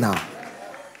people here now?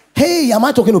 Hey, am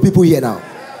I talking to people here now?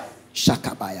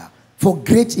 Shakabaya. For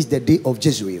great is the day of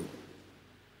Jezreel.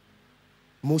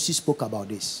 Moses spoke about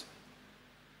this.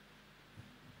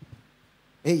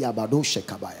 Hey, Yabado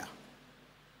Shekabaya.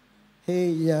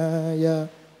 Hey, ya.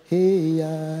 Hey,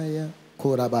 ya.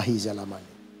 Korabahizalamani.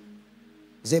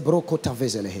 Zebroko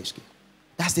tavezeleheski.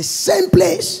 That's the same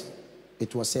place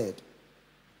it was said.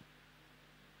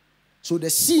 So the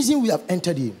season we have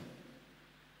entered in,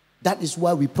 that is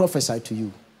why we prophesy to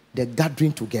you the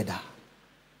gathering together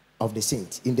of the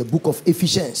saints. In the book of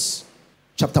Ephesians,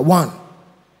 chapter 1,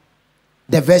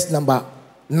 the verse number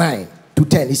 9 to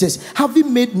 10, he says,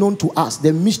 having made known to us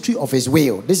the mystery of his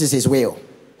will. This is his will.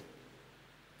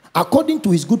 According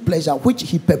to his good pleasure, which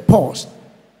he purposed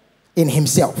in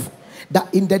himself,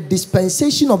 that in the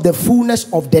dispensation of the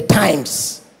fullness of the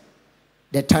times,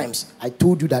 I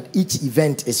told you that each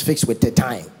event is fixed with the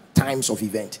times of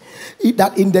event,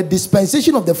 that in the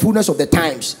dispensation of the fullness of the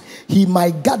times, he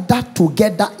might gather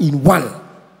together in one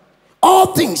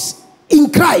all things in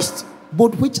Christ,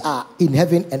 both which are in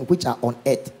heaven and which are on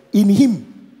earth, in him.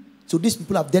 So these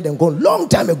people have dead and gone long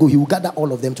time ago. He will gather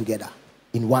all of them together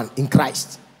in one, in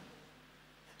Christ.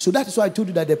 So that is why I told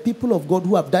you that the people of God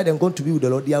who have died and gone to be with the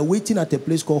Lord, they are waiting at a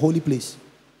place called Holy Place.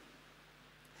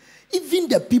 Even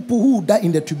the people who died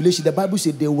in the tribulation, the Bible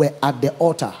said they were at the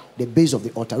altar, the base of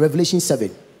the altar. Revelation 7.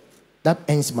 That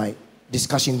ends my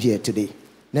discussion here today.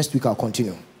 Next week I'll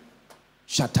continue.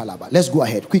 Shatalaba. Let's go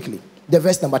ahead quickly. The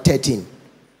verse number 13.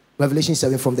 Revelation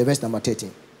 7 from the verse number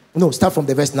 13. No, start from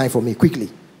the verse 9 for me, quickly.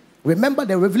 Remember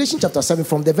the Revelation chapter 7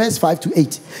 from the verse 5 to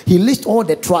 8. He lists all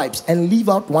the tribes and leave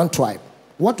out one tribe.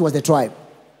 What was the tribe?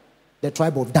 The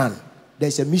tribe of Dan.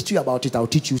 There's a mystery about it. I'll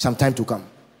teach you some time to come.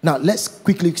 Now, let's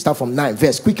quickly start from 9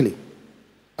 verse, quickly.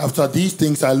 After these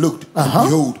things I looked, and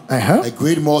behold, a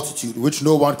great multitude, which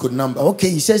no one could number. Okay,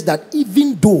 he says that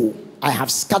even though I have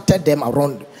scattered them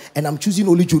around, and I'm choosing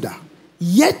only Judah,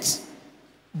 yet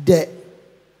the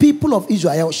people of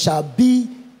Israel shall be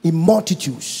in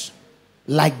multitudes,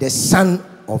 like the sand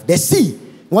of the sea.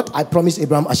 What I promised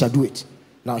Abraham, I shall do it.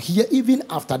 Now here, even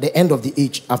after the end of the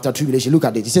age, after tribulation, look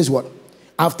at it. It says what?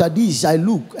 After this I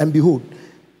look, and behold,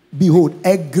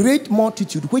 a great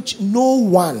multitude which no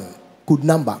one could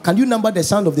number. Can you number the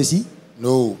sand of the sea?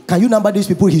 No. Can you number these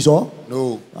people he saw?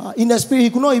 No. In the spirit, he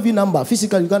could not even number.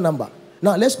 Physically, you can't number.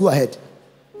 Now let's go ahead.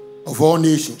 Of all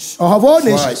nations. Of all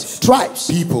nations. Tribes.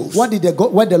 Peoples. What did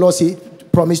the Lord say?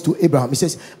 Promised to Abraham. He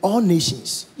says, all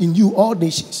nations. In you, all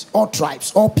nations. All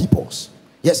tribes. All peoples.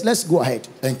 Yes, let's go ahead.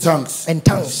 And tongues. And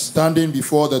tongues. Standing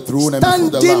before the throne and before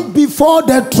the Lamb. Standing before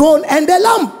the throne and the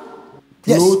Lamb.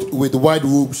 Clothed with white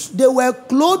robes. They were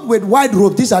clothed with white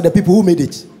robes. These are the people who made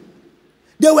it.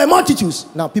 There were multitudes.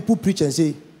 Now people preach and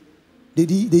say, they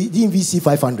didn't see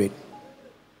 500.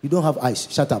 You don't have eyes.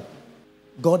 Shut up.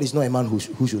 God is not a man who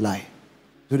should lie.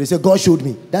 So they say, God showed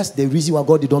me. That's the reason why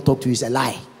God did not talk to you. It's a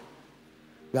lie.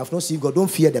 We have not seen God.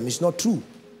 Don't fear them. It's not true.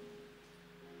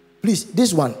 Please,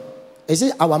 this one. Is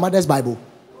it our mother's Bible?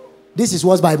 This is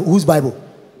what's Bible? Whose Bible?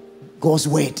 God's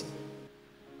word.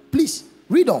 Please,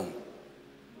 read on.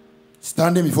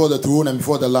 Standing before the throne and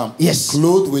before the Lamb. Yes.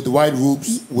 Clothed with white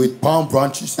robes, with palm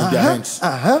branches in their hands.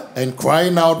 And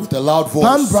crying out with a loud voice.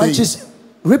 Palm branches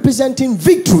representing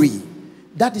victory.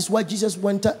 That is why Jesus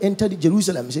entered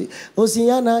Jerusalem. Say,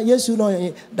 Hosanna, yes, you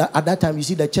know. At that time, you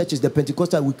see the churches, the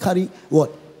Pentecostal, we carry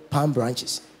what? Palm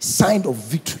branches. Sign of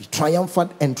victory,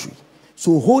 triumphant entry.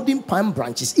 So holding palm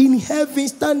branches in heaven,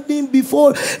 standing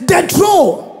before the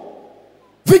throne.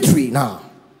 Victory now.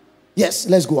 Yes,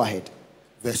 let's go ahead.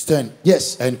 Verse 10.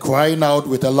 Yes. And crying out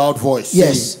with a loud voice.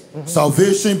 Yes. Saying,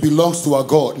 salvation belongs to our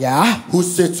God. Yeah. Who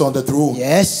sits on the throne.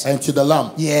 Yes. And to the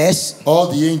Lamb. Yes. All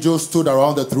the angels stood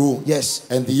around the throne. Yes.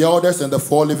 And the elders and the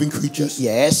 4 living creatures.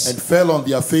 Yes. And fell on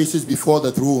their faces before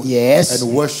the throne. Yes.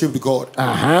 And worshipped God.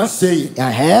 Saying,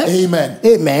 Amen. Amen.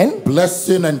 Amen.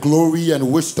 Blessing and glory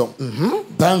and wisdom.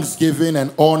 Thanksgiving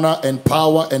and honor and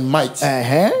power and might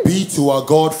be to our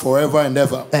God forever and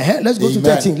ever. Let's go to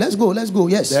 13. Let's go.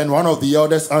 Yes. Then one of the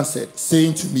elders answered,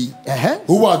 saying to me,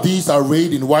 Who are these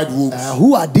arrayed in white robes?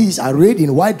 Who are these arrayed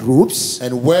in white robes?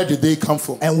 And where did they come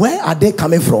from? And where are they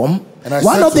coming from? And I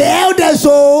one of the elders,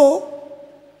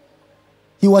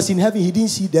 he was in heaven, he didn't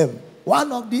see them.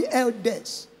 One of the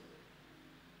elders.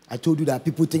 I told you that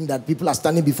people think that people are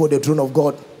standing before the throne of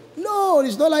God. No,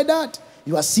 it's not like that.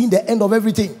 You are seeing the end of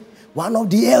everything. One of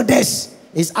the elders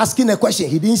is asking a question.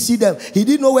 He didn't see them. He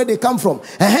didn't know where they come from.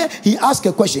 He asked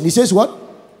a question. He says what?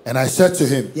 And I said to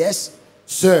him, Yes.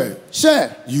 Sir,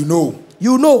 you know.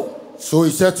 You know. So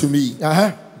he said to me,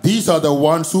 These are the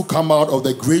ones who come out of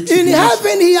the great In tribulation.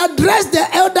 heaven, he addressed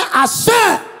the elder as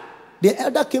Sir. The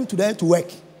elder came to them to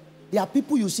work. There are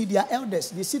people you see, they are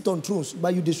elders. They sit on thrones,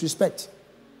 but you disrespect.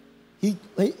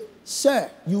 Sir,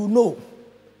 you know.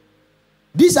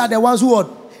 These are the ones who are.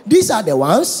 These are the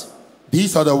ones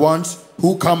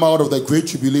who come out of the great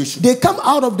tribulation. They come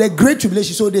out of the great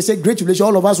tribulation. So they say great tribulation,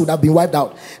 all of us would have been wiped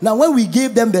out. Now when we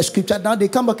gave them the scripture, now they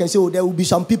come back and say, oh, there will be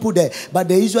some people there. But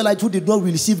the Israelites who did not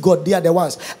receive God, they are the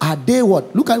ones. Are they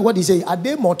what? Look at what he says. Are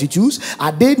they multitudes?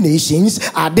 Are they nations?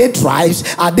 Are they tribes?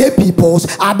 Are they peoples?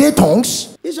 Are they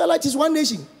tongues? Israelites is one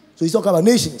nation. So he's talking about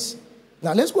nations.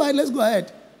 Now let's go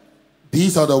ahead.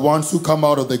 These are the ones who come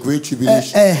out of the great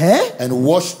tribulation and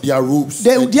wash their robes.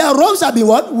 Their robes have been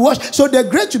what? Washed. So the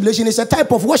great tribulation is a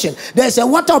type of washing. There's a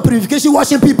water of purification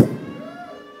washing people.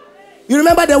 You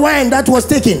remember the wine that was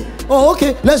taken? Oh,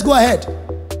 okay. Let's go ahead.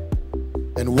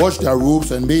 And washed their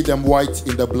robes and made them white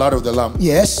in the blood of the Lamb.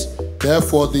 Yes.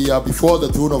 Therefore they are before the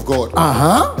throne of God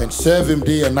and serve him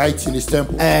day and night in his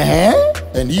temple.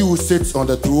 And he who sits on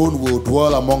the throne will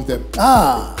dwell among them.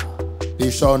 They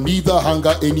shall neither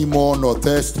hunger anymore nor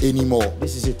thirst anymore.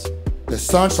 This is it. The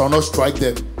sun shall not strike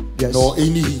them, nor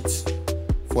any heat.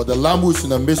 For the Lamb who is in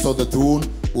the midst of the throne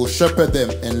will shepherd them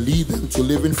and lead them to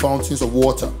living fountains of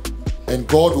water. And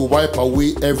God will wipe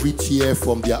away every tear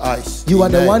from their eyes. You are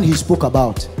the one he spoke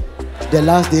about. The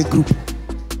last day group.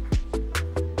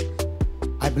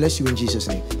 I bless you in Jesus'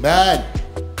 name. Amen.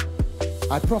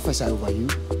 I prophesy over you.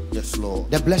 Yes, Lord.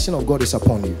 The blessing of God is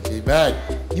upon you. Amen.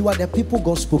 You are the people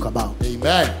God spoke about.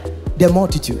 Amen. The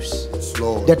multitudes. Yes,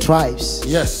 Lord. The tribes.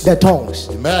 Yes. The tongues.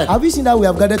 Amen. Have you seen that we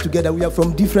have gathered together? We are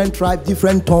from different tribes,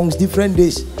 different tongues, different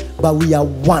days. But we are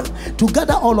one. To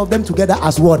gather all of them together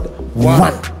as what?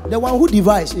 One. The one who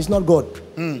divides is not God.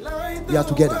 We are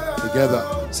together.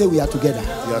 Together. Say we are together.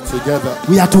 We are together.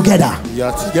 We are together. We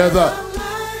are together.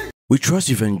 We trust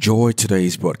you've enjoyed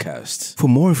today's broadcast. For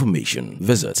more information,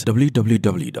 visit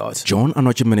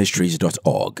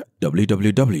www.johnanocheministries.org,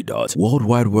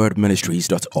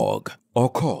 www.worldwidewordministries.org, or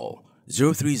call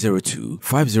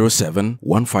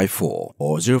 0302-507-154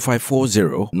 or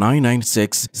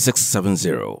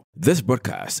 0540-996-670. This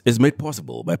broadcast is made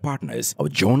possible by partners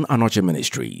of John Anokye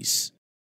Ministries.